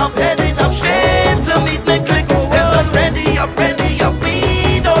heading up straight to meet my click. Tell them ready up,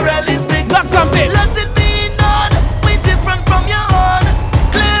 be no realistic. Lock something. Let it be known, we different from your own.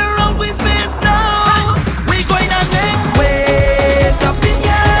 Clear out we space now. We going to make waves up in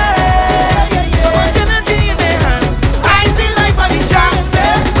here. So much energy in my hand. I see life on the chance.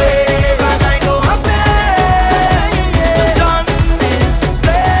 Wave and I go happy to done this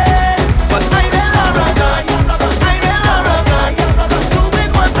place. But I real arrogant,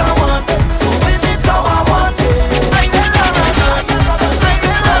 doing what I want, doing it how I want. I real arrogant,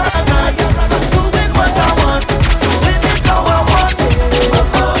 doing what I want, doing it how I want.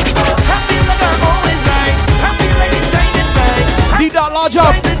 I feel like I'm always right. I feel like it's timing right. Deep that large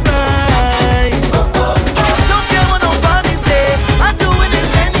up. Timing right. Don't care what nobody say. I'm doing it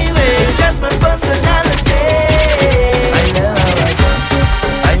anyway. It's just my personality.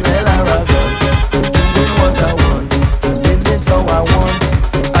 I real arrogant, doing what I want, doing it how I want.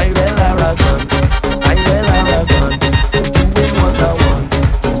 I real arrogant, doing what I want,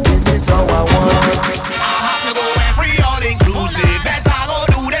 doing it how I want. I have to go every all inclusive. Better go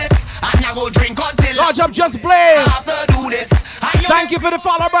do this. And I go drink until Large up, just play. I have to do this. Thank you for the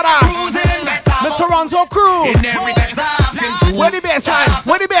follow, brother. Cruising better. The Toronto crew. In every better acting fool. Where the baseline?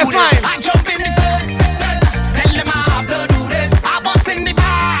 Where the baseline? I jump in the birds. Tell them I have to do this. I bust in the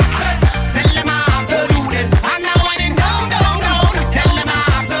bar. Tell them I have to do this. And now when it down. Tell them I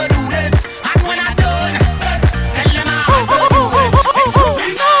have to do this. And when I done, tell them I have to do this. It's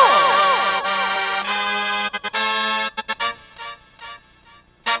good.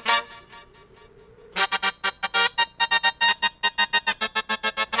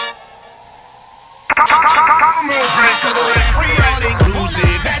 Free all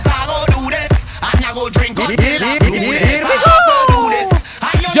inclusive. Better go do this. And I go drink until I do this. I have to do this.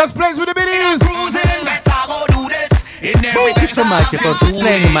 Just plays with the biddies. Cruising. Better go do this. In every Keep the microphone from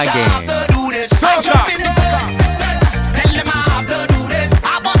playing my game. Soca. Tell them I have to do this.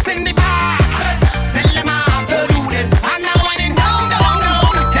 I bust in the bar. Tell them I have to do this. And now when it down.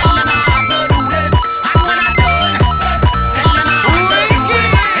 Tell them I have to do this. And when I done, tell them I have to do this.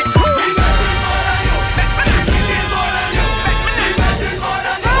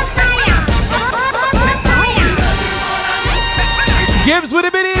 It's Gibbs with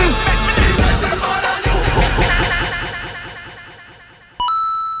the biddies.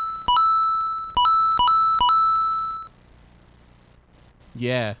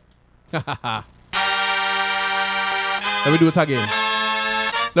 Yeah. Let me do it again.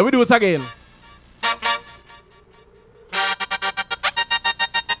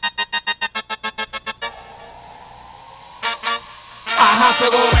 to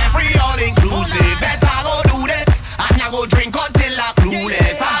go every all inclusive. Better go do this, and I go drink until I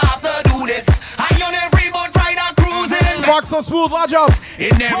clueless. I have to do this. I on every boat ride a cruising. Spark so smooth, large up.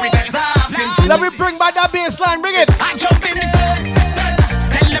 In every desert. Let me bring back that bass line, bring it. I jump in the seats.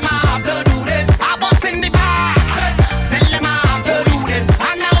 Tell them I have to do this. I bust in the bar. Tell them I have to do this.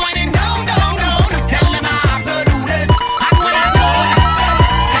 And now I'm down, down, down. Tell them I have to do this. And when I'm done,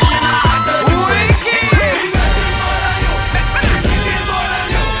 tell them I have to do this.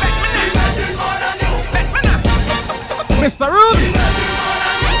 Mr. Roots.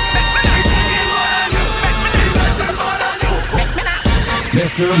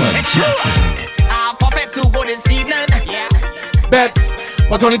 Mr. Mejustik. I forfeit to go this evening. Bet,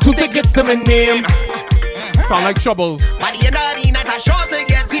 but only 2 tickets to my name. Sound like Troubles. By the end of the night, I sure to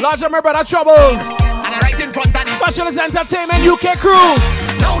get it. Large remember that Troubles. And I right in front of the Specialist Entertainment UK crew.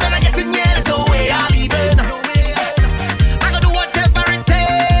 Now that I get in here, there's no way I'll leave it. I gotta do whatever it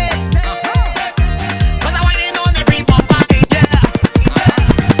takes. Cause I went in on every bump I get, yeah.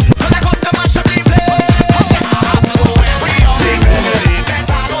 Cause I come to mash up the place. I have to go every all inclusive.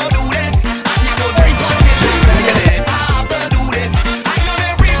 Better go do this. And I go drink until I clueless. I have to do this. I on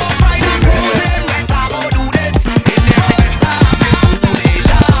every bump ride a cruising. Better go do this. In every better I've been foolish.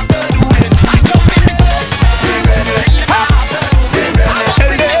 I have to do this. I jump in the seat.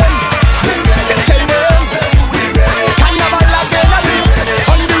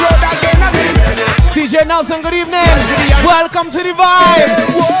 CJ Nelson, good evening. Welcome to the vibe.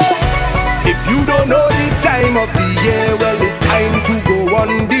 If you don't know the time of the year, well, it's time to go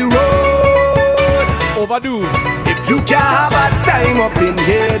on the road. Overdue. If you can't have a time up in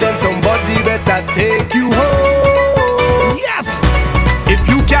here, then somebody better take you home. Yes. If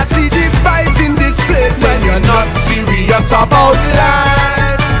you can't see the vibes in this place, then you're not serious about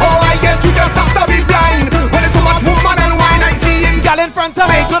life. Oh, I guess you just have to be blind. When there's so much woman and wine, I see in gal in front of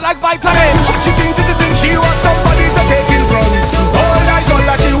me, good like vitamin. What she think to the thing, she wants somebody to take in front. All that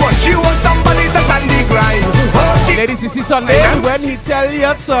she wants somebody to stand the grind. Oh, Ladies, you see Sunday when he tell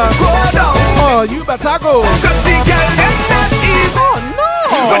you to go down. Oh, you better go. Cause the girl is not evil. Oh no.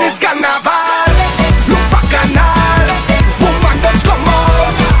 But it's carnival. Look bacchanal. Woman don't come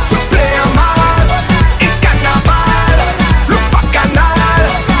out to play a mass. It's carnival. Look bacchanal.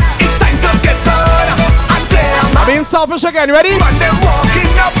 It's time to get on and play a mass. I'm being selfish again, ready? Man, them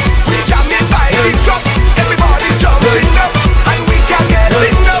walking up. We jamming by the drop. Everybody jumping up. And we can get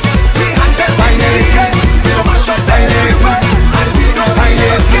it up. We hand them by the again. We go mash up everywhere. And we don't find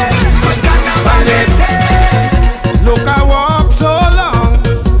it again. Cause carnival is here. Look, I walked so long,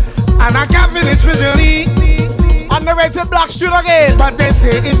 and I can't finish my journey. Underrated Black Street again. But they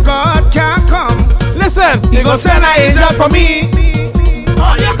say if God can't come, listen, he go send an angel for me.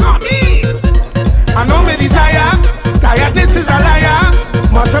 Oh, you come me. I know me desire, tiredness is a liar.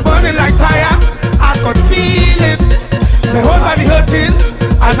 Must be burning like fire. I could feel it. My whole body hurting,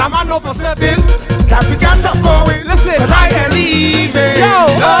 as a man know for certain that we can't stop going. Listen, cause I am leaving.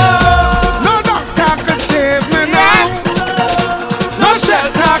 Yo, no doctor could save me now. No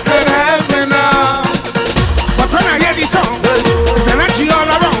shelter could help me now. But when I hear this song, there's energy all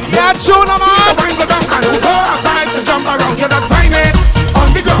around. Yeah, tuna man. The wine go down and go outside to jump around. You just find it on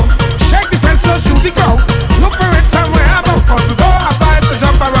the ground. Shake the fence so shoot the ground. Look for it somewhere about. Cause we go outside to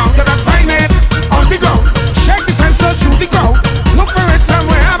jump around. You just find it on the ground. Shake the fence so shoot the ground. Look for it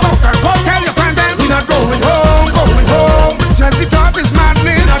somewhere about. And go tell your friend that we're not going home, going home. Just the thought is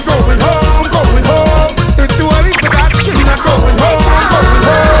madness. Not going home, going home. It's too early for that shit. We're not going home, going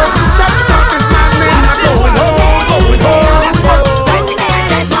home. Just the thought is madness. Not going home, going home.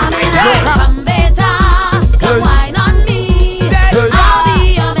 Come better, come wine on me. I'll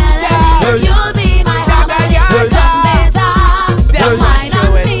be your melody, you'll be my harmony. Come better, come wine on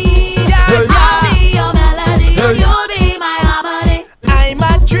me. I'll be your melody, you'll be my harmony. I'm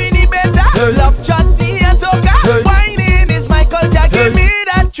a Trini better. Love Chutney and Soca. Whining is my culture. Give me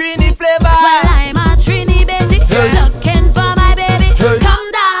that Trini flavor. Well, I'm a Trini Betty, looking for my baby.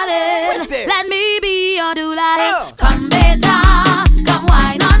 Come, darling, let me be your doula. Come better, come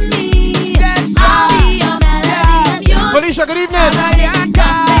wine on me. I'll be your melody and you'll Felicia, good evening.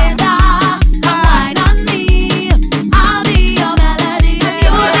 come better, come wine on me. I'll be your melody and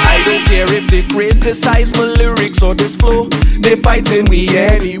you'll I don't care if they criticize my lyrics or this flow. They fighting me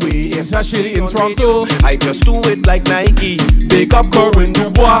anyway, especially in Toronto. I just do it like Nike. Big up Corinne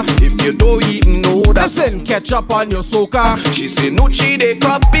Dubois. If you don't even know that. Listen, catch up on your soca. She say Nucci they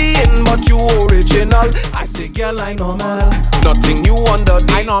copying, but you original. I say girl I normal. Nothing new under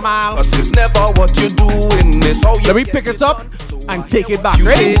the I normal. Cause it's never what you doing, it's how you Let me pick it up and take it back. You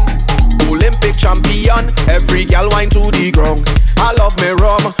Ready? say, Olympic champion. Every gal wine to the ground. I love me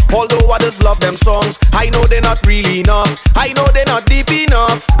rum, although others love them songs. I know they're not really enough. I know they're not deep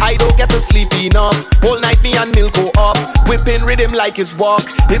enough. I don't get to sleep enough. Whole night me and Milk go up, whipping rhythm like it's walk.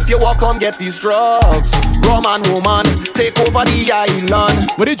 If you walk, come get these drugs. Rum and woman, take over the island.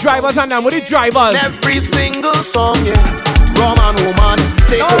 With the drivers and them, with the drivers. Every single song, yeah. Rum and woman,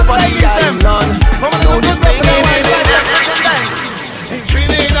 take over the island. Now they singing in everything. In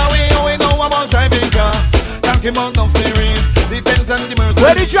Trinidad, we know about driving car. Talking about no series. Depends on the mercy.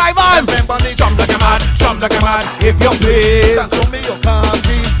 Where the drivers? Everybody jump like a mad, jump like a mad. If you please, show me your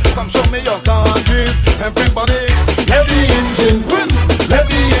countries. Come show me your countries. Everybody, let the engine run. Let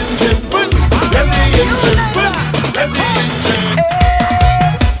the engine run. Let the engine run. Let the engine.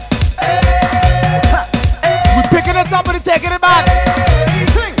 We're picking it up and taking it back.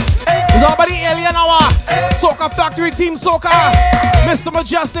 Is everybody alien hour? Soca Factory Team Soca. Mr.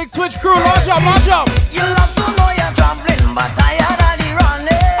 Mejustik, Twitch crew, large up, large up. You love to know you're traveling, but tired of the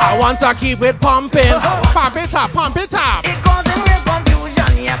running. I want to keep it pumping. Pump it up, pump it up. It causing real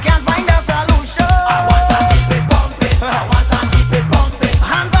confusion, you can't find a solution. I want to keep it pumping. I want to keep it pumping.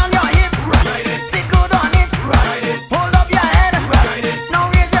 Hands on your hips, sit good on it. Hold up your head, now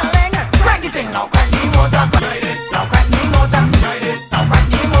raise your leg. Crank it in, now crank the motor. Now crank the motor. Now crank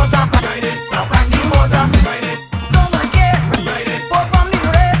the motor. Now crank the motor. Double gear, pull from the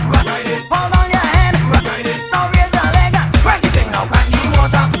red. Hold on your head, now raise your leg. Crank it in, now crank the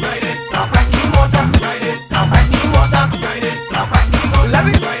motor. Now crank the motor. Now crank the motor. Now crank the motor. Let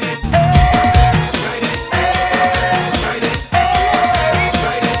me.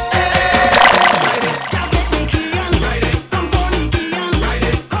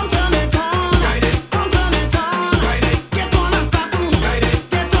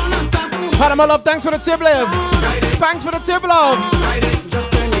 Panama love, thanks for the tip love. Thanks for the tip love.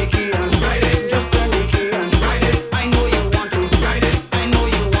 Just turn the key on. Just turn the key on. I know you want to. I know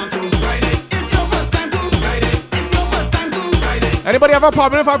you want to. It's your first time to. It's your first time to. Anybody have a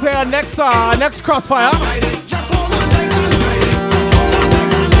problem if I play a next crossfire? Just hold on tight on.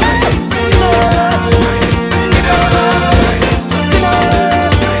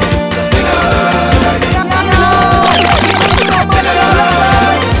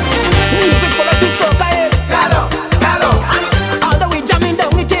 Music full of this soca is all the way jamming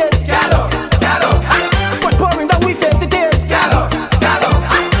down it is squad pouring down we face it is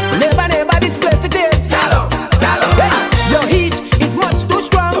never this place it is your heat is much too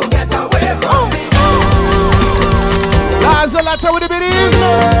strong, so get away from me. That's a lot with the biddies.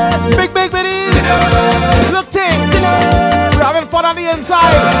 Big biddies. Look things. We're having fun on the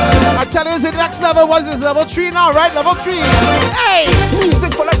inside. I tell you, the next level was this level 3 now, right? Level 3. Hey!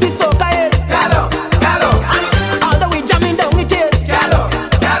 Music full of this soca is all the way jamming down it is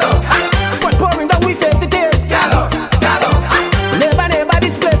squad pouring down we face it is never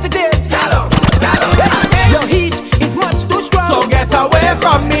this place it is your heat is much too strong, So get away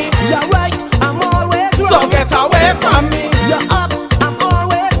from me. you're right, I'm always wrong. So get away from me. You're up, I'm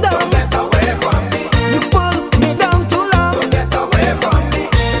always down. Get away from me. You pull me down too long. Get away from me.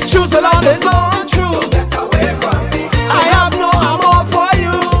 Choose along the going through. Get away from me. I have no amor for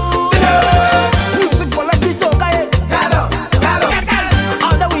you. Music full of this soca is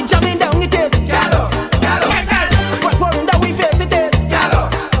all the way jamming down it is squad pouring down we face it is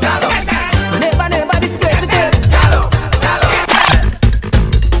never this place it is.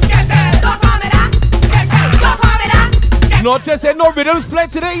 Notice ain't no rhythms played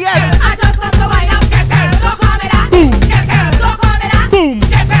today yet. I just love the wine up. Don't call me that. Boom. Don't call me that. Boom.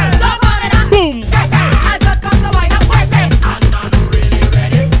 Don't call me that. Boom. I just love the wine up. And the man who really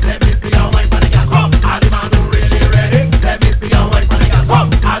ready, let me see your wine for the girl. Come. And the man who really ready, let me see your wine for the girl.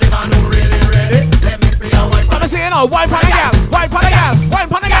 Come. And the man who really ready, let me see your wine for Let me see you now. Wine pan a gal. Wine pan a gal. Wine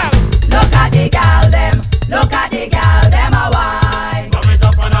pan a gal. Look at the gal them. Look at the gal them a wine. Rub it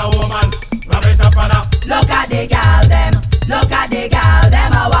up on a woman, rub it up on a. Look at the gal them. Look at the gal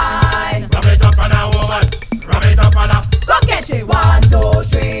them a wine. Rub it up on a woman, rub it up on a. Come get she 1, 2,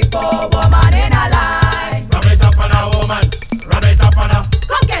 3, 4 woman in a line. Rub it up on a woman, rub it up on a.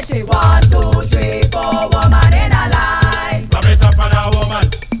 Come get she 1, 2, 3, 4 woman in a line. Rub it up on a woman,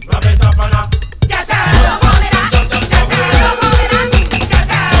 rub it up on a. Don't call me that.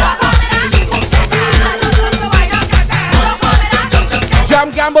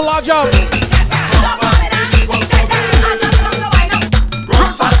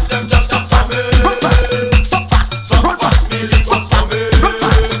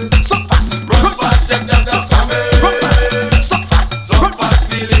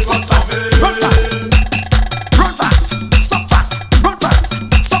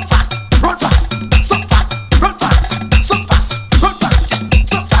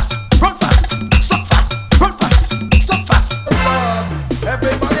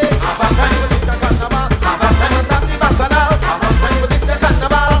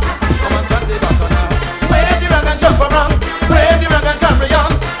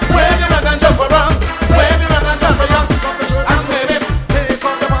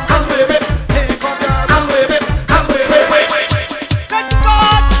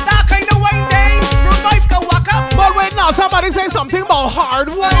 Somebody say something about hard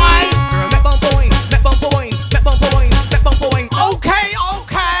wine. Okay,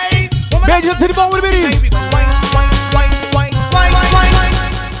 okay. Major to the bone with the biddies.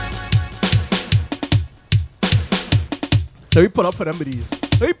 Let me pull up for them biddies.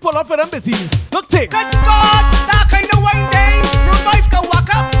 Let me pull up for them biddies. Look, take. Good God, that kind of wine day. Rude boys can walk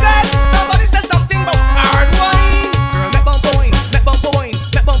up bed. Somebody says something about hard wine. Girl, make bump wine, make bump wine,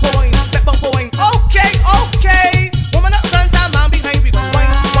 make bump wine, make bump wine. Okay, okay. Woman up front and man behind. We go wine,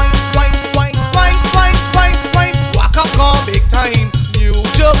 wine, wine, wine, wine, wine, wine, wine. Walk up, gone big time. New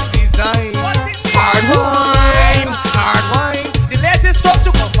jokes design. Hard wine, hard wine. The latest stuff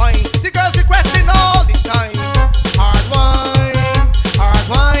to combine. The girls requesting all the time. Hard wine, hard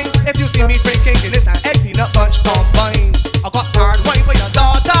wine. If you see me drinking Guinness and egg peanut bunch combined, I got hard wine for your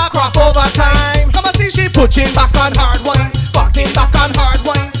daughter. Crop over time. Come and see she pushing back on hard wine, fucking back on hard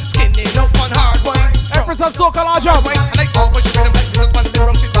wine, skinning up on hard wine. Empress of Soca, large up. I like all when she bring them like girls on the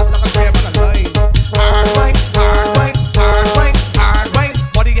wrong. She talk like a grave on a line. Hard wine, hard wine, hard wine, hard wine.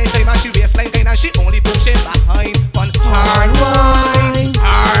 Body ain't time and she waistline kind and she only pushing behind on hard wine,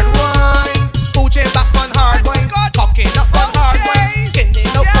 hard wine, pushing back on hard wine, cocking up on hard wine,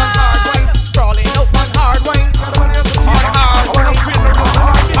 skinning up on hard wine, sprawling up on hard wine, hard wine,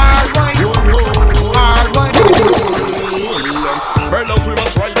 hard wine, hard wine. Fellas, we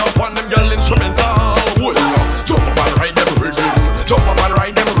must ride up on them girl instrumental. Jump up and ride them rhythm. Jump up and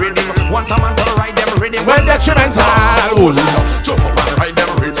ride them rhythm. One time I'm gonna ride them rhythm. When detrimental. Jump up and ride them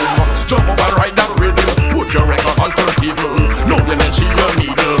rhythm. Jump up and ride them rhythm. Put your record on the table. No dimension your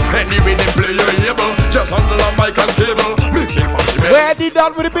needle. Any rhythm play you're able. Just handle a mic and cable. Mixing funky melody. Where did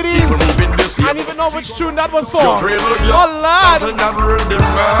that with the biddies? I don't even know which tune that was for. Oh, Lord.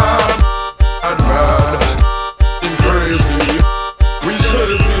 And mad. In crazy. We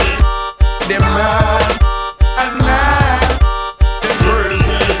chasing. Them mad. And mad. In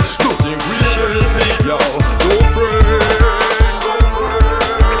crazy. Don't think we chasing. Yo, go friend.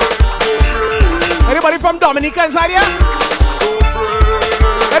 Anybody from Dominica inside here?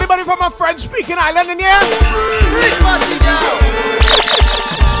 Anybody from a French-speaking island in here? This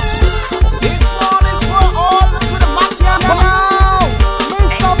one is for all those with a mafia now.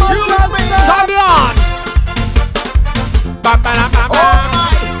 Mr. Mejustik. Turn on. Oh my,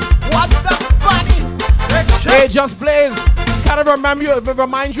 what's the bunny? Hey, Just Blaze. Kind of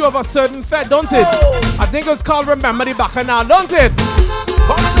remind you of a certain fete, don't it? I think it's called Remember the Bacchanal, don't it?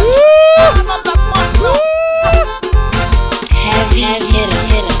 Heavy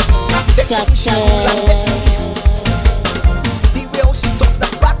hitter. Such a the way how she toss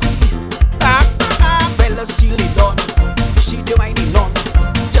that body. Fellas, she lay done. She the whining none.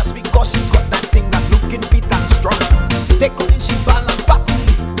 Just because she got that thing that looking fit and strong. They couldn't she balance body.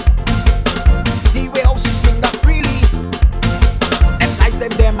 The way how she swing that freely. Them nice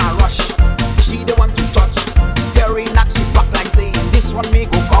them a rush. She the one to touch. Staring at she back like saying this one may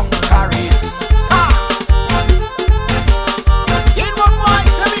go conquer it. In one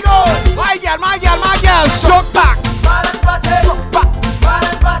voice, here we go. My girl, struck back. Balance body. Struck back.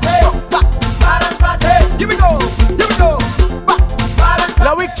 Balance body. Struck back. Balance body. Here we go. Back.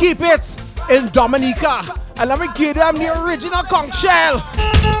 Let me keep it in Dominica. And let me give them the original conch shell.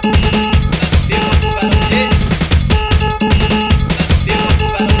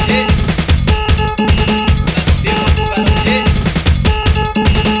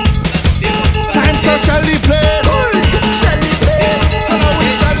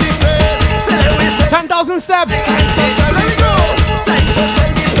 10,000 steps.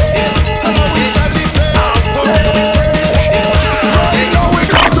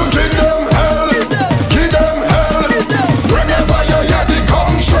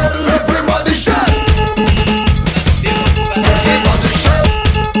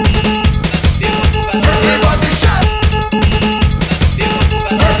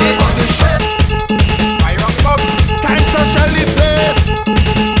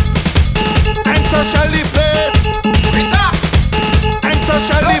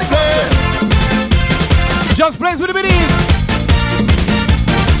 Just Blaze with the biddies.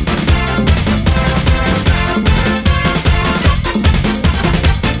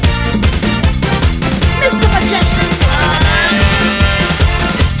 Mr. Mejustik.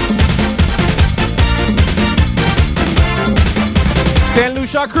 St.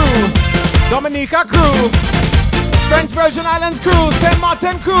 Lucia crew, Dominica crew, French Virgin Islands crew, St.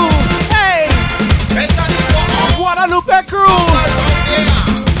 Martin crew, hey! Guadalupe crew.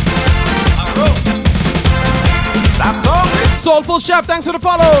 Soulful Chef, thanks for the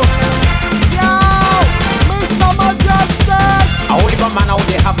follow. Yo, Mr. Mejustik. I only one man out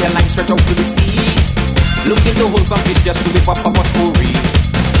there have their line stretch out to the sea. Looking to hold some fish just to whip up a potpourri.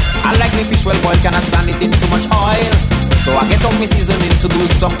 I like me fish well boiled, cannot stand it in too much oil. So I get up me seasoning to do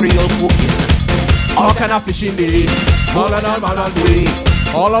some Creole cooking. All kind of fish in the all and all man and way.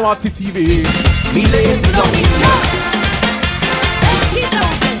 All I want to TV. Me ladies on it.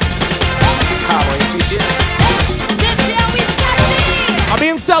 Cowboy fishing. I'm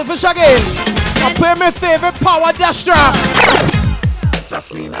being selfish again. I play my favorite power dash drop.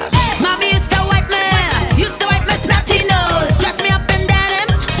 Mommy used to wipe my snotty nose. Dress me up in denim,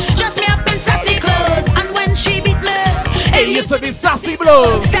 dress me up in sassy clothes. And when she beat me, it used to be sassy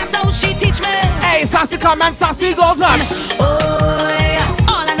blows. That's how she teach me. Hey, sassy come and sassy goes on. Oh yeah,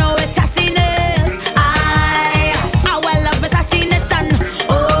 all I know is sassiness. I well love my sassiness and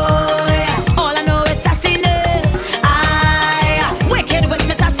oh yeah, all I know is sassiness. I wicked with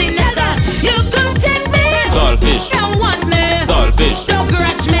my sassiness. You could take me, Saltfish. don't want me, Saltfish. don't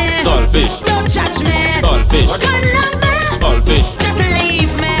grudge me, Saltfish. don't judge me, Saltfish. couldn't love me, Saltfish. just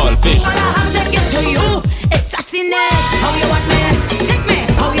leave me. Saltfish. All I have to give to you, it's sassiness. How you want me? Take me.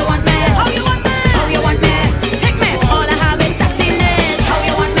 How you want me? How you want me? How you want me? Take me. All I have is sassiness. How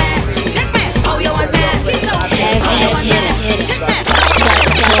you want me? Take me. How you want me? Please don't. How you want me? Take me.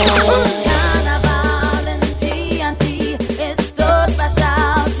 Carnival and TNT is so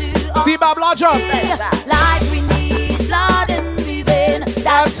special to all. See Bob Lodger. Like we need blood and weaving.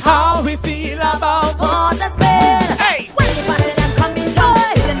 That's how we feel about all that's been. Hey. When the party them come in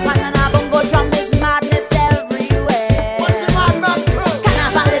toys and banana bongo drum is madness everywhere.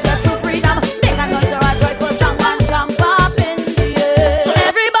 Carnival is a true freedom. Make a noise or a joyful jump and jump up in the air. So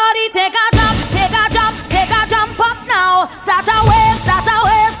everybody take a jump, take a jump, take a jump up now. Start a wave, start a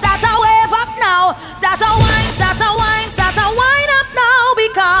wave, start a wave up now. Start a wine, start a wine, start a wine up now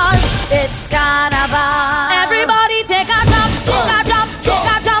because it's Carnival. Everybody take a jump, take a jump, take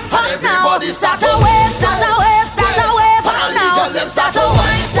a jump up now. Start a wave, start a wave, start a wave up now. Start a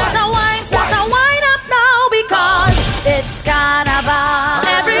wine, start a wine, start a wine up now because it's Carnival.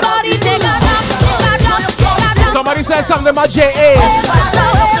 Everybody take a jump, take a jump, take a jump. Somebody said something about J.A.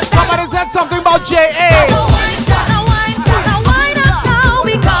 Somebody said something about J.A. Start a wine up now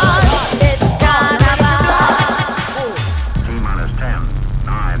because it's Carnival. T-minus 10,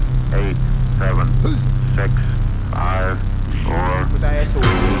 9, 8, 7, 6, 5, 4, 3,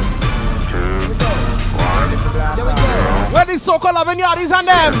 2, 1. Where the Soca loving yardies and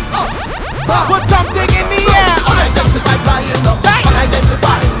them? Put something in the air. Unidentified flying objects.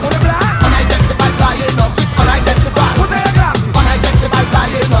 Unidentified. Unidentified flying objects. Unidentified. Unidentified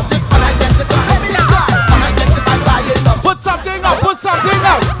flying objects. Unidentified. Unidentified flying objects. Put something up, put something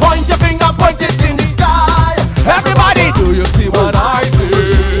up. Point your finger, point it in the Sky. Everybody, do you see what I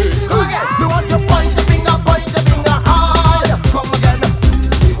see? Come again. We want to point the finger high. Come again.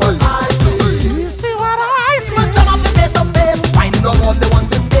 See what I see. Do you see what I see? Turn up the face of face. Winding up all they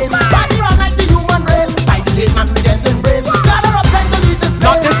want is space. Body run like the human race. By the hate man begins embrace. Gather up time to leave this place.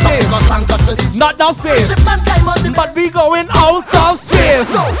 Not this space. Not that space. But we going out of space.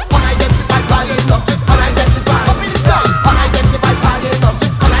 So, unidentified flying objects. Unidentified. Up in the sky. Unidentified flying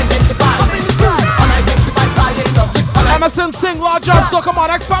objects. Unidentified. Up in the sky. Unidentified flying objects. Emerson sing large job, so come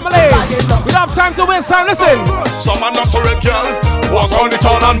on, ex-family. We don't have time to waste time, listen. Some are not to rape girl, walk on the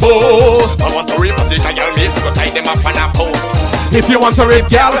town and boast. I want to rape a tick a girl, me go tie them up on a post. If you want to rape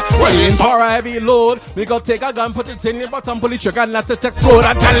girl, well in for a heavy load. We go take a gun, put it in your bottom, pull the trigger and let it explode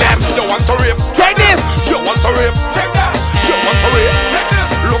and tell them. You want to rape? Take this. You want to rape? Take that. You want to rape? Take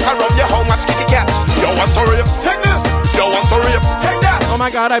this. Look around you how much kitty cats. You want to rape? Take this. You want to rape? Take that. Oh my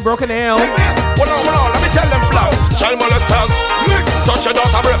God, I broke a nail. Take this. Well, no, let me tell them flaws. Child molesters, touch your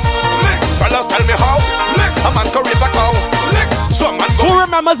daughter breasts. Fellas, tell me how. A man can rape a cow. Some man go. Who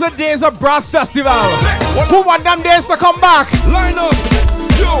remembers the days of Brass Festival? Who want them days to come back? Line up,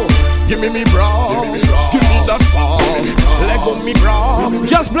 yo. Give me bras, give me that sauce. Let go me bras.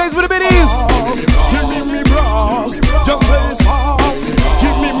 Just plays with the biddies. Give me bras, just play fast.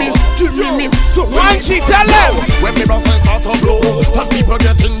 Give me. So Angie, tell them. When me bras start to blow, and people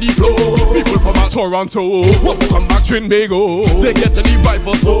get in the flow. People from Toronto, come back Trinbago. They get in the vibe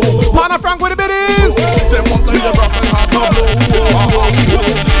for so. Pana Frank with the biddies. They want to hear bras and start to blow.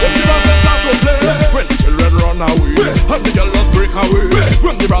 When the bras start to play, when the children run away, and the girls break away.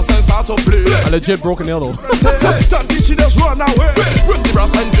 When the bras start to play, a legit broken nail though. Satan, she just run away. When the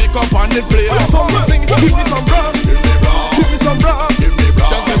brass and pick up and it play. So we sing, give me some brass, give me some brass,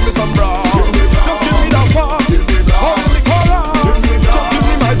 just give me some brass, just give me that brass. All the colors, just give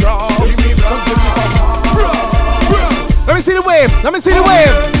me my brass, just give me some brass. Let me see the wave. Let me see the wave.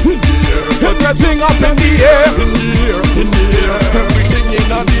 Put that thing up in the air, in the air, everything in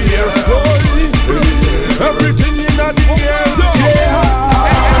the air. Everything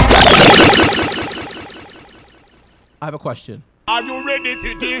have a question. Are you ready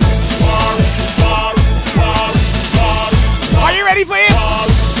for this? War, war, war, war. Are you ready for it? War,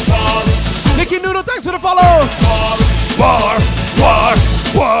 war. Nicky Noodle, thanks for the follow. War, war, war,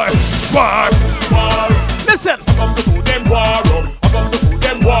 war, war. Listen. I come to show them war up. I come to show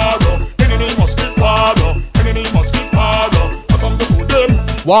them war up. Enemy must get far up. Enemy must get far up. I come to show them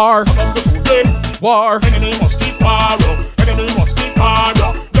war. I come to show them war. Enemy must get far up. Enemy must get far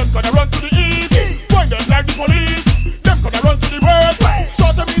up. Them gonna run to the east. Find them like the police. Them gonna run to the west.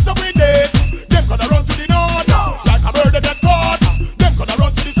 Short them meet up with it. Them gonna run to the north. Like a bird that get caught. Them gonna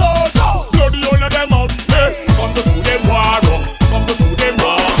run to the south. Blow the whole of them out. Hey, I come to show them war up. I come to show them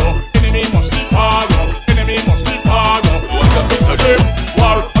war up. Enemy must get far up. Enemy must get far up. I come to show them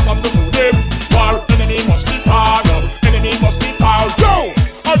war. I come to show them war. Enemy must get far up. Enemy must get far. Yo,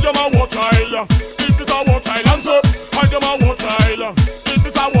 I am a war child. If this a war child answer, I am a war child. If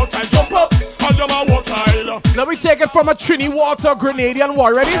this a war child jump up, I am a war child. Let me take it from a Trini Water Grenadian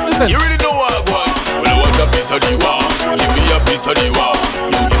war. Ready? Listen. You really know what I want. Well, I want a piece of the war. Give me a piece of the war.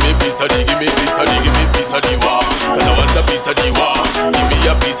 You give me a piece of the, give me a piece of the, give me a piece of the war. Cause I want a piece of the war. Give me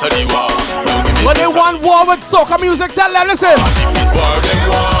a piece of the war. You give me a when they want war with soca music, tell them, listen. If it's war they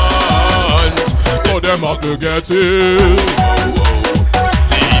want, so them have to get it.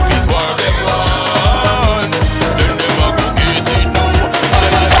 See if it's war they want, then them have to get it. No,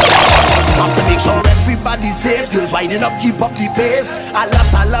 have to make sure everybody's safe. Girls winding up, keep up the pace. A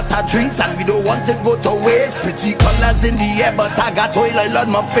lot of drinks and we don't want it go to waste. Pretty colors in the air, but I got oil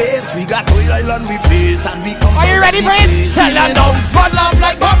on my face. We got oil on my face and we come. Are you ready for it? Tell them no, but love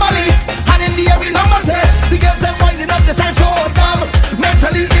like Bobby. And in the air we number say, the girls them winding up, they say so dumb.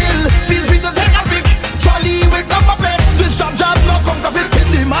 Mentally ill, feel free to take a pic. Charlie with number plates. This job no counterfeit in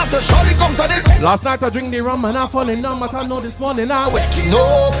the master. Surely come to this. Last night I drink the rum and I falling down, but I know this morning I'm waking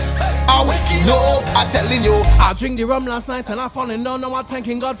up. I'm waking up, I'm telling you. I drink the rum last night and I falling down. Now I'm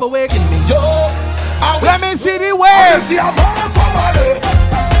thanking God for waking me up. Let me see the waves. See I'm on somebody.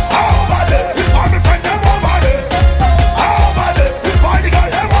 Over there, we find the friend them over there. Over there, we find the guy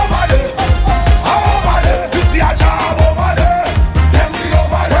them over there. Over there, we see a job over there. Tell me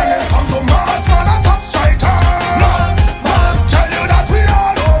over there, come to Mars for the top striker. Mars, tell you that we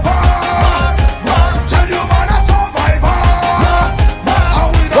all over. Mars, tell you man a survivor.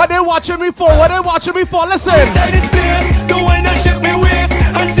 Mars. What they watching me for? What they watching me for? Listen. Inside this place, don't wind and shake me waist.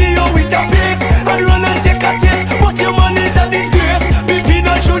 I see you with your face. I run and take a taste. But your man is a disgrace. Baby,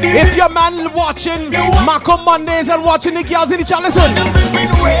 not through the if your man watching Marco Mondays and watching the girls in the chat, listen.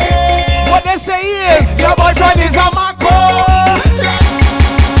 What they say is your boyfriend is a Marco.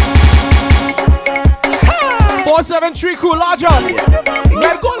 473 crew, large up.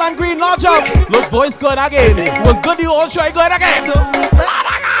 Red, gold, and green, large up. Look, boys, good again. It was good, the old try good again.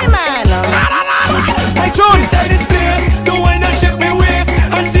 Tune. Inside this place, don't wind and shake me waist.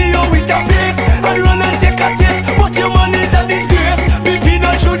 I see you with your face. I run and take a taste. But your man is a disgrace. Baby,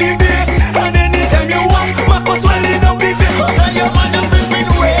 not through the base. And anytime you walk, Marco swelling up the face. And your man a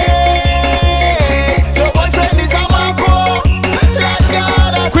flipping way. Your boyfriend is a Marco.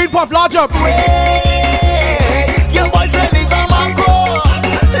 Queen Puff, large up. Your boyfriend is a Marco.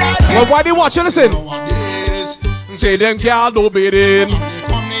 Well, why they watching? Listen. Say them girl do bidding.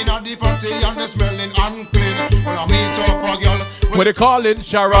 The party and the smelling unclean. When I meet up a girl, when they calling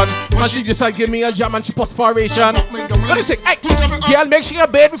Sharon, and she just like give me a jam and she perspiration. But listen, hey, girl, make sure you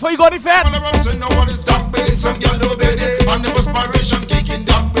bed before you go to the fed. And the perspiration taking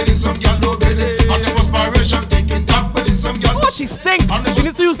dark belly, some girl do belly. And the perspiration taking dark belly, some girl. Oh, she stink. She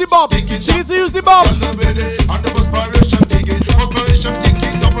needs to use the bob. She needs to use the bob. And the perspiration taking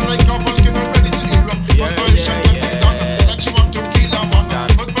double like couple, keep her ready to eat rum. Perspiration getting done, and she want to kill a man.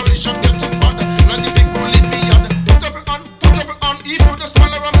 Perspiration getting bad, like the big bullet me on. Put up on, if you just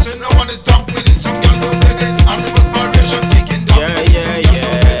smell around, say no one is dark belly, some girl do belly. And the perspiration taking dark belly,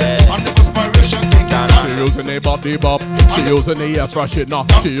 and the perspiration taking dark belly. She using the bob, the bob. She using the air freshener. No.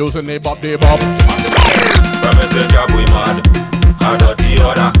 She using the bob, the bob. From a job we mad, a dirty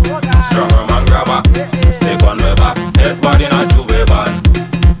order. Stronger man grabber, stick on my back. Head body not too very bad.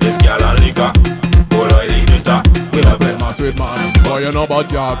 This girl and liquor, all oil glitter. We no play mass with man. Boy, you know about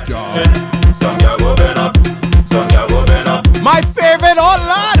job. Some girl go bend up, some girl go bend up. My favorite, oh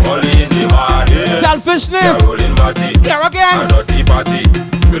lad. Only in the body. Selfishness. Rolling body. Arrogance. A dirty party.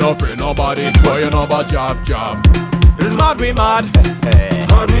 We don't free nobody. Boy, you know about job. It's mad, we mad.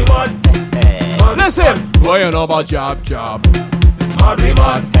 Mad, we mad. Listen. Boy, you know about job. Mad, we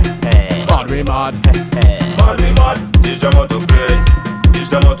mad. Mad, we mad. Mad, we mad. Teach them how to play. Teach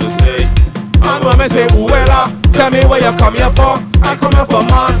them how to say. And when me say, Uwela, tell me where you come here for. I come here for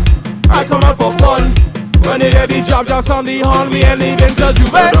mass. I come here for fun. When they hear the job just on the horn, we ain't leaving till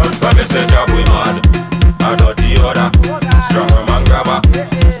Juve. When me say job we mad, a dirty order. Stronger man grabber,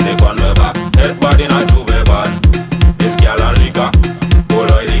 stick on the back. Head body not Juve bad. This girl and liquor, go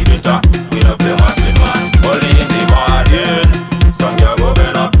like the bitter. We no play massive man, only in the morning. Some girl go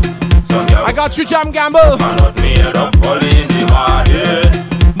bend up, some girl. I got you, Jam Gamble. I'm not made up, only in the morning.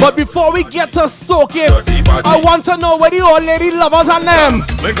 But before we get to soak it, I want to know where the old lady lovers and them.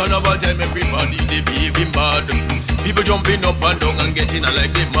 When carnival time, everybody they behaving bad. People jumping up and down and getting like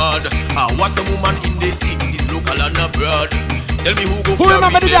they mad. I want some woman in the 60s, local and abroad. Tell me who go. Who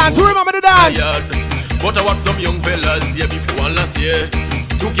remember the dance? Who remember the dance? But I want some young fellas here before last year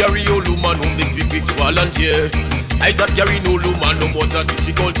to carry old woman home the quick to volunteer. I thought carry no woman no was a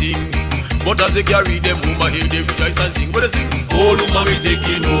difficult thing. But as they carry them home, I hear they rejoice and sing. What they sing? Oh, woman, we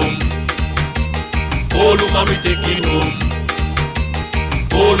taking home. Oh, woman, we taking home.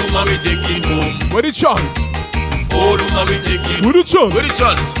 Oh, woman, we taking home. Where the chant? Oh, woman, we taking. Where the chant? Where the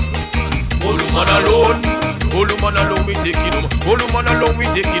chant? Oh, woman alone. Oh, woman alone, we taking home. Oh, woman alone, we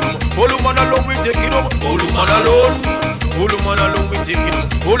taking home. Oh, woman alone, we taking home. Oh, woman alone. Oh, woman alone, we taking home.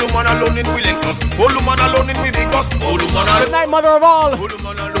 Oh, woman alone in we Lexus. Oh, woman alone in we big bus. Oh, woman alone. Good night, mother of all. Oh,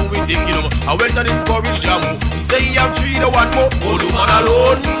 woman alone, we taking home. I went and encouraged Jammu. He say he have 3 to 1 more. Oh, woman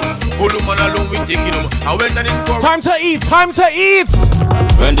alone. Oh, woman alone, we taking home. I went and encouraged. Time to eat. Time to eat.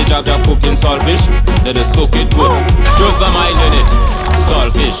 When the job they're cooking saltfish, they just soak it good. Throw some oil in it.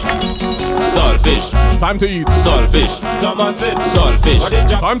 Saltfish. Saltfish. Time to eat. Saltfish. Saltfish.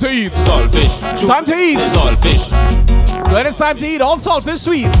 Time to eat. Saltfish. Time to eat. Saltfish. When it's time to eat, all saltfish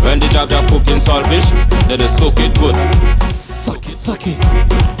sweet. When the job they're cooking saltfish, they just soak it good. Suck it, suck it.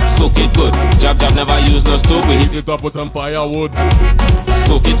 Soak it good. Jab never use no stove. We hit it up with some firewood.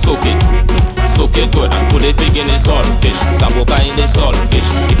 Soak it, soak it. Soak it good and put a pig in the saltfish. Saboka in the saltfish.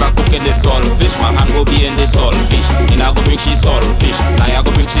 If I cook in the saltfish, my hand go be in the saltfish. And I go bring she saltfish. Now I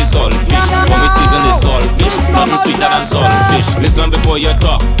go bring she saltfish. When we season the saltfish, nothing sweeter than saltfish. Listen before you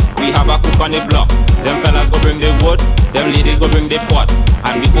talk. We have a cook on the block. Them fellas go bring the wood. Them ladies go bring the pot.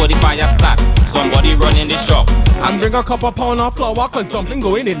 And before the fire start, somebody run in the shop and bring a couple pound of flour, cause dumpling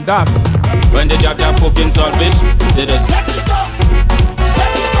going in that. When the job they're cooking saltfish, they just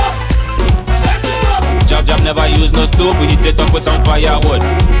Jab never use no stove, we heat it up with some firewood.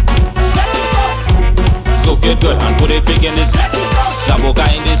 Soak it good and put a pig in this. Taboka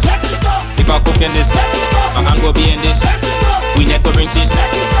in this. If I cook in this, my hand go be in this. We net go bring cheese.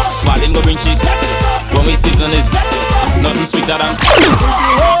 Marlin go bring cheese. When we season this, nothing sweeter than.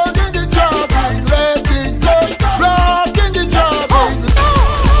 Holding the job, let it go. Rocking the job.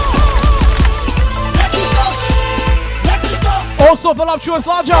 Also voluptuous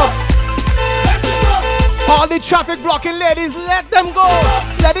large up. All the traffic blocking ladies, let them go.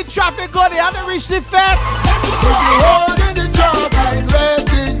 Let the traffic go, they haven't reached the fence. Holding the job, let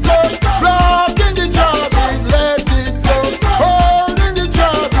it go. Blocking the job, let it go. Holding the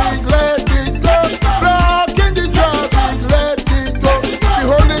job, let it go. Blocking the job, let it go.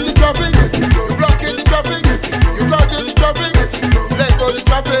 You holding the traffic, you blocking the traffic, you blocking the traffic, let go the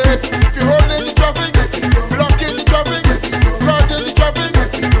traffic. You holding the traffic, blocking the traffic, blocking the traffic,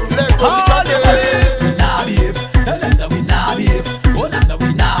 let go the traffic.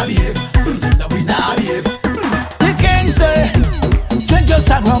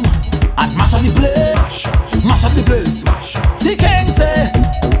 Rum and mash up the place, mash up the place. The king say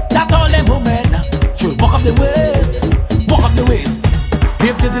that all them women should walk up the waist, walk up the waist.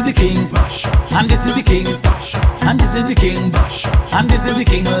 If this is the king, and this is the king, and this is the king, and this is the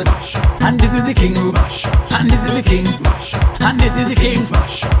king, and this is the king, and this is the king, and this is the king,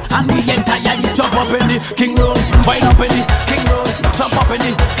 and we entirely jump up in the king road, wind up in the king road, jump up in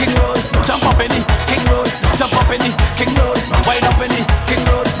the king road, jump up in the king road, jump up in the king road, wind up in the king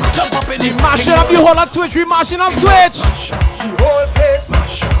road, jump up in the. Mashing up the whole of Twitch, we mashing up Twitch. The whole place,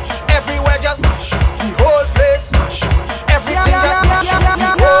 everywhere just the whole place, everything just the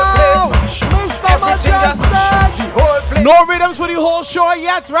whole place, everything just the whole place. No rhythms for the whole show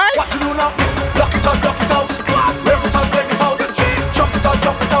yet, right? What to do now? Block it out, block it out, rip it out, rip it out, jump it out,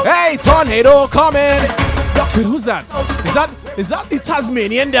 jump it out. Hey, tornado coming. Wait, who's that? Is that the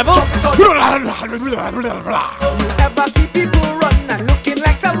Tasmanian devil? You ever see people run and looking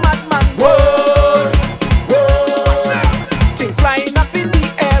like some madman? Whoa, whoa. Thing flying up in the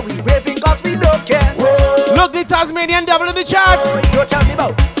air, we raving cause we don't care. Whoa. Look, the Tasmanian devil in the chat. Don't tell me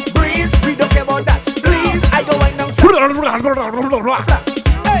about breeze, we don't care about that. Please, I go right now.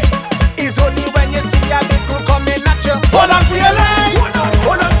 Hey, it's only when you see a big crew coming at you. Hold on for your life.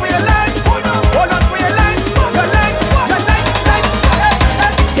 Hold on for your life. Hold on for your life. Your life.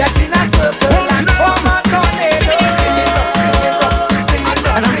 Get in a circle and form a toy.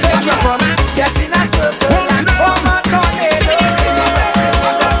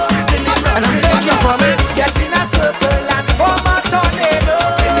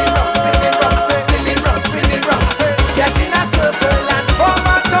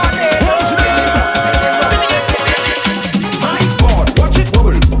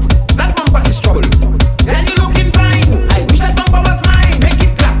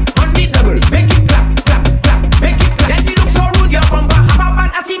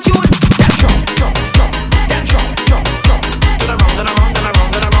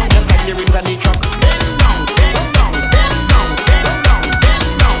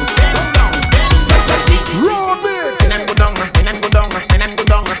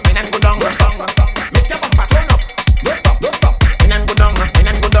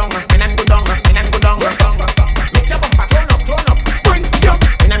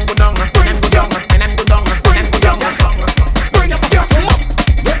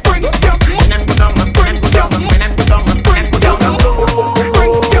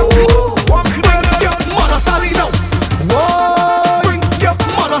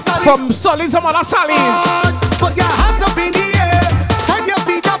 From Sully's and Mother Sally. Put your hands up in the air, spread your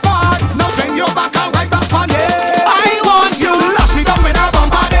feet apart. Now bend your back and right back on it. I want you. Lash me down with a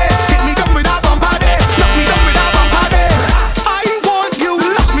bumper day, hit me down with a bumper day, knock me down with a bumper day. I want you.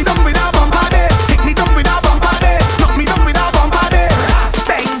 Lash me down with a bumper day, hit me down with a bumper day, knock me down with a bumper day.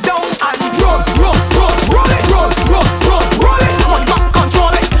 Bang down and roll, roll, roll, roll it, roll, roll, roll, roll it. One back,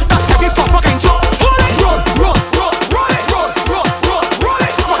 control it. That heavy pump again, roll it, roll, roll, roll, roll it, roll, roll, roll, roll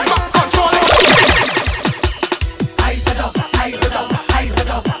it. One back, control it.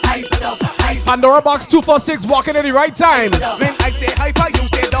 Pandora Box 246 walking at the right time. When I say hyper, you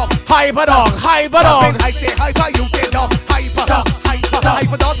say dog. Hyper dog, hyper dog. When I say hyper, you say dog. Hyper, dog, hyper,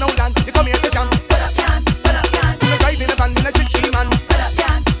 hyper dog. No land, you come here to jam. You drive in a van in a chichi man.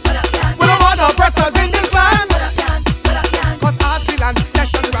 We don't want no pressers in this man. Cause ours the land,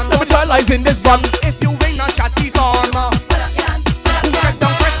 session ram. Let me tell lies in this bun. If you ain't a chatty farmer, who said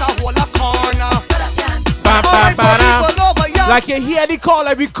don't press a whole a corner. Ba, ba, ba, da. People over here. Like you hear the call,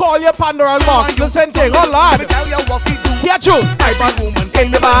 like we call your Pandora's box. Listen thing, oh lord. Let me tell you what we do. Hear true. Hyper woman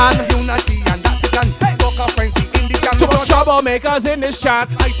In the band. unity and that's the plan. Soca frenzy in the jam. Too much troublemakers in this chat.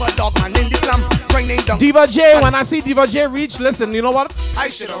 Hyper dog man in the slam. Grinding down. Diva J, when I see Diva J reach, listen, you know what? I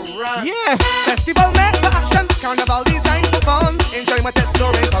should have run. Yeah. Festival make for action. Carnival design for fun. Enjoyment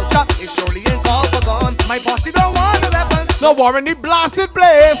exploring culture. It surely ain't called for gone. My posse don't want the weapons. No war in the blasted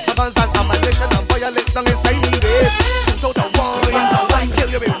place. Guns and ammunition and violence down inside me base. Shoot out a wine. Kill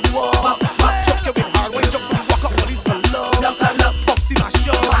you with war. Chuck you with hard wine. Jump so you walk up police for love. Boxy my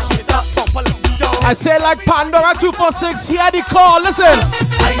show. Bumper like the dog. I say like Pandora 246, hear the call, listen.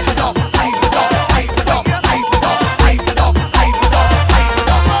 Hyper dog. Hyper dog. Hyper dog. Hyper dog. Hyper dog. Hyper dog.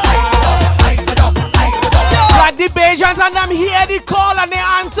 Hyper dog. Hyper dog. Hyper dog. Like the Bajans and them hear the call and they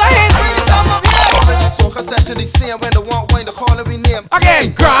answer it. Soca session, they see when they want wine, they call every name.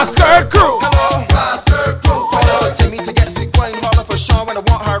 Again, grass skirt crew. Hello, grass skirt crew. Call her to me to get sweet wine. Holler for Sean when I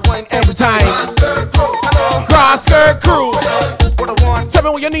want hard wine every time. Grass skirt crew. Hello, Grass skirt crew. what I want. Tell me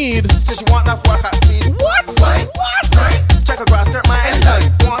what you need. Since you want that work at speed. What? Right, What? right. Check a grass skirt, man, anytime.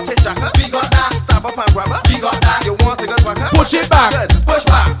 Want it, jacker? We got that. Stab up and grab her. We got that. You want a good worker? Push it back. Good. Push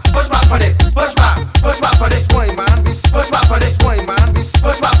back for this. Push back for this wine, man. We push back for this wine, man. We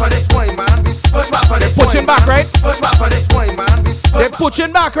push back for this wine, man. We push back for this. Pushing back, right? Push back for this wine, man. We They're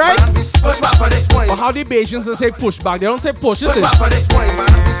pushing back, right? push back for this wine. But how the Bajans they say push back? They don't say push, is Push it? back for this wine,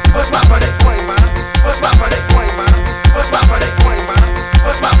 man. We push back for this wine, man. We push back for this wine, man. We push back for this wine, man. We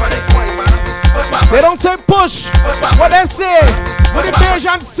push back for this wine, man. We push back for They don't say push. What they say? What the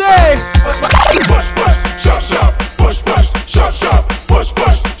Bajans say? Push, push, shove, shove. Push, push, shove, shove. Push,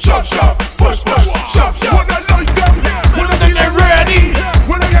 push, shove, shove. Push, push, shove, shove. When I like them, when I feel them ready,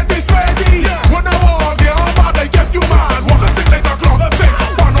 when I get this ready, when I walk, they all bad, they get you mad. Walk a sick like a clock, sing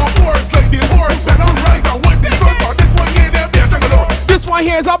one off words like the horse. Men on rise and when they first got this one here, they be a jungle. This one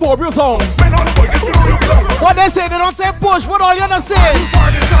here is a Bobril song. Men on the boy, if you know you belong. What they say? They don't say push. What all you gonna say?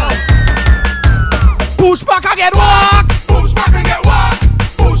 Party song. Push back again, walk. Push back and get walk.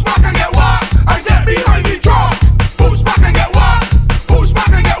 Push back and get walk. And get behind the truck. Push back and get walk. Push back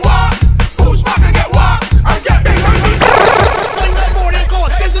and get walk. Push back and get walk. And get behind the truck. Final boarding call.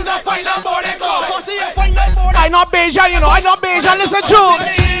 This is the final boarding call. I not Bajan, you know. I not Bajan. Listen to what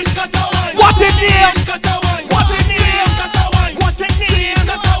it is. What it is. What it is.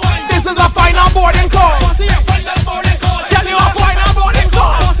 This is a final boarding call. Tell you a final boarding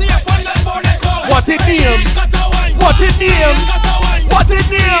call. What it is. What it is. What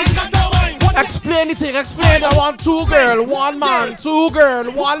it is. Explain the thing. Explain. I want 2 girl, 1 man, 2 girl,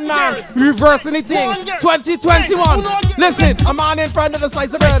 1 man. Reversing the thing. 2021. Listen, a man in front of the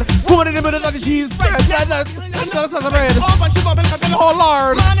slice of bread. Woman in the middle of the cheese spread. The slice of bread. Oh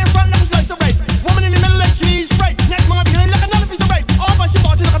Lord. Man in front of a slice of bread. Woman in the middle of the cheese bread. Next man behind like another piece of bread. All my shit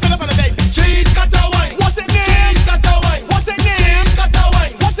bossy like a fill up on the bed. Cheese cut away. What's it name? Cheese cut away. What's it name? Cut away.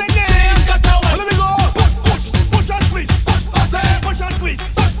 What's it name? Cheese cut away. Let me go. Push and squeeze. Push and squeeze.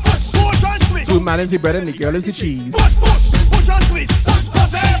 Push and squeeze. 2 man is the bread and the girl is the cheese. Push and squeeze. Push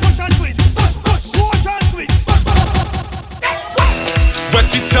and squeeze. Push and squeeze.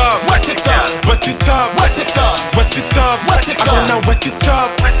 Wet it up. Wet it up. Wet it up. Wet it up. Wet it up. Wet it up. I'm gonna wet it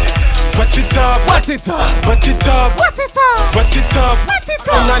up. Wet it up. Wet it up. Wet it up. Wet it up. Wet it up. Wet it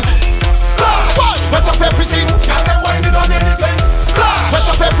And up. then splash. Wet up everything. Can they wind it on anything? Splash. Wet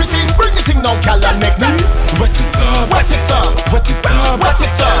up everything. Bring the thing now, gal, and make me wet it up. Wet it up. Wet it up. Wet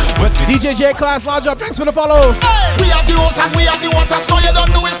it up. Wet it up. DJ J Class Large Up. Thanks for the follow. We have the hose and we have the water, so you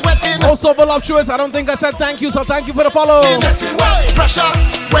don't know it's wetting. Also voluptuous. I don't think I said thank you, so thank you for the follow. Getting wet, pressure,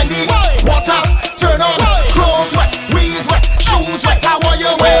 when the water turn on, clothes wet, weave wet, shoes wet. How are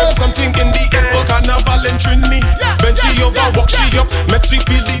you wear? Some Fuck she up, make she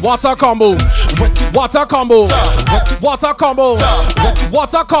feel it. Water combo. Water combo. Water combo.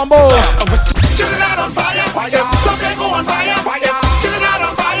 Water combo. Chillin' out on fire, fire. Something go on fire, fire. Chillin' out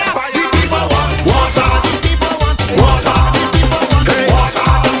on fire, fire. These people want water. These people want water. These people want water.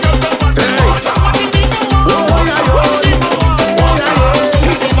 These people want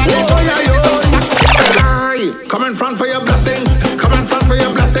Come in front for your blessings. Come in front for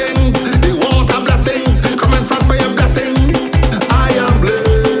your blessings. The water blessings. Come in front for your blessings. I am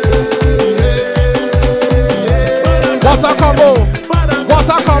blessed. Water combo.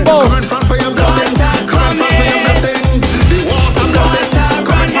 Water combo. Come in front for your blessings. Come in front for your blessings. The water blessings.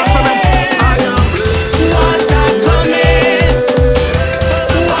 Come in front for them. I am blessed. Water coming.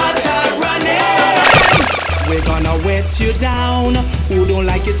 Water running. We're gonna wet you down. Who don't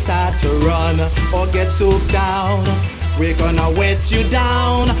like it start to run or get soaked down. We're gonna wet you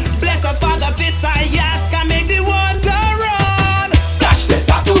down. Bless us, Father, this I ask, and make the water run. Splash, they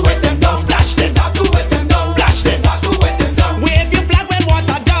start to wet them down. Splash, they start to wet them down. Splash, they start to wet them down. Wave your flag when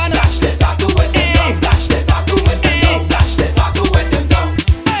water done. Splash, they start to wet them down. Splash, they start to wet them down. Splash, they start to wet them down.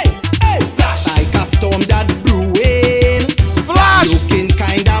 Hey, hey, splash. Like a storm that brewing. Splash. Looking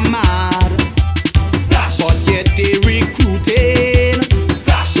kinda mad. Splash. But yet they recruiting.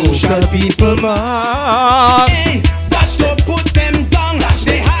 Splash. Social people mad. Hey, splash, don't put them down.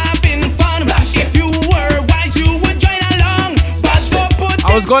 They having fun. If you were wise, you would join along. Splash, don't put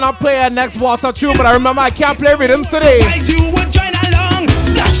I was gonna play a next water tune, but I remember I can't play rhythms today. wise, you would join along.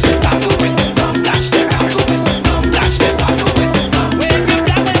 Splash, they start to wet them down. Splash, they start to wet them down. Splash, they start to wet them down. Wave your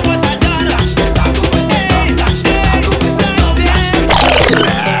flag when water done. Splash, they start to wet them down. Splash, they start to wet them down.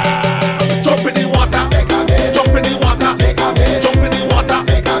 Jump in the water. Jump in the water. Jump in the water.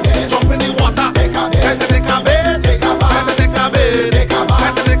 Jump in the water. Take a bit. Take a bit. Take a bit. Take a bit. Take a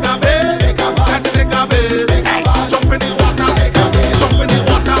bit. Take a bit. Take a bit. Jump in the water. Jump in the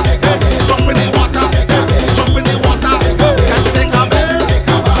water. Jump in the water. Jump in the water. Take a bit. Take a bit.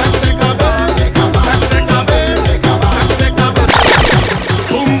 Take a bit.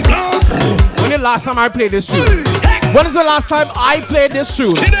 Boom blast. When the last time I played this tune? When is the last time I played this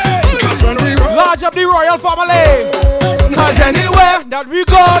tune? Cause when we roll, Large up the royal family. Cause anywhere that we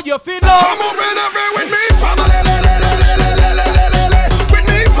go, you feel no. I'm moving every with me, family. With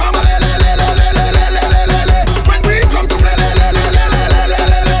me, family. When we come to play,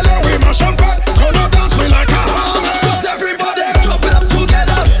 we mash up fat, turn up dance, we like a hammer. Cause everybody jump it up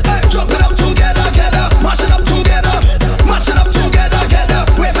together. Jump it up together, together. Mash it up together. Mash it up together, together.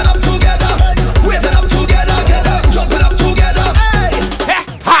 Wave it up together. Wave it up together, together. Jump it up together.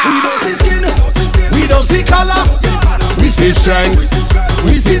 We don't see skin. We don't see color. We see strength.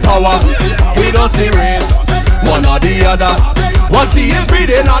 We see power. We don't see race. One or the other. Once he is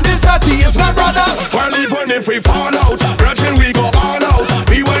breathing on this earth, he is my brother. Well, even if we fall out, brethren, we go all out.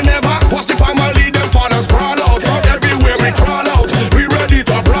 We will never watch the family, them fathers brawl out. From everywhere we crawl out, we ready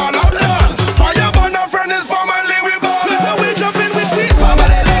to brawl out. Fire burn, our friend is family, we ball out. We jumping with the family.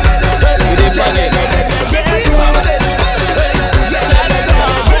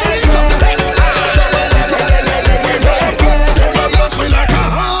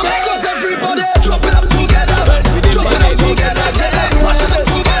 Cause everybody jump it up together. Jump it up together, together. Mash it up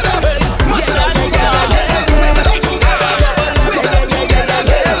together. Mash it up together, together. Wave it up together. Wave it up together,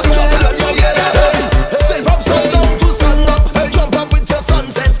 together. Jump it up together. Say from sundown to sunup. Jump up with your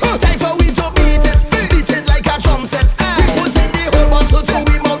sunset. Time for we to beat it. Beat it like a drum set. We put in the whole bottle so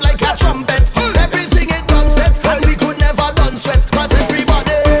we mouth like a trumpet. Everything is done set and we could never done sweat. Cause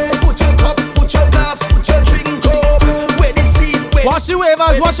everybody put your cup, put your glass, put your drink up. Where the scene, where Watch the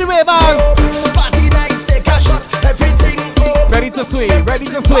wavers, watch the wavers. party nights, take a shot, everything up. Ready to sway, ready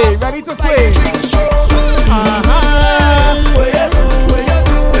to sway, ready to sway.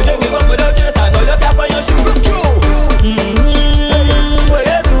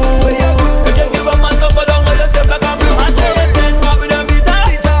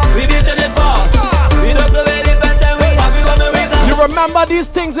 You remember these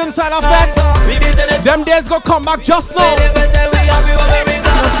things inside of that? Them days gonna come back just now.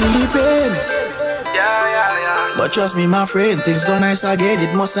 Philippine. But trust me, my friend, things go nice again.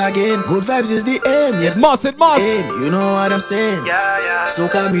 It must again. Good vibes is the aim. Yes, it must. Aim. You know what I'm saying?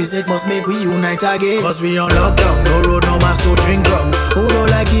 Soca music must make we unite again. Cause we on lockdown, no road, no mask to drink rum. Who don't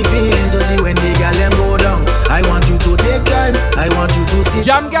like the feeling to see when the gal them go down? I want you to take time. I want you to see.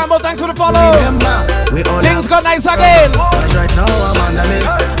 Jam Gamble, thanks for the follow. Remember, we all things got nice again. Cause right now I'm on the make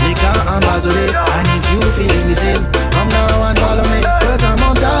liquor and Bazole. And if you feeling the same, come now and follow me. Cause I'm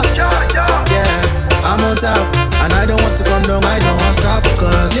on top. Yeah, I'm on top. And I don't want to come down, I don't want to stop.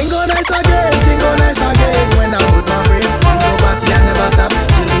 Cause things go nice again when I'm with my friends. We go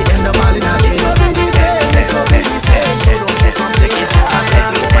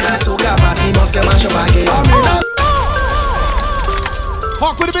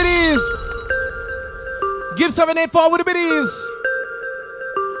 5784 with the biddies.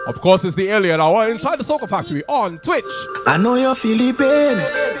 Of course, it's the alien hour inside the Soca Factory on Twitch. I know you're feeling pain.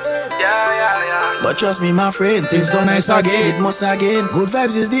 But trust me, my friend, things go nice again. It must again. Good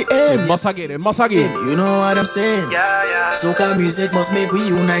vibes is the aim. It must again. You know what I'm saying? Soca music must make we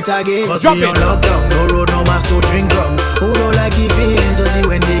unite again. Cause Drop we it. on lockdown, no road, no mask to drink rum. Who don't like the feeling to see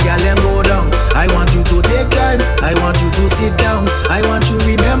when the gal them go down? I want you to take time, I want you to sit down. I want you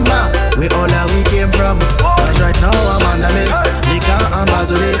remember where all that we came from. Cause right now I'm on the make, liquor and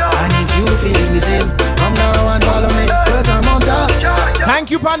bazolet. And if you feeling the same, come now and follow me. Cause I'm on top.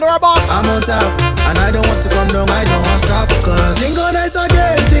 Thank you, Pandora Box. I'm on top, and I don't want to come down, I don't want to stop. Cause thing go nice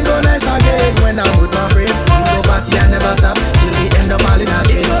again, thing go nice again. When I'm with my friends, we go party and never stop till we end up all in a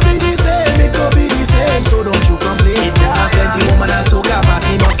game. It could be the same, it could be the same. So don't you complain. If you have plenty woman and soca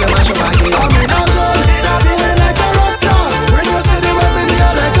party, must get my shop again. I'm in a zone, feeling like a rock star. When you see the women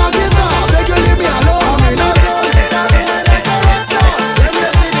here like a guitar, beg you leave me alone. I'm in a zone, feeling like a rock star. When you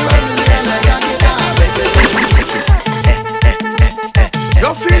see the women here like a guitar, beg you leave me.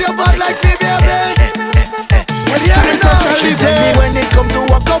 You feel your body like me, baby. Well, yeah, she tell me when it come to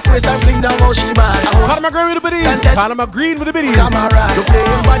walk up waist and fling down how she bad. Panama Green with the biddies. Panama Green with the biddies. Camarade, you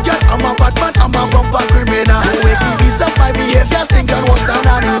playing bad girl, I'm a bad man, I'm a bumper criminal. You wake me beats up my behavior, think and what's down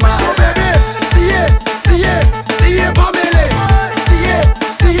animal. So baby, see it, family. See it,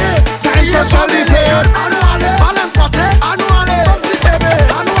 time to show the play. Annually, balance party, annually. Come see baby,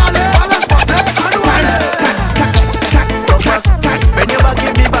 annually, balance party, annually. Tack, when you back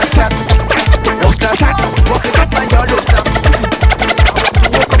give me back chat. What's that? Walk it up like your love now. To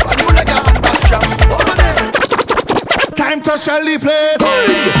walk up and you like a handbag strap. Over there. Time to shell the place.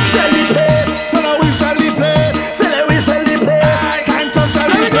 Shell the place. So now we shell the place. Say we shell the place. Time to shell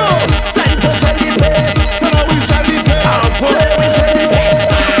the place. Time to shell the place. So now we shell the place. Say we shell the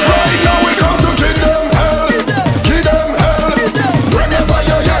place. Right now we come to give them hell. Give them hell. Whenever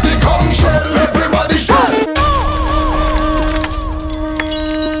you hear the conch shell, everybody shell.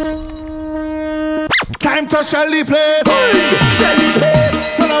 Time to shell the place. Shell the place.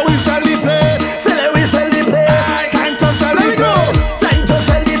 So now we shell the place. Say we shell the place. Time to shell the place. Time to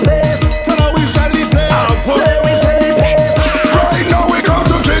shell the place. So now we shell the place. Say we shell the place. Right now we come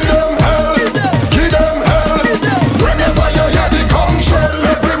to give them hell. Give them hell. Whenever you hear the conch shell,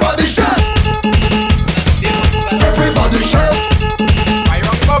 everybody shell. Everybody shell.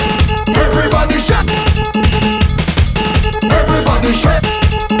 Everybody shell. Everybody shell.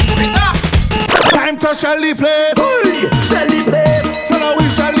 Time to shell the place. Shell the place. So now we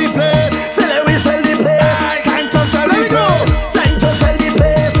shell the place. Say we shell the place. Time to shell the place. Time to shell the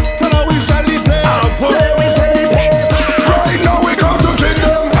place. So now we shell the place. Say we shell the place. Right now we come to give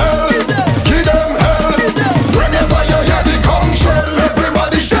them hell. Give them hell. Whenever you hear the conch shell,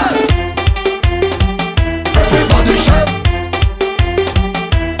 everybody shell. Everybody shell.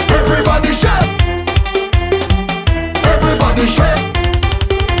 Everybody shell. Everybody shell.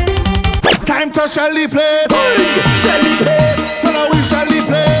 Time to shell the place. Shell the place. So now we shell the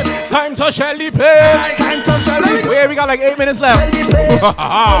place. Time to shell the place. Time to shell the place. Wait, we got like 8 minutes left. We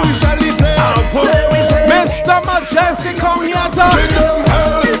shell the place. Mr. Mejustik, come here, sir. Give them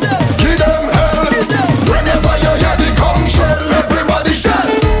hell. Give them hell. Whenever you hear the conch shell, everybody shell.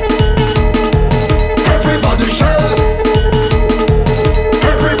 Everybody shell.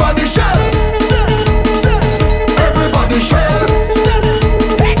 Everybody shell. Everybody shell.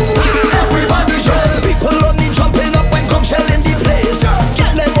 Everybody shell. People only jumping up when conch shell in the place.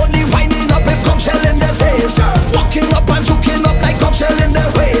 Get them only winding up if conch shell in their face. Walking up and juking up like conch shell in their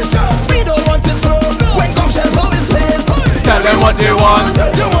waist. We don't want it slow when conch shell go his face. Tell them what they want.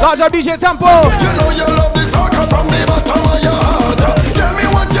 Large up DJ Tempo. You know you love the soca from the bottom of your heart. Tell me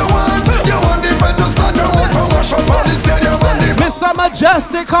what you want. You want the fight to start. You want to wash up on the stadium and the Mr.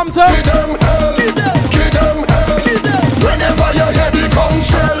 Mejustik, come to. Give them hell. Give them hell. Whenever you hear the conch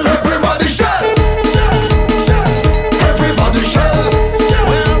shell, everybody shell. Everybody shell.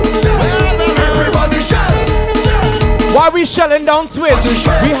 Everybody shell. Why we shelling down Twitch?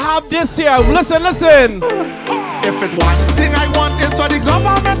 We have this here. Listen. If it's one thing I want, it's for the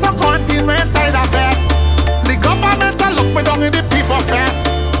government to continue inside of it. The government to look me down in the people fat.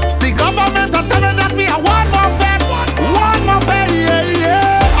 The government to tell me that we are one more fat. One more fat,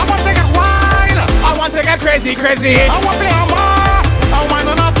 yeah. I want to get wild. I want to get crazy. I want to play a mass. I want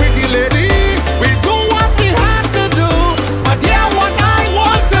on a pretty lady. We do what we have to do. But yeah, what I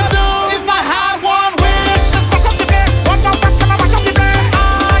want to do. If I had one wish, just mash up the place. One more fat, come and mash up the place.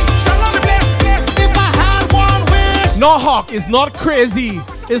 I shall on the place. If I had one wish. No, Hawk, it's not crazy.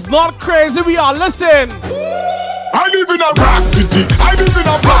 It's not crazy. We are, listen. I live in a rock city. I live in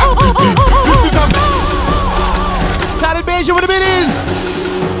a black city. This is a with Beijing with the biddies.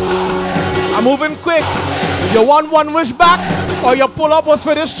 I'm moving quick. You want one wish back, or you pull up us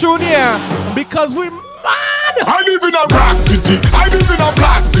for this tune here? Because we mad. I live in a rock city. I live in a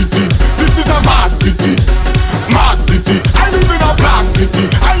flag city. This is a mad city. Mad city. I live in a flag city.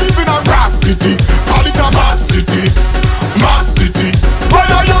 I live in a rock city. Call it a mad city. Mad city. Why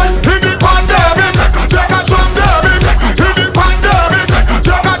are you in the pandemic? Take a drum demic. In the pandemic.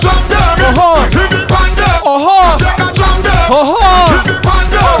 Take a drum demic. In the pandemic. Take a drum demic. In the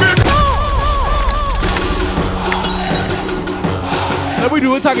pandemic. Let me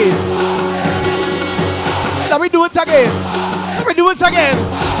do it again. Let me do it again. Let me do it again.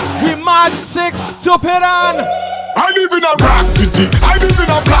 We mad, sick, stupid, and I live in a rock city. I live in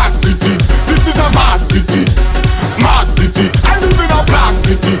a flag city. This is a mad city. Mad city. I live in a flag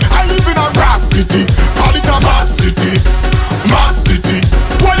city. I live in a rock city. Call it a mad city. Mad city.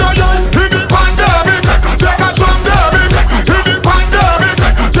 Why are you in the pandemic? Take a drum demic. In the pandemic.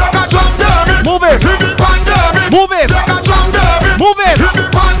 Take a drum demic. Move it. In the pandemic. Move it. Take a drum demic. Move it. In the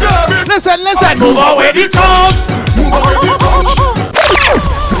pandemic. Listen. Move away the coach. Move away the coach.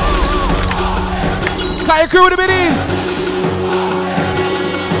 Fire crew with the biddies.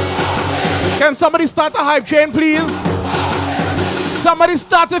 Can somebody start the hype train, please? Somebody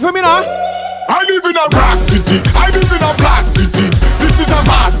start it for me now. I live in a rock city. I live in a flag city. This is a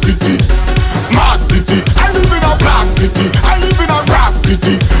mad city. Mad city. I live in a flag city. I live in a rock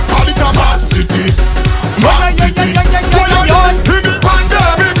city. Call it a mad city. Mad city. Why are you in the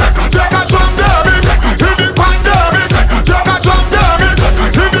pandemic? Take a drum demic. In the pandemic. Take a drum demic.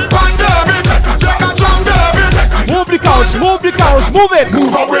 In the pandemic. Take a drum demic. Move the couch. Move the couch. Move it.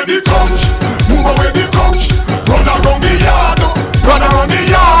 Move away the couch. Move away the couch. Run around the yard. Run around the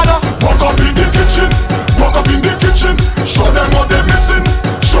yard. Walk up in the kitchen. Walk up in the kitchen. Show them what they're missing.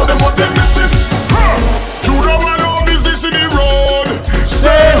 Show them what they're missing. You don't want no business in the road.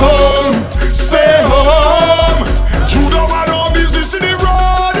 Stay home. Stay home. You don't want no business in the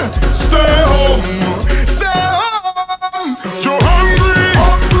road. Stay home. Stay home. You're hungry.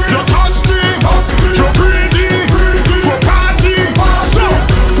 You're thirsty. You're greedy. For party. So,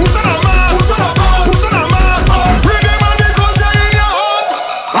 who's on a mask? Who's on a mask? Bring them on the culture in your heart.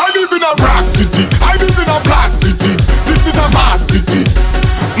 I live in a rock city. I live in a flag city. This is a mad city.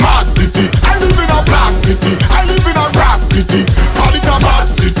 Mad city. I live in a flag city. I live in a rock city. Call it a mad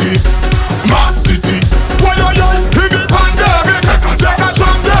city. Mad city. Why are you in the pandemic? Take a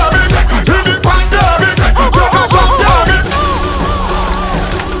drum demic. In the pandemic. Take a drum demic.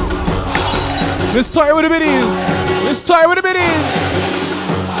 Miss Toy with the biddies. Miss Toy with the biddies.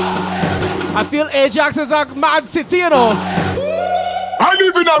 I feel Ajax is a mad city, you know. I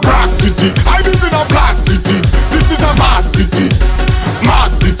live in a rock city. I live in a flag city. This is a mad city.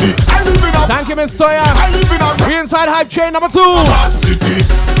 Mad city. I live in a. Thank you, Miss Toya. I live in a. We inside hype train number 2. Mad city.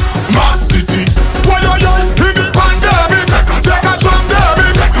 Mad city. Why are you in the pandemic? Take a drum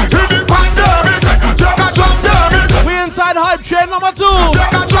demic. In the pandemic. Take a drum demic. We inside hype train number 2.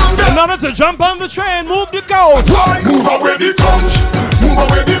 Take a drum demic. In order to jump on the train, move the couch. Move away the couch. Move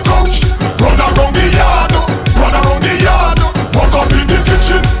away the couch. Run around the yard. Run around the yard. Walk up in the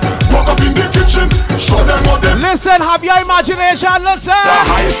kitchen. Walk up in the kitchen. Show them what they. Listen, have your imagination. Listen. The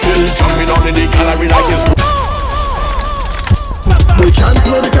high still jumping on in the gallery like it's. We can't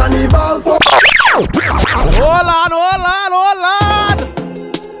slow the carnival. Hold on.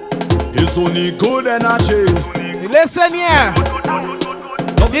 It's only good energy. Listen here.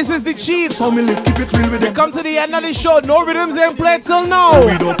 This is the Chiefs. So me keep it real with them. Come to the end of the show. No rhythms ain't played till now.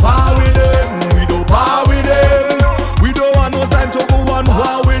 We don't power with them. We don't power with them. We don't want no time to go and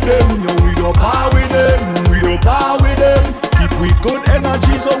war with them. Yo, we don't power with them. We don't power with them. Keep we good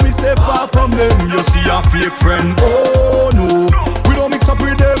energy so we stay far from them. You see a fake friend. Oh no. We don't mix up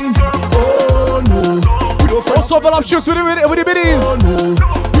with them. Oh no. We don't friend. Also voluptuous with the biddies. Oh no.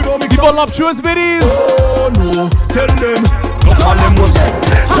 We don't mix up. Voluptuous biddies. Oh no. Tell them. No for them was.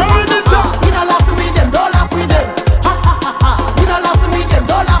 Turn it up. You don't laugh with them. Don't laugh with them. Ha ha ha ha. You don't laugh with them.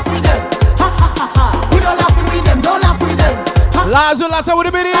 Don't laugh with them. Ha ha ha ha. We don't laugh with them. Don't laugh with them. Lazo with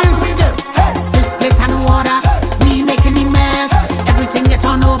the biddies. Hey, this place and water. We making the mess. Everything get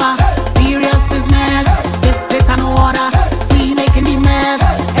turned over. Serious business. This place and water. We making the mess.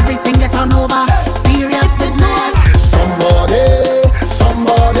 Everything get turned over. Serious business. Somebody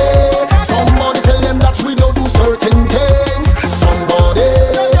tell them that we don't do certain things. Somebody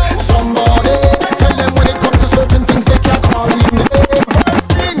tell them when it comes to certain things they can't call we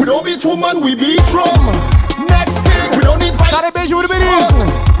name. We don't beat woman, we beat drum. Next thing, we don't need fight. With the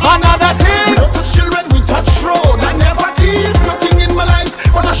biddies. Another thing. We don't touch children, we touch road. I never thief, nothing in my life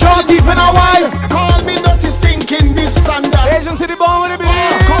but a short thief in a while. Call me dirty stinking this song.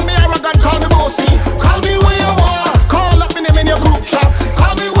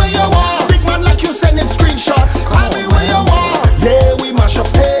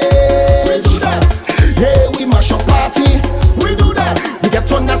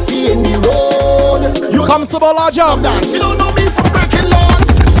 Constable Larger. Dance, you don't know me for breaking laws.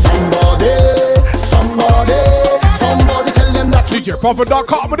 Somebody tell them that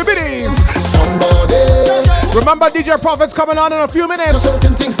DJProfit.com with the biddies. Somebody. Remember DJ Prophet's coming on in a few minutes.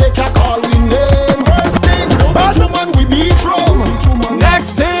 Certain things they can't call we name. First thing, bad woman we beat from.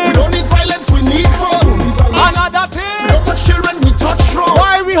 Next thing, we don't need violence, we need fun. Another thing, we don't touch children, we touch from.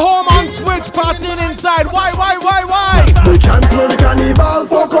 Why we home on Switch partying inside? Why? We cancel the carnival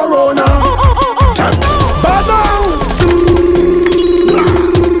for Corona.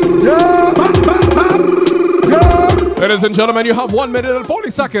 Ladies and gentlemen, you have 1 minute and 40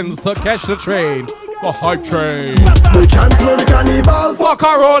 seconds to catch the train. The hype train. We cancel the carnival for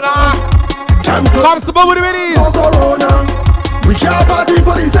Corona. Cancel. Constable with the biddies. For Corona. We can't party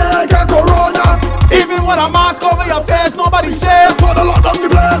for the sake of Corona. Even with a mask over your face, nobody says. For the lockdown, the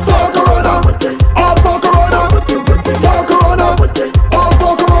place for Corona. All for Corona. For Corona. All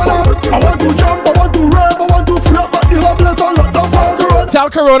for Corona. I want to jump, I want to rave, I want to flip, but the whole place on lockdown for Corona. Tell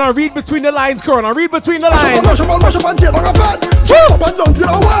Corona, read between the lines, Corona, read between the lines. Mash up and take on a fat. Jump up and down till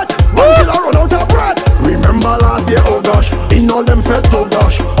I wet. Until I run out of breath. Remember last year, oh gosh. In all them fed, oh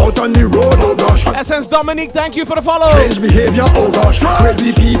gosh. Out on the road, oh gosh. Essence Dominique, thank you for the follow. Strange behavior, oh gosh.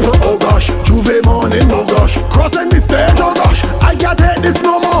 Crazy people, oh gosh. Juve morning, oh gosh. Crossing the stage, oh gosh. I can't take this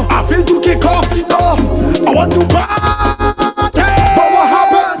no more. I feel to kick off the door. I want to party. But what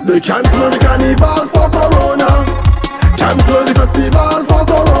happened? They cancel the carnival for Corona. Cancel the festival for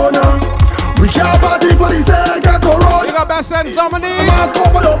Corona. We can't party for the sake of Corona. You got best sense, Dominique. Mask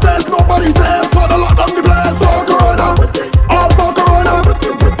over your face, nobody saves. For the lockdown, the place for Corona. All for Corona.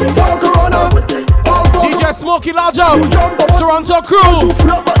 For Corona. All for DJ Smokey Larger. Toronto crew.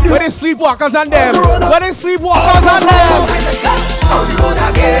 Where they sleepwalkers and them. Where they sleepwalkers and them. On the road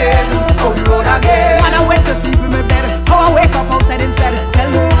again, on the road again. And I went to sleep in my bed. How I wake up outside instead.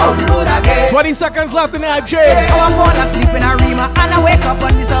 Tell me, on the road again. 20 seconds left in the hype train. How I fall asleep in a Rima. And I wake up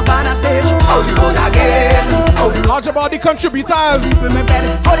on the Savannah stage. On the road again. Large about the contributors. Sleep in my bed.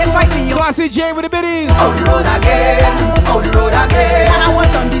 How they fight me up. Classy J with the biddies. On the road again, on the road again. And I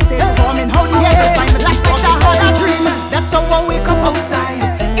was on the stage performing. How the hell to find me like a whole dream. That's how I wake up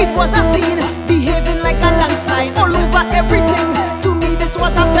outside. It was a scene, behaving like a landslide. All over everything. To me this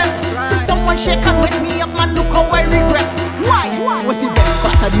was a fact. Till someone shake and wake me up, man, look how I regret. Why? Was the best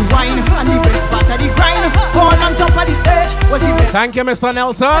part of the wine and the best part of the grind. All on top of the stage was the best. Thank you, Mr.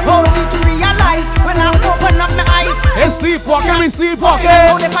 Nelson. Only to realize when I open up my eyes. It's sleepwalking, we sleepwalking.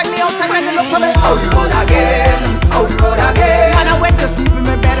 So they find me outside and they look for me. Out the road again, out the road again. And I went to sleep in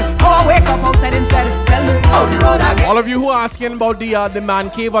my bed. How I wake up outside instead. Tell me, out the road again. All of you who are asking about the man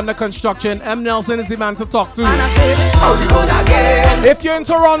cave under construction, M. Nelson is the man to talk to. And I stayed out the road again. If you're in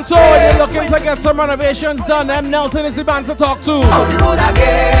Toronto and you're looking to get some renovations done, M. Nelson is the man to talk to. Out the road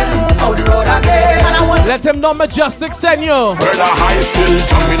again, out the road again. And I was let him know Mejustik send you. Where the high still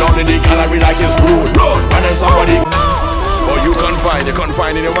jumping on in the gallery like it's rude. And then somebody you can't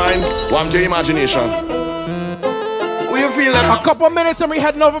find in your mind. What's your imagination? Will you feel that? A couple minutes and we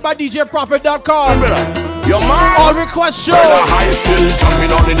heading over by DJProfit.com. Your man. All request show. Where the high still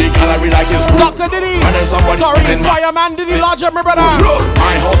jumping on in the gallery like it's rude. Dr. Diddy. And then somebody sorry, Fireman Diddy Larger, my brother.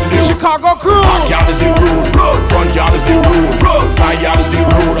 My house is the Chicago crew. Backyard is the rude. Front yard is the rude. Side yard is the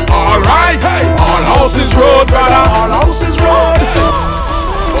rude. Alright, hey. All houses road, brother. All houses road.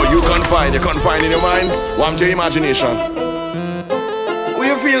 You can't find in your mind. What's your imagination? Will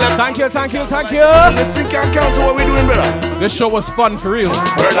you feel that? Thank you. Let's think and cancel what we're doing, brother. This show was fun for real.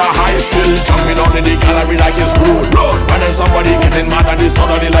 Where the high still jumping on in the gallery like it's rude. And then somebody getting mad at this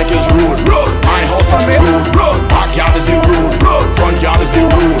other like it's rude. My house is the rude. Backyard is the rude. Front yard is the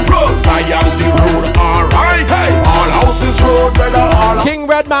rude. Side yard is the rude. Alright, hey. All houses road, brother. King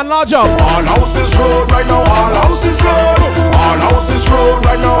Redman Larger. All houses road right now. All houses road. All houses road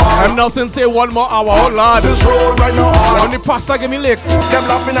right now. M. Nelson say 1 more hour. Oh Lord. Houses road right now. When the pastor give me licks. Them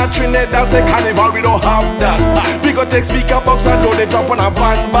laughing at Trinidad, they'll say carnival, we don't have that. We go take speaker box and load it up on a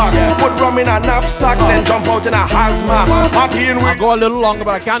van back. Put rum in a knapsack, then jump out in a hazmat. Party in I'll go a little longer,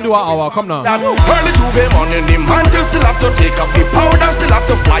 but I can't do an hour. Come now. Early Juve morning, the man still have to take up the powder, still have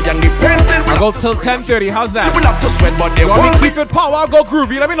to fly, and the pen still I'll go till 10:30. How's that? People have to sweat, but they want me keep it power, go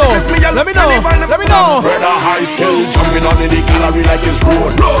groovy. Let me know. Let me know. Where the high still jumping on in the gallery like it's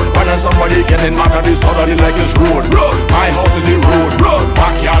road. And then somebody getting mad at this other like it's road. My house is the road.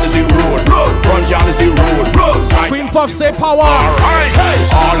 Backyard is the road. Front yard is the road. Queen Puff say power. Alright, hey.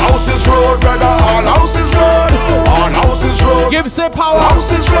 All houses road, brother. All houses road. All All houses road. Give say power.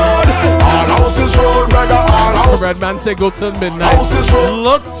 Houses road. All houses road, brother. All houses. Red man say go till midnight. Houses road.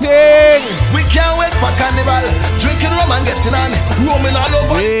 Looting. We can't wait for carnival. Drinking rum and getting on. Roaming all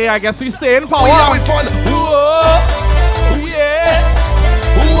over. Hey, I guess we stay in power. We are with fun. Ooh, yeah.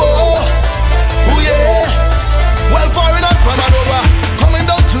 Ooh, yeah. Well, foreigners from all over coming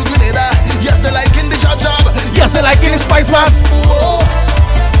down to Grenada. Yes, they like in the job. Yes, they like in the spice mask. Ooh,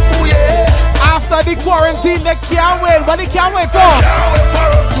 yeah. After the quarantine, they can't wait. But they can't wait for. They can't wait for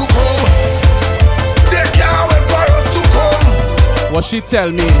us to come. They can't wait for us to come. What she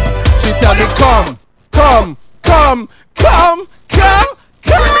tell me? She tell me come. They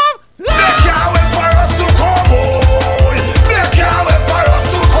can't wait for us to come, boy. They can't wait for us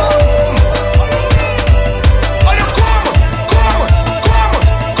to come. Oh, you come.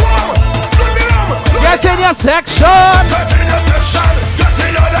 Flip me rum. Get in your section. Get in your section. Get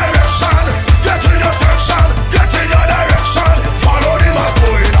in your direction. Get in your section. Get in your direction. Follow the mass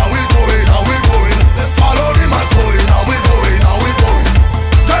going. How we going? Let's follow the mass going. How we going?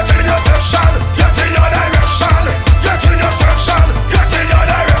 Get in your section. Get in your direction. Get in your section. Get in your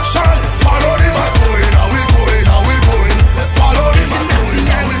direction. Follow the mass going. How we going? Let's follow the mass going.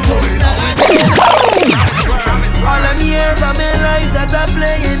 How we going? All them years of my life that I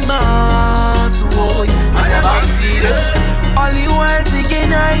play in mass, boy, I never see this. All the while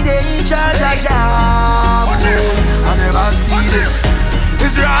thinking I dey in charge of job, boy, I never see this.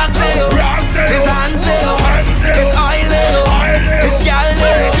 It's Roxdale, it's Hansdale, it's Oildale, it's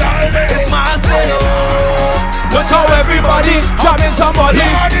Galdale, it's Marcel. Look how everybody dropping somebody.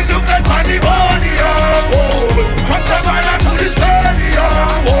 Lord, it look like pandemonium, boy. From Savannah to the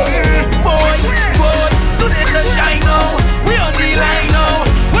stadium, boy, do this a shine now. We on the line now.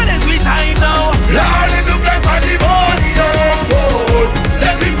 When is we time now? Lord, it look like pandemonium, boy.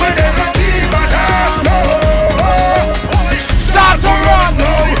 Let me put them on the madam, no. Start to run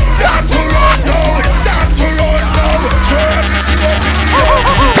now. Turn everything up in the air.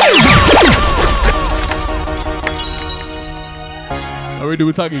 Let me do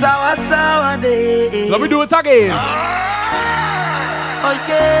it again. Sour day. Let me do it again.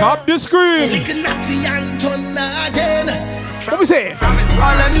 Okay. Top the screen. What we say?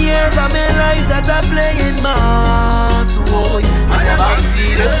 All them years of my life that I play in mass, boy, I never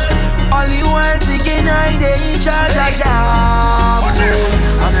see this. All the while thinking I dey in charge of job, boy,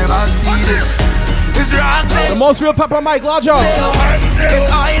 I never see this. It's Roxdale. The most real pepper Mike Larger. It's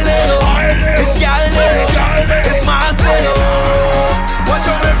Oildale, it's Galdale, it's Marcel. Watch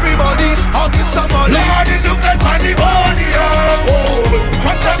out everybody, hugging somebody. Lord, it look like pandemonium, boy.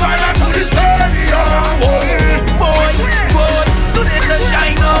 From Savannah to the stadium, boy, do this a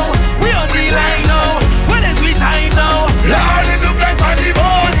shine now. We on the line now. When is we time now? Lord, it look like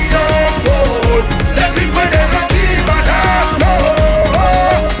pandemonium, boy. Let me put them on the madam, no.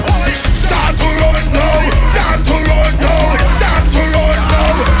 Start to run now.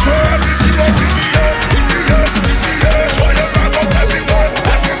 Turn everything up in the air. So you rock up everywhere.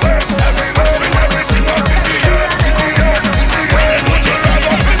 Swing everything up in the air. Put your rock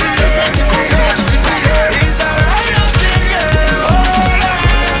up in the air. It's a riot in here.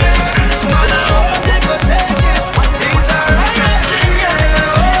 Man, I hope they could take this. It's a riot in here.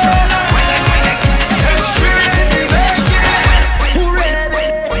 Who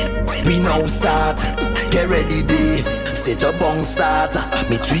ready? We now start. Get ready, day. Set a bong start.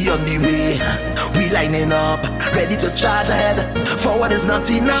 Meet we on the way. We lining up, ready to charge ahead. Forward is not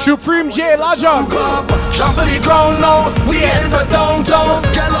enough. Supreme J Larger. Trample the ground now. We heading to downtown.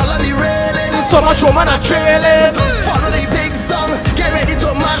 Girl all on the railing. So much woman are trailing. Follow the big song. Get ready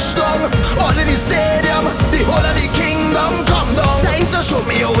to mash down. All in the stadium. The whole of the kingdom. Come down. Time to show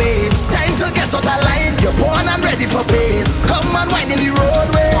me your waves. Time to get out of line. You're born and ready for pace. Come and wind in the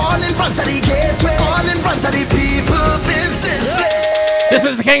roadway. All in front of the gateway. All in front of the people. Business day. This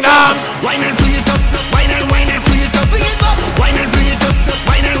is the kingdom. Wine and free it up. Wine and free it up. Free it up. Wine and free it up.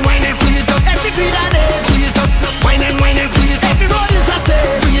 Wine and free it up. Every beat and edge. Free it up. Wine and free it up. Every road is a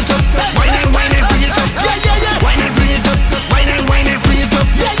stage. Free it up. Wine and free it up. Yeah. Wine and free it up. Wine and free it up.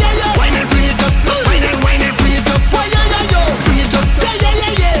 Yeah. Wine and free it up. Wine and free it up. Why yo. Free it up.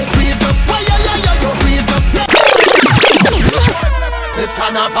 Yeah. Free it up. Why yo. Free it up. It's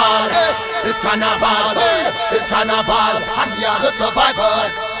carnival. It's carnival. It's carnival. And we are the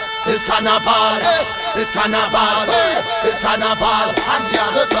survivors. It's carnival. It's carnival. It's carnival. And we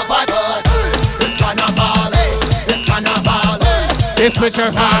are the survivors. It's carnival. It's carnival. It's with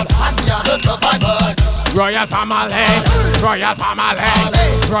your hand. And we are the survivors. Royal family. Royal family.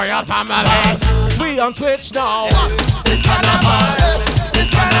 Royal family. We on Twitch now. It's carnival. It's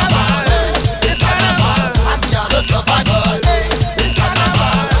carnival. It's carnival. And we are the survivors.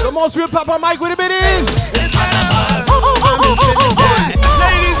 most real Papa Mike with the biddies. Ladies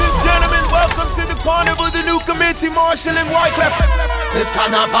and gentlemen, welcome to the carnival, the new committee, Marshall and Wyclef. It's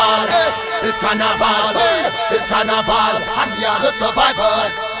carnival, it's carnival, it's carnival, and we are the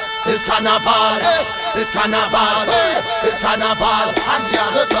survivors. It's carnival, it's carnival, it's carnival, and we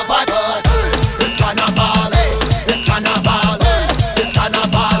are the survivors. It's carnival, it's carnival, it's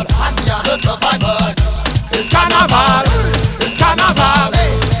carnival, and we are the survivors. It's carnival, it's carnival,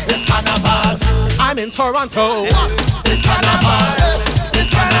 it's carnival. I'm in Toronto. It's carnival,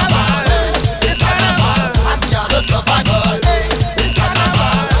 it's carnival, it's carnival, and we are the survivors. It's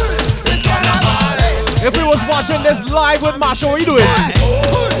carnival, it's carnival. If we was watching this live with Marsha, what are you doing?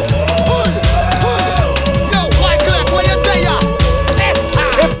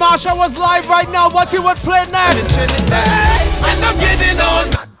 If Marsha was live right now, what you would play next? And I'm getting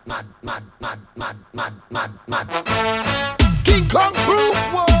on. King Kong crew,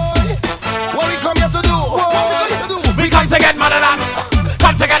 boy. What we come here to do? We come to get mother than.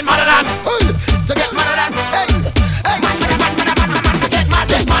 Come to get mother than. To get mother than. Hey, hey. Get mad,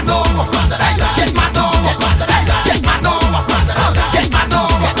 get mad, no. Get mad, no. Get mad, no. Get mad, no.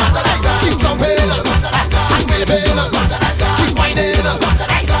 Keep jumping and waving. Keep whining.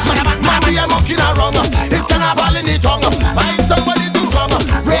 Man, we are monkeying around. It's carnival in the tongue. Find somebody do wrong.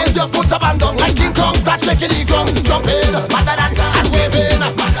 Raise your foot up and down like King Kong. Start shaking the gong. Jumping and waving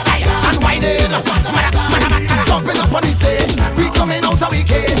and whining. Jumping up on the stage. We coming out of we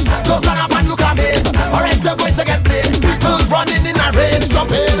cage. Close on up and look amazed. Or else you're going to get blazed. People running in a rain.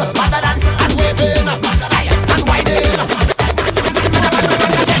 Jumping and waving and whining.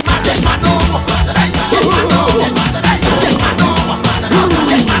 Get mad, no. Get mad, no. Get mad, no.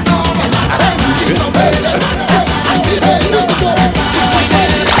 Get mad, no. Keep jumping and waving.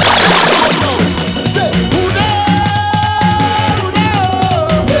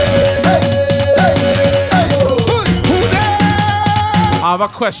 I have a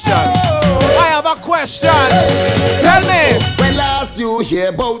question. I have a question. Tell me. When last you hear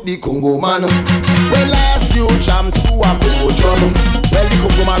about the Congo man? When last you jam to a Congo drum? Well, the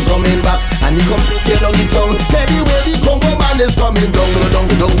Congo man coming back and he come to tear down the town. Tell the way the Congo man is coming down,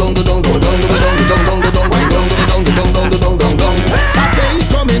 down, down, down, down, down, down, down, down, down. I say he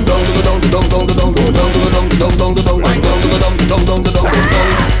coming down, down, down, down, down, down, down, down, down, down.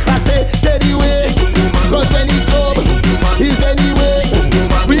 I say tell the way, 'cause when he come, he's anyway.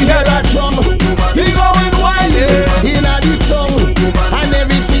 We hear that drum, he going wild in a the tongue, and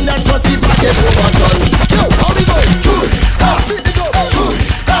everything that cause he back get overturned. Yo, how we go? Beat it over,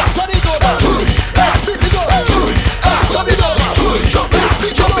 turn it over, beat it over, turn it over, jump it,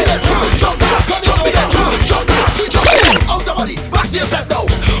 jump it, jump it, out the body, back to yourself now.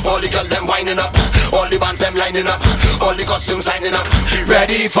 All the girls them winding up, all the bands them lining up, all the costumes signing up,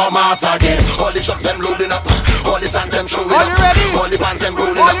 ready for mass again. All the trucks them loading up, all the sands them throwing up, all the bands them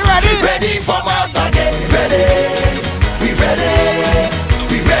rolling up, ready for mass again. Ready, we ready,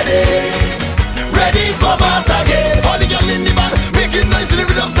 we ready, ready for mass again. All the girls in the band making noise in the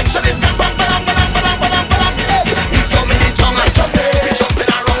rhythm section is them bam bam bam bam bam bam. He's coming in tongue like jumping, he jumping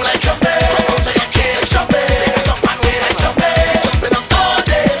around like jumping. Come out of your cage, jumping, take a jump and wait like jumping, jumping up all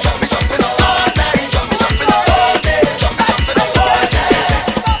day, jumping up all night, jumping up all day, jumping up all night.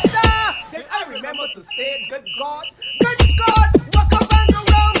 Did I remember to say good God, walk up and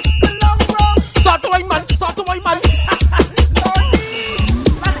around the long road. Start the wine, man. Start the wine, man.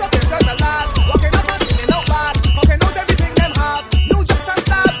 That's up there, the lad. Walking up and singing out bad. Fucking out everything them have. New jokes and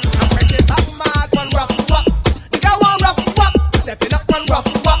stabs. I'm pressing back mad, one rough walk. The girl want rough walk. Stepping up one rough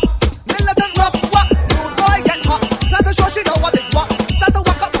walk. Then let them rough walk. New boy get hot. Start to show she know what is what. Start to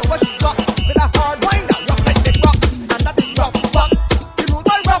walk up on what she got. With a hard wind that rough like big rock. And that is rough walk. The new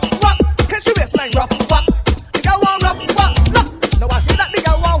boy rough walk. Catch you waistline rough walk. The girl want rough walk. Look, now I feel that the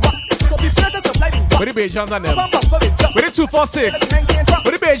girl want walk. So be prepared to supply me walk. Where the Bajans on them? Where the 246?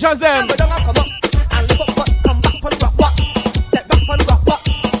 Where the Bajans them?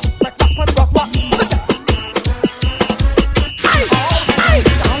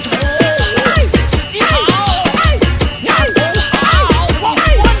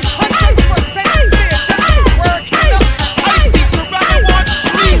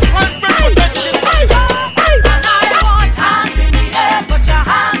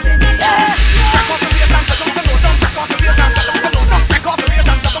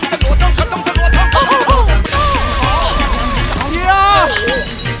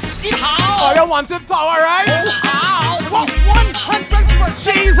 Wanted power, right? 100%.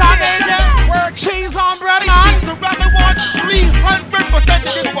 Cheese on it, cheese on bread, man. I want 300%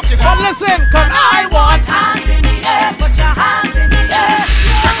 of this fucking. But listen, cause I want hands in the air, put your hands in the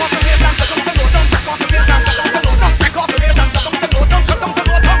air.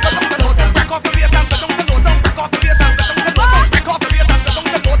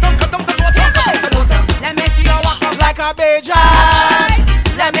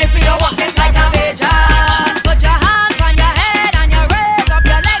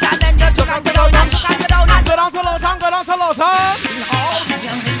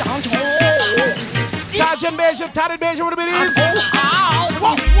 Tatted Beige, what it is? 100%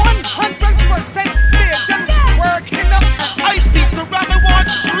 Beijing working up. I speak to Rabbi,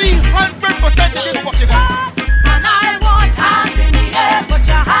 want 300% of this working up. And I want hands in the air, put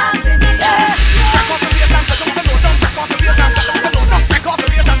your hands in the air. Break off the bass and don't the load down. Break off the bass and don't the load down. Break off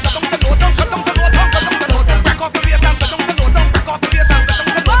the bass and don't the load down. Shut down the load down, shut down the load down. Break off the bass and don't the load down. Break off the bass and don't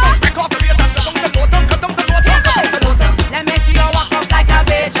the load down. Break off the bass and don't the load down. Cut down the load down, cut down the load down. Let me see you walk up like a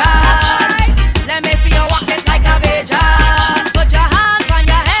Beijing. Let me see you walk it like a Beijing. Put your hands on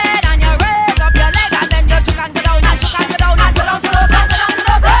your head and you raise up your leg and then you took and go down and took and go down and go down to the down, go down to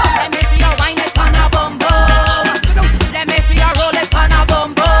the down. Let me see you wind it on a bum bum. Let me see you roll it on a bum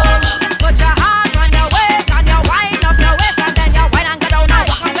bum. Put your hands on your waist and you wind up your waist and then you wind and go down and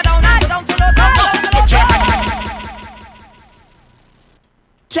walk and go down and go down to the down, go down to the down.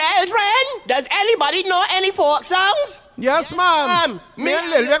 Children, does anybody know any folk songs? Yes, ma'am. Me and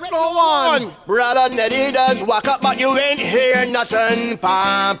Lil Rick know one. Brother Neddy does walk up, but you ain't hear nothing.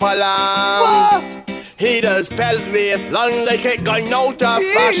 Pampalam. He does pelt waistline like it going out of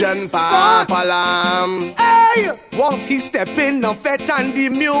fashion. Pampalam. Hey, once he step in the vet and the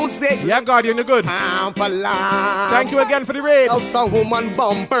music. Yeah, Guardian, you're good. Pampalam. Thank you again for the raid. Some woman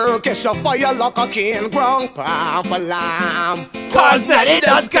bumper, catch a fire like a cane ground. Pampalam. Cause Neddy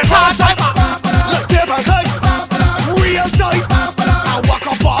does guitar type. Look, give a good. Real tight. I walk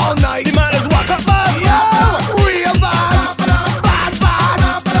up all night. The man is walk up bad. Yeah, real bad. Bad, bad.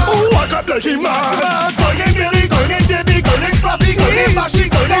 Walk up like he mad. Going in Billy, going in Debbie, going in Scrappy, going in Bashy,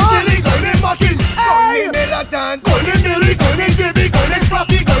 going in Silly, going in Mocking. Going in Militant. Going in Billy, going in Debbie, going in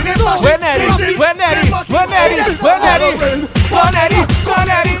Scrappy, going in Bashy. When Eddie, when Eddie, when Eddie, when Eddie. Gone Eddie, gone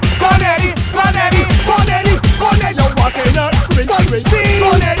Eddie, gone Eddie, gone Eddie, gone Eddie, gone Eddie. Now walking up, ring, ring.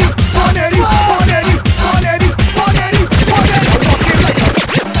 Gone Eddie, gone Eddie, gone Eddie, gone Eddie, gone Eddie, gone Eddie.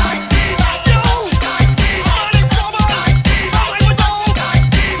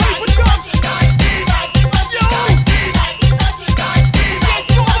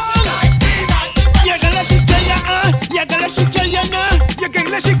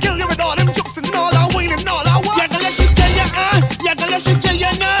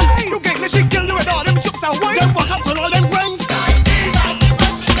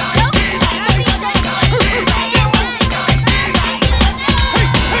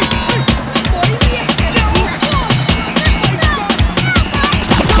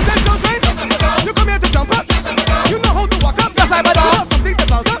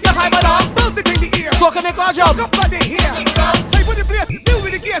 Walking like a job. Up by the here. Hey, put the place, deal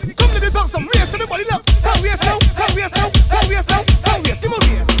with the case. Come let me bounce some race. Everybody look. Hell yes now, hell yes now, hell yes now, hell yes. Give more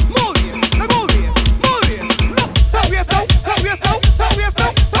race, more race, now more race, more race. Look, hell yes now, hell yes now, hell yes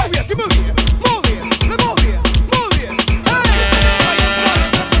now, hell yes. Give more race, more race, now more race, more race. Hey,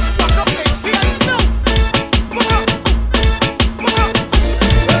 walk up here, here, no. Move up, move up,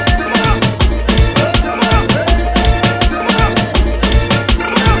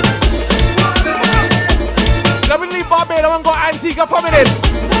 let me leave Barbados and go Antigua permanent.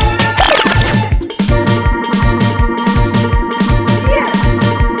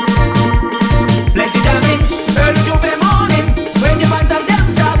 Let's get jamming early Tuesday morning when the bands of them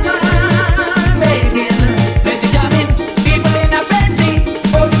start making. Let's get jamming, people in a frenzy.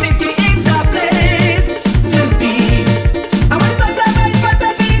 Oh, the city is the place to be. And when sun survives, pass the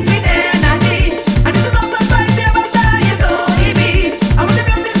beat with energy. And this is no surprise, they will die, so it be. And when the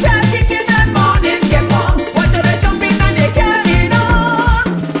music starts kicking that morning, get on. Watch how they jumping and they carrying on.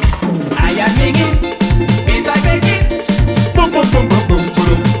 I am singing, feels like making. Boom, boom, boom, boom, boom,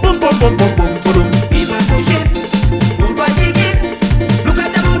 boom, boom, boom, boom, boom, boom. People pushing, good boy digging. Look at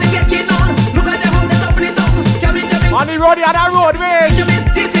them how they getting on. Look at them how they open it up. Jamming, jamming. On the road, the other road rage.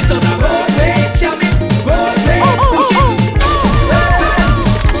 This is on the road rage. Jamming, road rage. Pushing.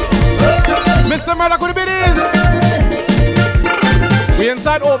 Mr. Murdoch, what it is? We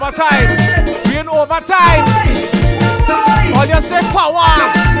inside overtime. We in overtime. All you say power.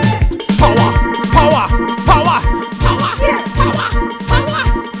 Power, power, power, power, power, power,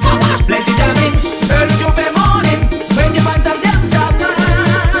 power. Let's get jamming early Tuesday morning when the bands of them start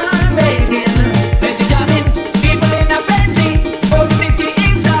making. Let's get jamming, people in a frenzy. Oh, the city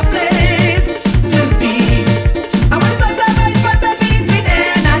is the place to be. And when sun survives, pass the beat with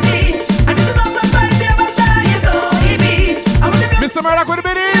energy. And this is no surprise, they will die, so it be. And when the music Mr. Murdoch, what it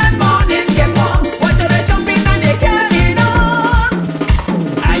is? that morning get on, watch how they jumping and they carrying on.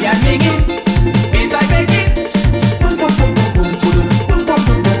 I am singing, feels like making. Boom, boom, boom, boom, boom, boom.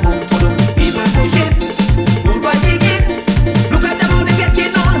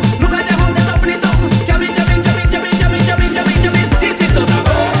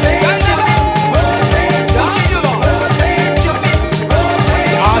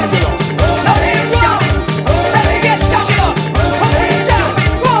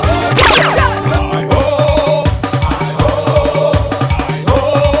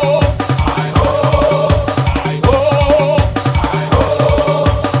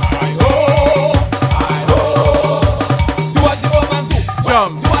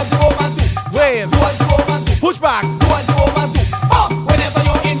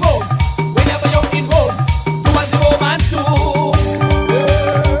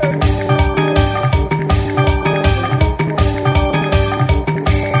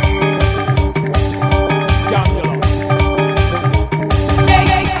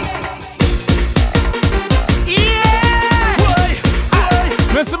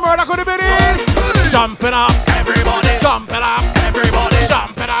 Mr. Murdoch with the biddies. Jumping up, everybody. Jumping up, everybody.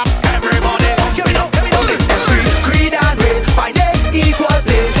 Jumping up, everybody. Give me this. Every creed and race find it equal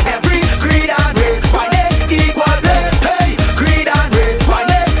place. Every creed and race find it equal place. Hey, creed and race find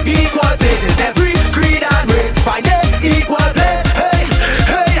it equal places. Every creed and race find it equal place. Hey,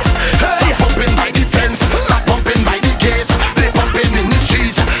 hey, hey. Stop pumping by the fence, stop pumping by the gates. They pumping in the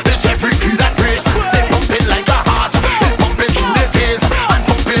streets. There's every creed and race. They pumping like a heart. They pumping through the veins and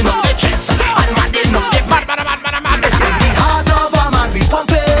pumping up the chest and madding up the man. It's like the heart of a man be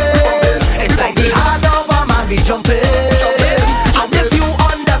pumping. It's like the heart of a man be jumping. And if you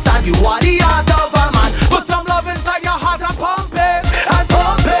understand, you are the heart of a man. Put some love inside your heart and pump it. And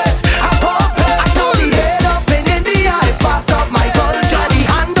pump it, and pump it. I know the head up in India is part of my culture. The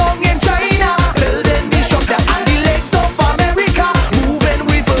hand down in China, building the structure. And the legs of America, moving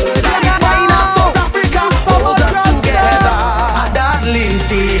with earth. And the spine of South Africa, holds us together. And that leaves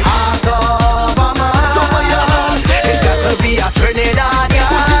the heart of a man. It got to be a Trinidadian.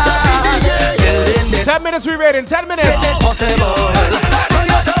 Building this 10 minutes we rating, 10 minutes. possible. Tell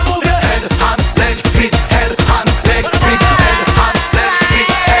you to move your head, hand, leg, feet, head, hand, leg, feet, head, hand, leg,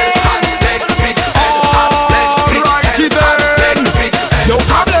 feet, head, hand, leg, feet, head, hand, leg, feet, head, hand, leg, feet, head. No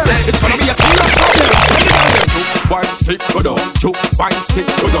problem, it's gonna be a serious problem. Wine stick, go down. Juke, wine stick,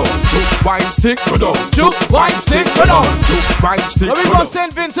 go down. Juke, wine stick, go down. Juke, wine stick, go down. Juke, wine stick, Let me go go down.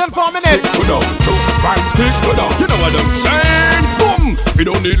 St. Vincent for a minute. Go down. Juke, wine stick, go down. You know what I'm saying? Boom! We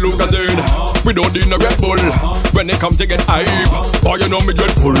don't need Lucasade. We don't need no Red Bull. When it come to get hype, boy, you know me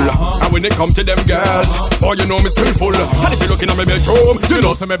dreadful. And when it come to them girls, boy, you know me still full. And if you looking at me bedroom, you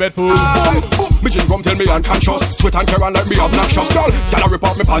know see me bed full. Mission come tell me unconscious, sweat and care and like me obnoxious. Girl, can I rip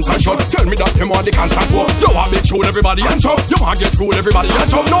off me pants and shut? Tell me that him want the constant war. You want big show everybody and so. You want get through everybody and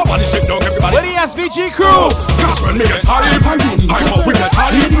so. Nobody shit down everybody. Where the SVG crew? Cause when me get high, I hope we get high.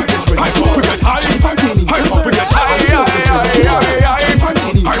 I hope we get high. I hope we get high. I hope we get high. I hope we get high.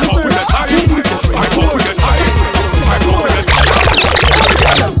 I hope we get high.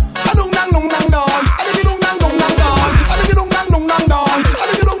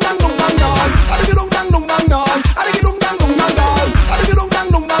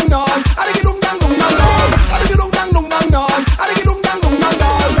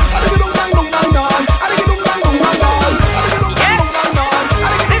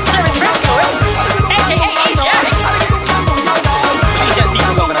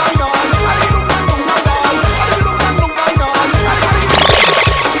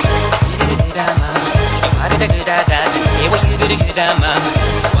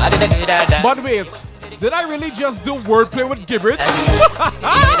 But wait, did I really just do wordplay with gibberish?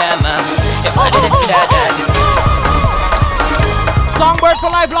 Songbird for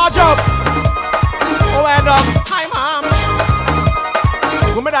life, large up. Oh, and hi, mom.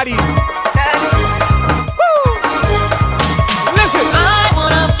 Go, my daddy. Woo. Listen. I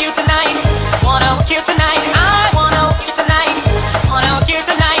wanna hook you tonight. Wanna hook you tonight. I wanna hook you tonight. Wanna hook you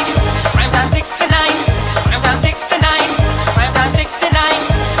tonight. Prime time 69. Prime time 69. Prime time 69.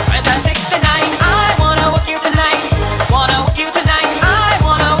 Prime time 69. I wanna hook you tonight. Wanna hook you tonight. I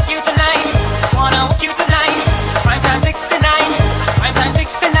wanna hook you tonight. Wanna hook you tonight. Prime time 69. Prime time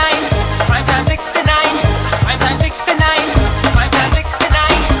 69. Prime time 69. Prime time 69. Prime time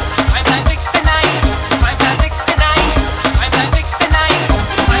 69. Prime time 69. Prime time 69. Prime time 69.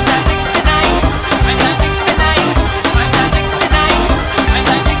 Prime time 69. Prime time 69. Prime time 69. Prime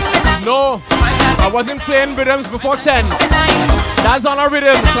time 69. No, I wasn't playing rhythms before 10. That's on our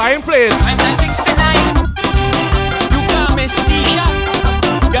rhythm, so I ain't playing. Prime time 69. You can't miss T-shirt.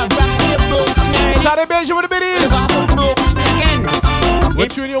 Your back to your books, man. Saturday Benji with the biddies.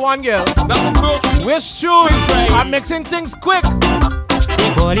 Which tune you want, girl? Which tune? I'm mixing things quick.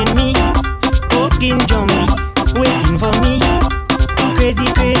 They calling me, cooking Johnny, waiting for me. Too crazy,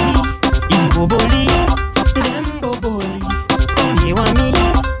 crazy, it's Boboli. Them Boboli, come here want me.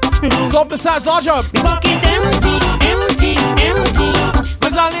 Stop the size, large up. The pocket empty, empty, empty.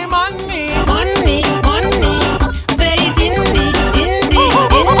 There's only money. Money, money. I say it in the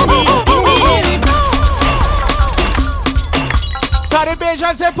Saturday Benji, I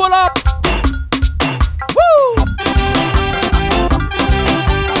say pull up. Woo!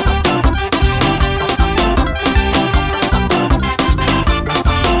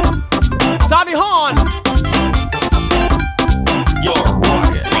 Danny Horn. You're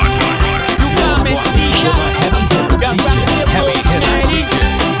rocking. You can't miss T-shirt. Your back to your books, man.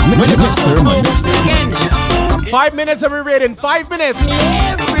 Mr. 5 minutes and we're rating. 5 minutes.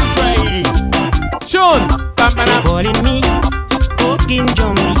 Every Friday. Tune. They calling me, cooking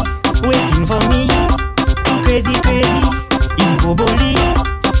Johnny, waiting for me. Too crazy, crazy, it's Boboli.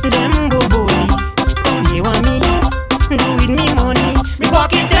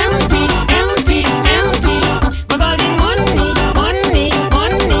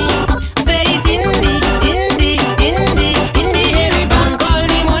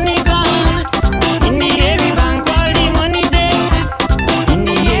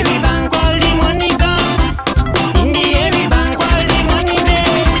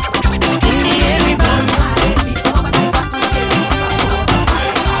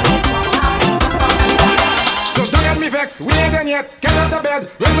 done yet. Get out of bed,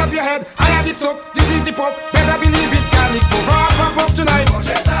 raise up your head. I have it so, this is the pop. Better believe it's garlic. Pop up tonight.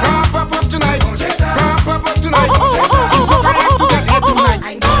 Pop up tonight. Pop up tonight. I have to get here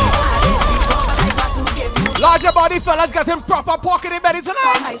tonight. Larger body fellas getting proper pocket in belly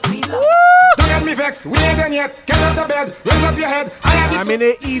tonight. Don't get me vexed, we ain't done yet. Get out of bed, raise up your head. I have it so. I'm in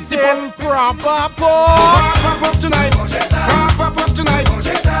the eating proper pork. Pop up tonight. Pop up tonight.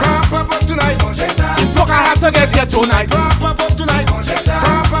 Pop up tonight. It's pork I have to get here tonight. Pop up tonight.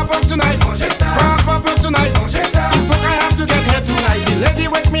 Pop up tonight. Pop up tonight. It's pork I have to get here tonight. The lady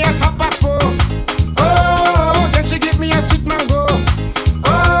wake me at 4:30. Oh, then she give me a sweet mango.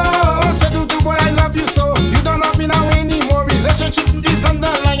 Oh, said do boy I love you so. You don't love me now anymore. Relationship is on the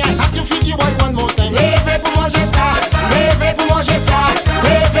line. I have to feed you out one more time. Levez pour manger ça. Levez pour manger ça.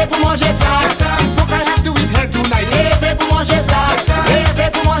 Levez pour manger ça. It's pork I have to eat here tonight. Levez pour manger ça. Levez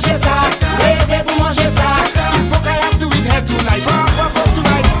pour manger ça. Levez pour manger ça. It's pork I have to eat here tonight. Pop up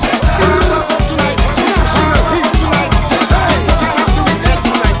tonight. Pop up tonight. Pop up tonight. It's pork I have to eat here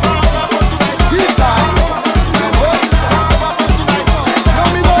tonight. Pop up tonight. Pizza.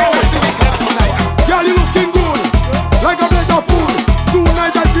 Girl, you looking good, like a plate of food.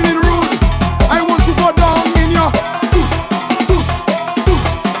 Tonight I'm feeling rude. I want to go down in your sus, sus, sus,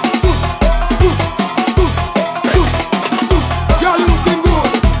 sus, sus, sus, sus, sus. Girl, you looking good,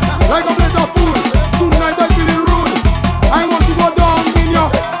 like a plate of food. Tonight I'm feeling rude. I want to go down in your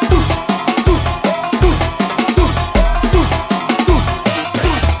sus, sus, sus, sus, sus, sus, sus.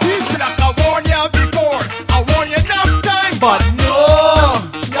 Like I warned you before, I warned you enough times, but no,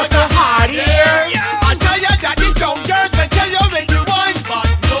 you're too hard here. I tell you that these young girls can tell you make you wine, but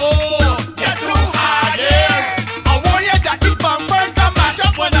no, you're too hard here. I warn you that these bumpers can mash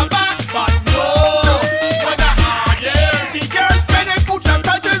up when I'm back, but no, you're not hard here. The girls spending boots and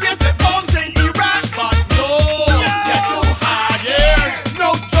try to raise the bombs in Iraq, but no, you're too hard here.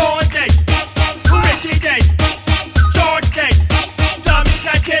 No John Day, Ricky Day, George Day,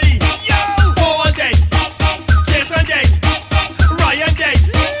 Dominica Kelly, Paul Day, Jason Day, Ryan Day,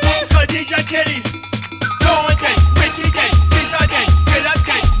 Khadija Kelly, John Day, Ricky Day, Peter Day, Philip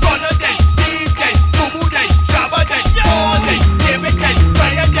Day, Ronald Day, Steve Day, Boo Day, Shabba Day, Paul Day, David Day,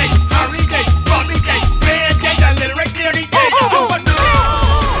 Ryan Day, Harry Day, Robbie Day, Van Day, and Little Rick Leary Day.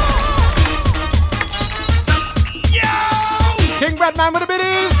 King Redman with the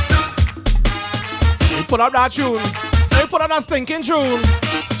biddies. He put up that tune. He put up that stinking tune.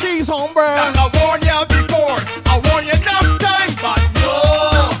 Jeez, hombre. Like I warned you before, I warned you enough times, but no,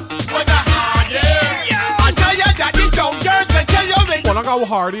 we're not hard here. I tell you that these young girls can tell you make Well, I got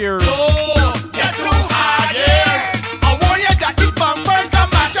hard here. no, you're too hard here. I warn you that these bumpers can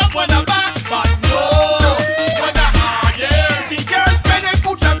mash up when I'm back, but no, we're not hard here. The girls spending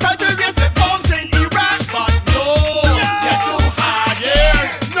boots and try to raise the bombs in Iraq, but no, you're too hard here.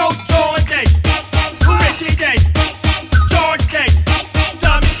 No John Day, Ricky Day, George Day,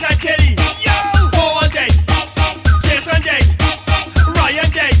 Dominica Kelly, Paul Day, Jason Day, Ryan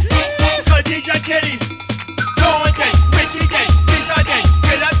Day, Khadija Kelly, John Day, Ricky Day, Peter Day,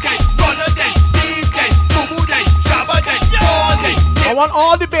 Philip Day, Ronald Day, Steve Day, Boo Day, Shabba Day, Paul Day. I want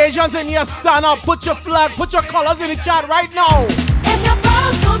all the Bajans in here stand up. Put your flag, put your colors in the chat right now. If you're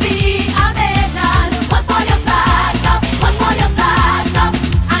proud to be a Bajan, put all your flags up, put all your flags up.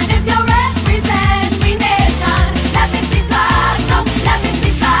 And if you represent we nation, let me see flags up, let me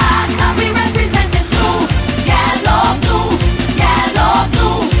see flags up. We represent it blue, yellow, blue, yellow,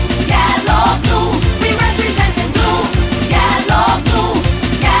 blue, yellow, blue. We represent it blue, yellow, blue,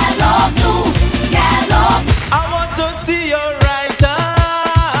 yellow, blue, yellow. I want to see your right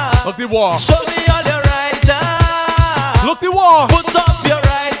hand. Look the war. Show me all your right hand. Look the war. Put up your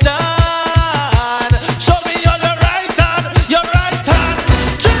right hand. Show me all your right hand. Your right hand.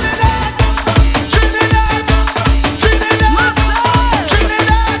 Trinidad, Trinidad, Trinidad,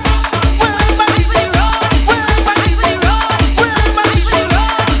 Trinidad. Where my people run? Where my people run? Where my people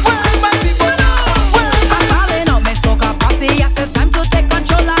run? Where my people run? I'm calling out my soca posse. Yes, it's time to take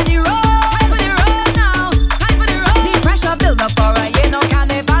control of the road. Time for the road now. Time for the road. The pressure build up for a year. No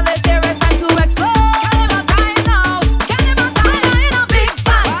carnival is here. It's time to explode. Carnival time now. Carnival time now. In a big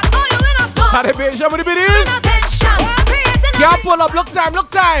bang. Oh, you in a smoke. Had a Bajan with the biddies. Attention. Creating a Can't pull up. Look time, look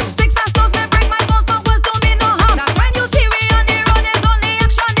time. sticks and stones may break my bones, but words do me no harm. That's when you see we on the road. There's only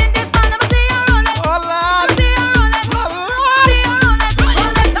action in this man. Never see a roll it. Oh, lad. Never see a roll it. See a roll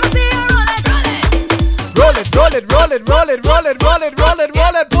it. Never see a roll it. Roll it, roll it, roll it, roll it, roll it, roll it,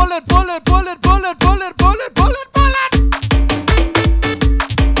 roll it, roll it, pull it, pull it, pull it, pull it, pull it, pull it, pull it, pull it.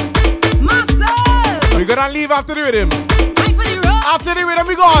 Myself. We're gonna leave after the rhythm. Time for the road. After the rhythm,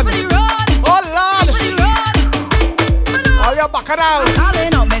 we gone. For the road. Oh, Lord. For the road. All bacchanal.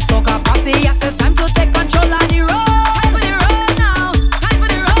 Calling out my soca posse, yes, it's time to take control of the road. Time for the road now, time for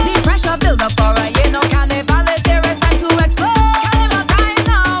the road. The pressure build up for a year, no carnival is here, it's time to explode. Carnival time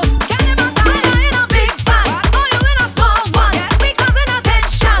now, carnival time in a big bang. Oh, you in a small one, we causing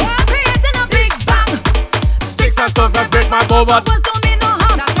attention, creating a big bang. Sticks and stones that break my bow, but don't mean no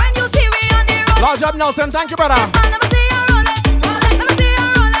harm. That's when you see we on the road. Lord Job Nelson, thank you, brother. Let me see you roll it, let me see you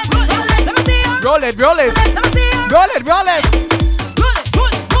roll it, let me see you roll it, roll it, let me see you roll it, roll it.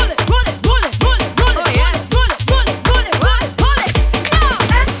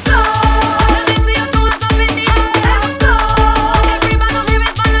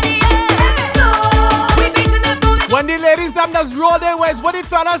 When the ladies them just roll their waist, what the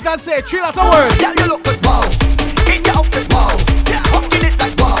fellas that say? 3 lots of words. Yeah, you look like wow. In your outfit, wow. Yeah, hugging it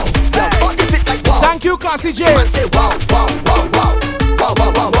like wow. Your body fit like wow. Thank you, Classy J. Man say wow, wow, wow, wow. Wow,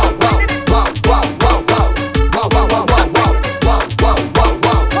 wow, wow, wow, wow. Wow, wow, wow, wow. Wow, wow, wow, wow, wow. Wow, wow, wow, wow.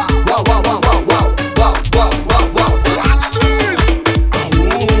 Wow, wow, wow, wow, wow. Wow, wow, wow, wow. Watch this.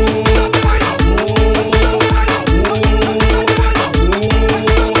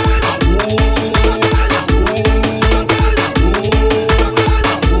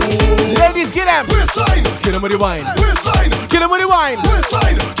 Ladies, get them. Kill them with the wine. Kill them with the wine.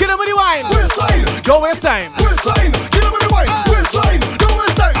 Kill them with the wine. Don't waste time. Kill him with the wine. Don't waste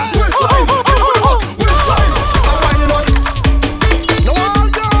time.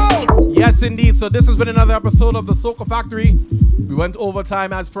 Yes, indeed. So this has been another episode of the Soca Factory. We went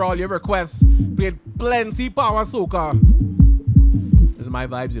overtime as per all your requests. Played plenty power soca. It's my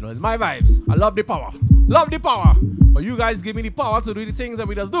vibes, you know. It's my vibes. I love the power. Love the power. But you guys give me the power to do the things that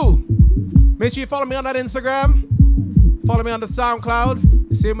we just do. Make sure you follow me on that Instagram. Follow me on the SoundCloud.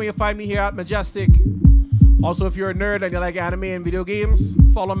 The same way you find me here at Mejustik. Also, if you're a nerd and you like anime and video games,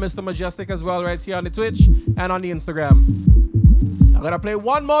 follow Mr. Mejustik as well right here on the Twitch and on the Instagram. I'm gonna play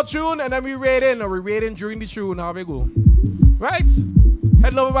one more tune and then we raid in, or we raid in during the tune, how we go. Right?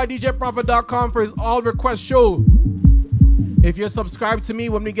 Head over by djprophet.com for his all request show. If you're subscribed to me,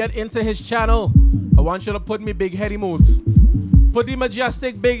 when we get into his channel, I want you to put me big head emotes. Put the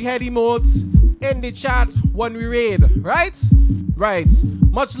Mejustik big head emotes in the chat when we raid, right? Right.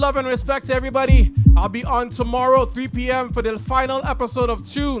 Much love and respect to everybody. I'll be on tomorrow, 3 p.m. for the final episode of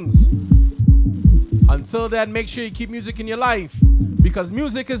Tunes. Until then, make sure you keep music in your life, because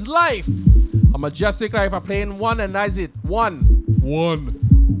music is life. A Mejustik life. I'm playing one, and that's it. One.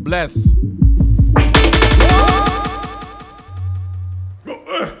 Bless.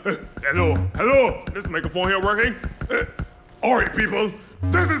 Hello. This microphone here working? Alright, people.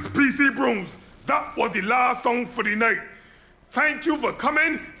 This is PC Brooms. That was the last song for the night. Thank you for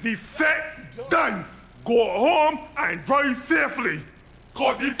coming. The fete done. Go home and drive safely.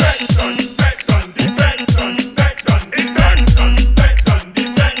 Cause the fete done, fete done, the fete done, fete done, it done, fete done, the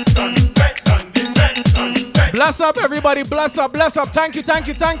fete done, fete done, the fete done, fete done. Bless up, everybody. Bless up. Thank you. Fete done,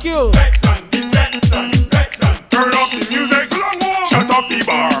 the fete done, fete done. Turn off the music. Shut off the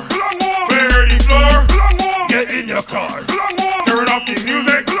bar. Clear the floor. Get in your car. Turn off the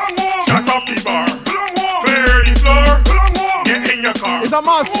music. Shut off the bar. Clear the floor. Get in your car. It's a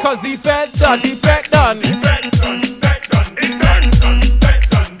must, cause the fete done, the fete done. The fete done, fete done, it done, fete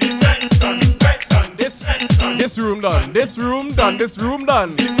done, the fete done, fete done. This room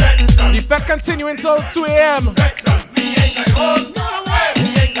done. The fete continue until 2 a.m. Me ain't got hold no way. Me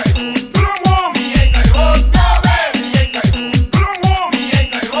ain't got hold. Me ain't got hold no way. Me ain't got hold. Me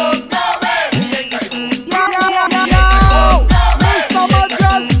ain't got hold no way. Me ain't got hold. Mr.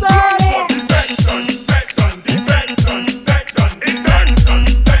 Mejustik. The fete done, fete done, the fete done, fete done, it done,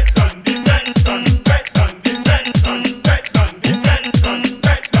 fete done, the fete done, fete done, the fete done, fete done, the fete done,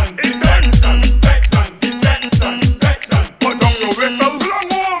 fete done, it done, fete done, the fete done, fete done. Put down your whistle,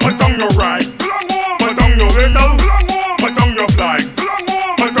 put down your ride, put down your whistle, put down your flag,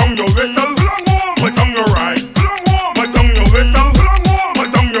 put down your whistle, put down your ride, put down your whistle, put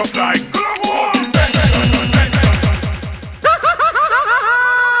down your flag.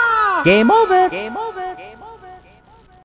 Game over.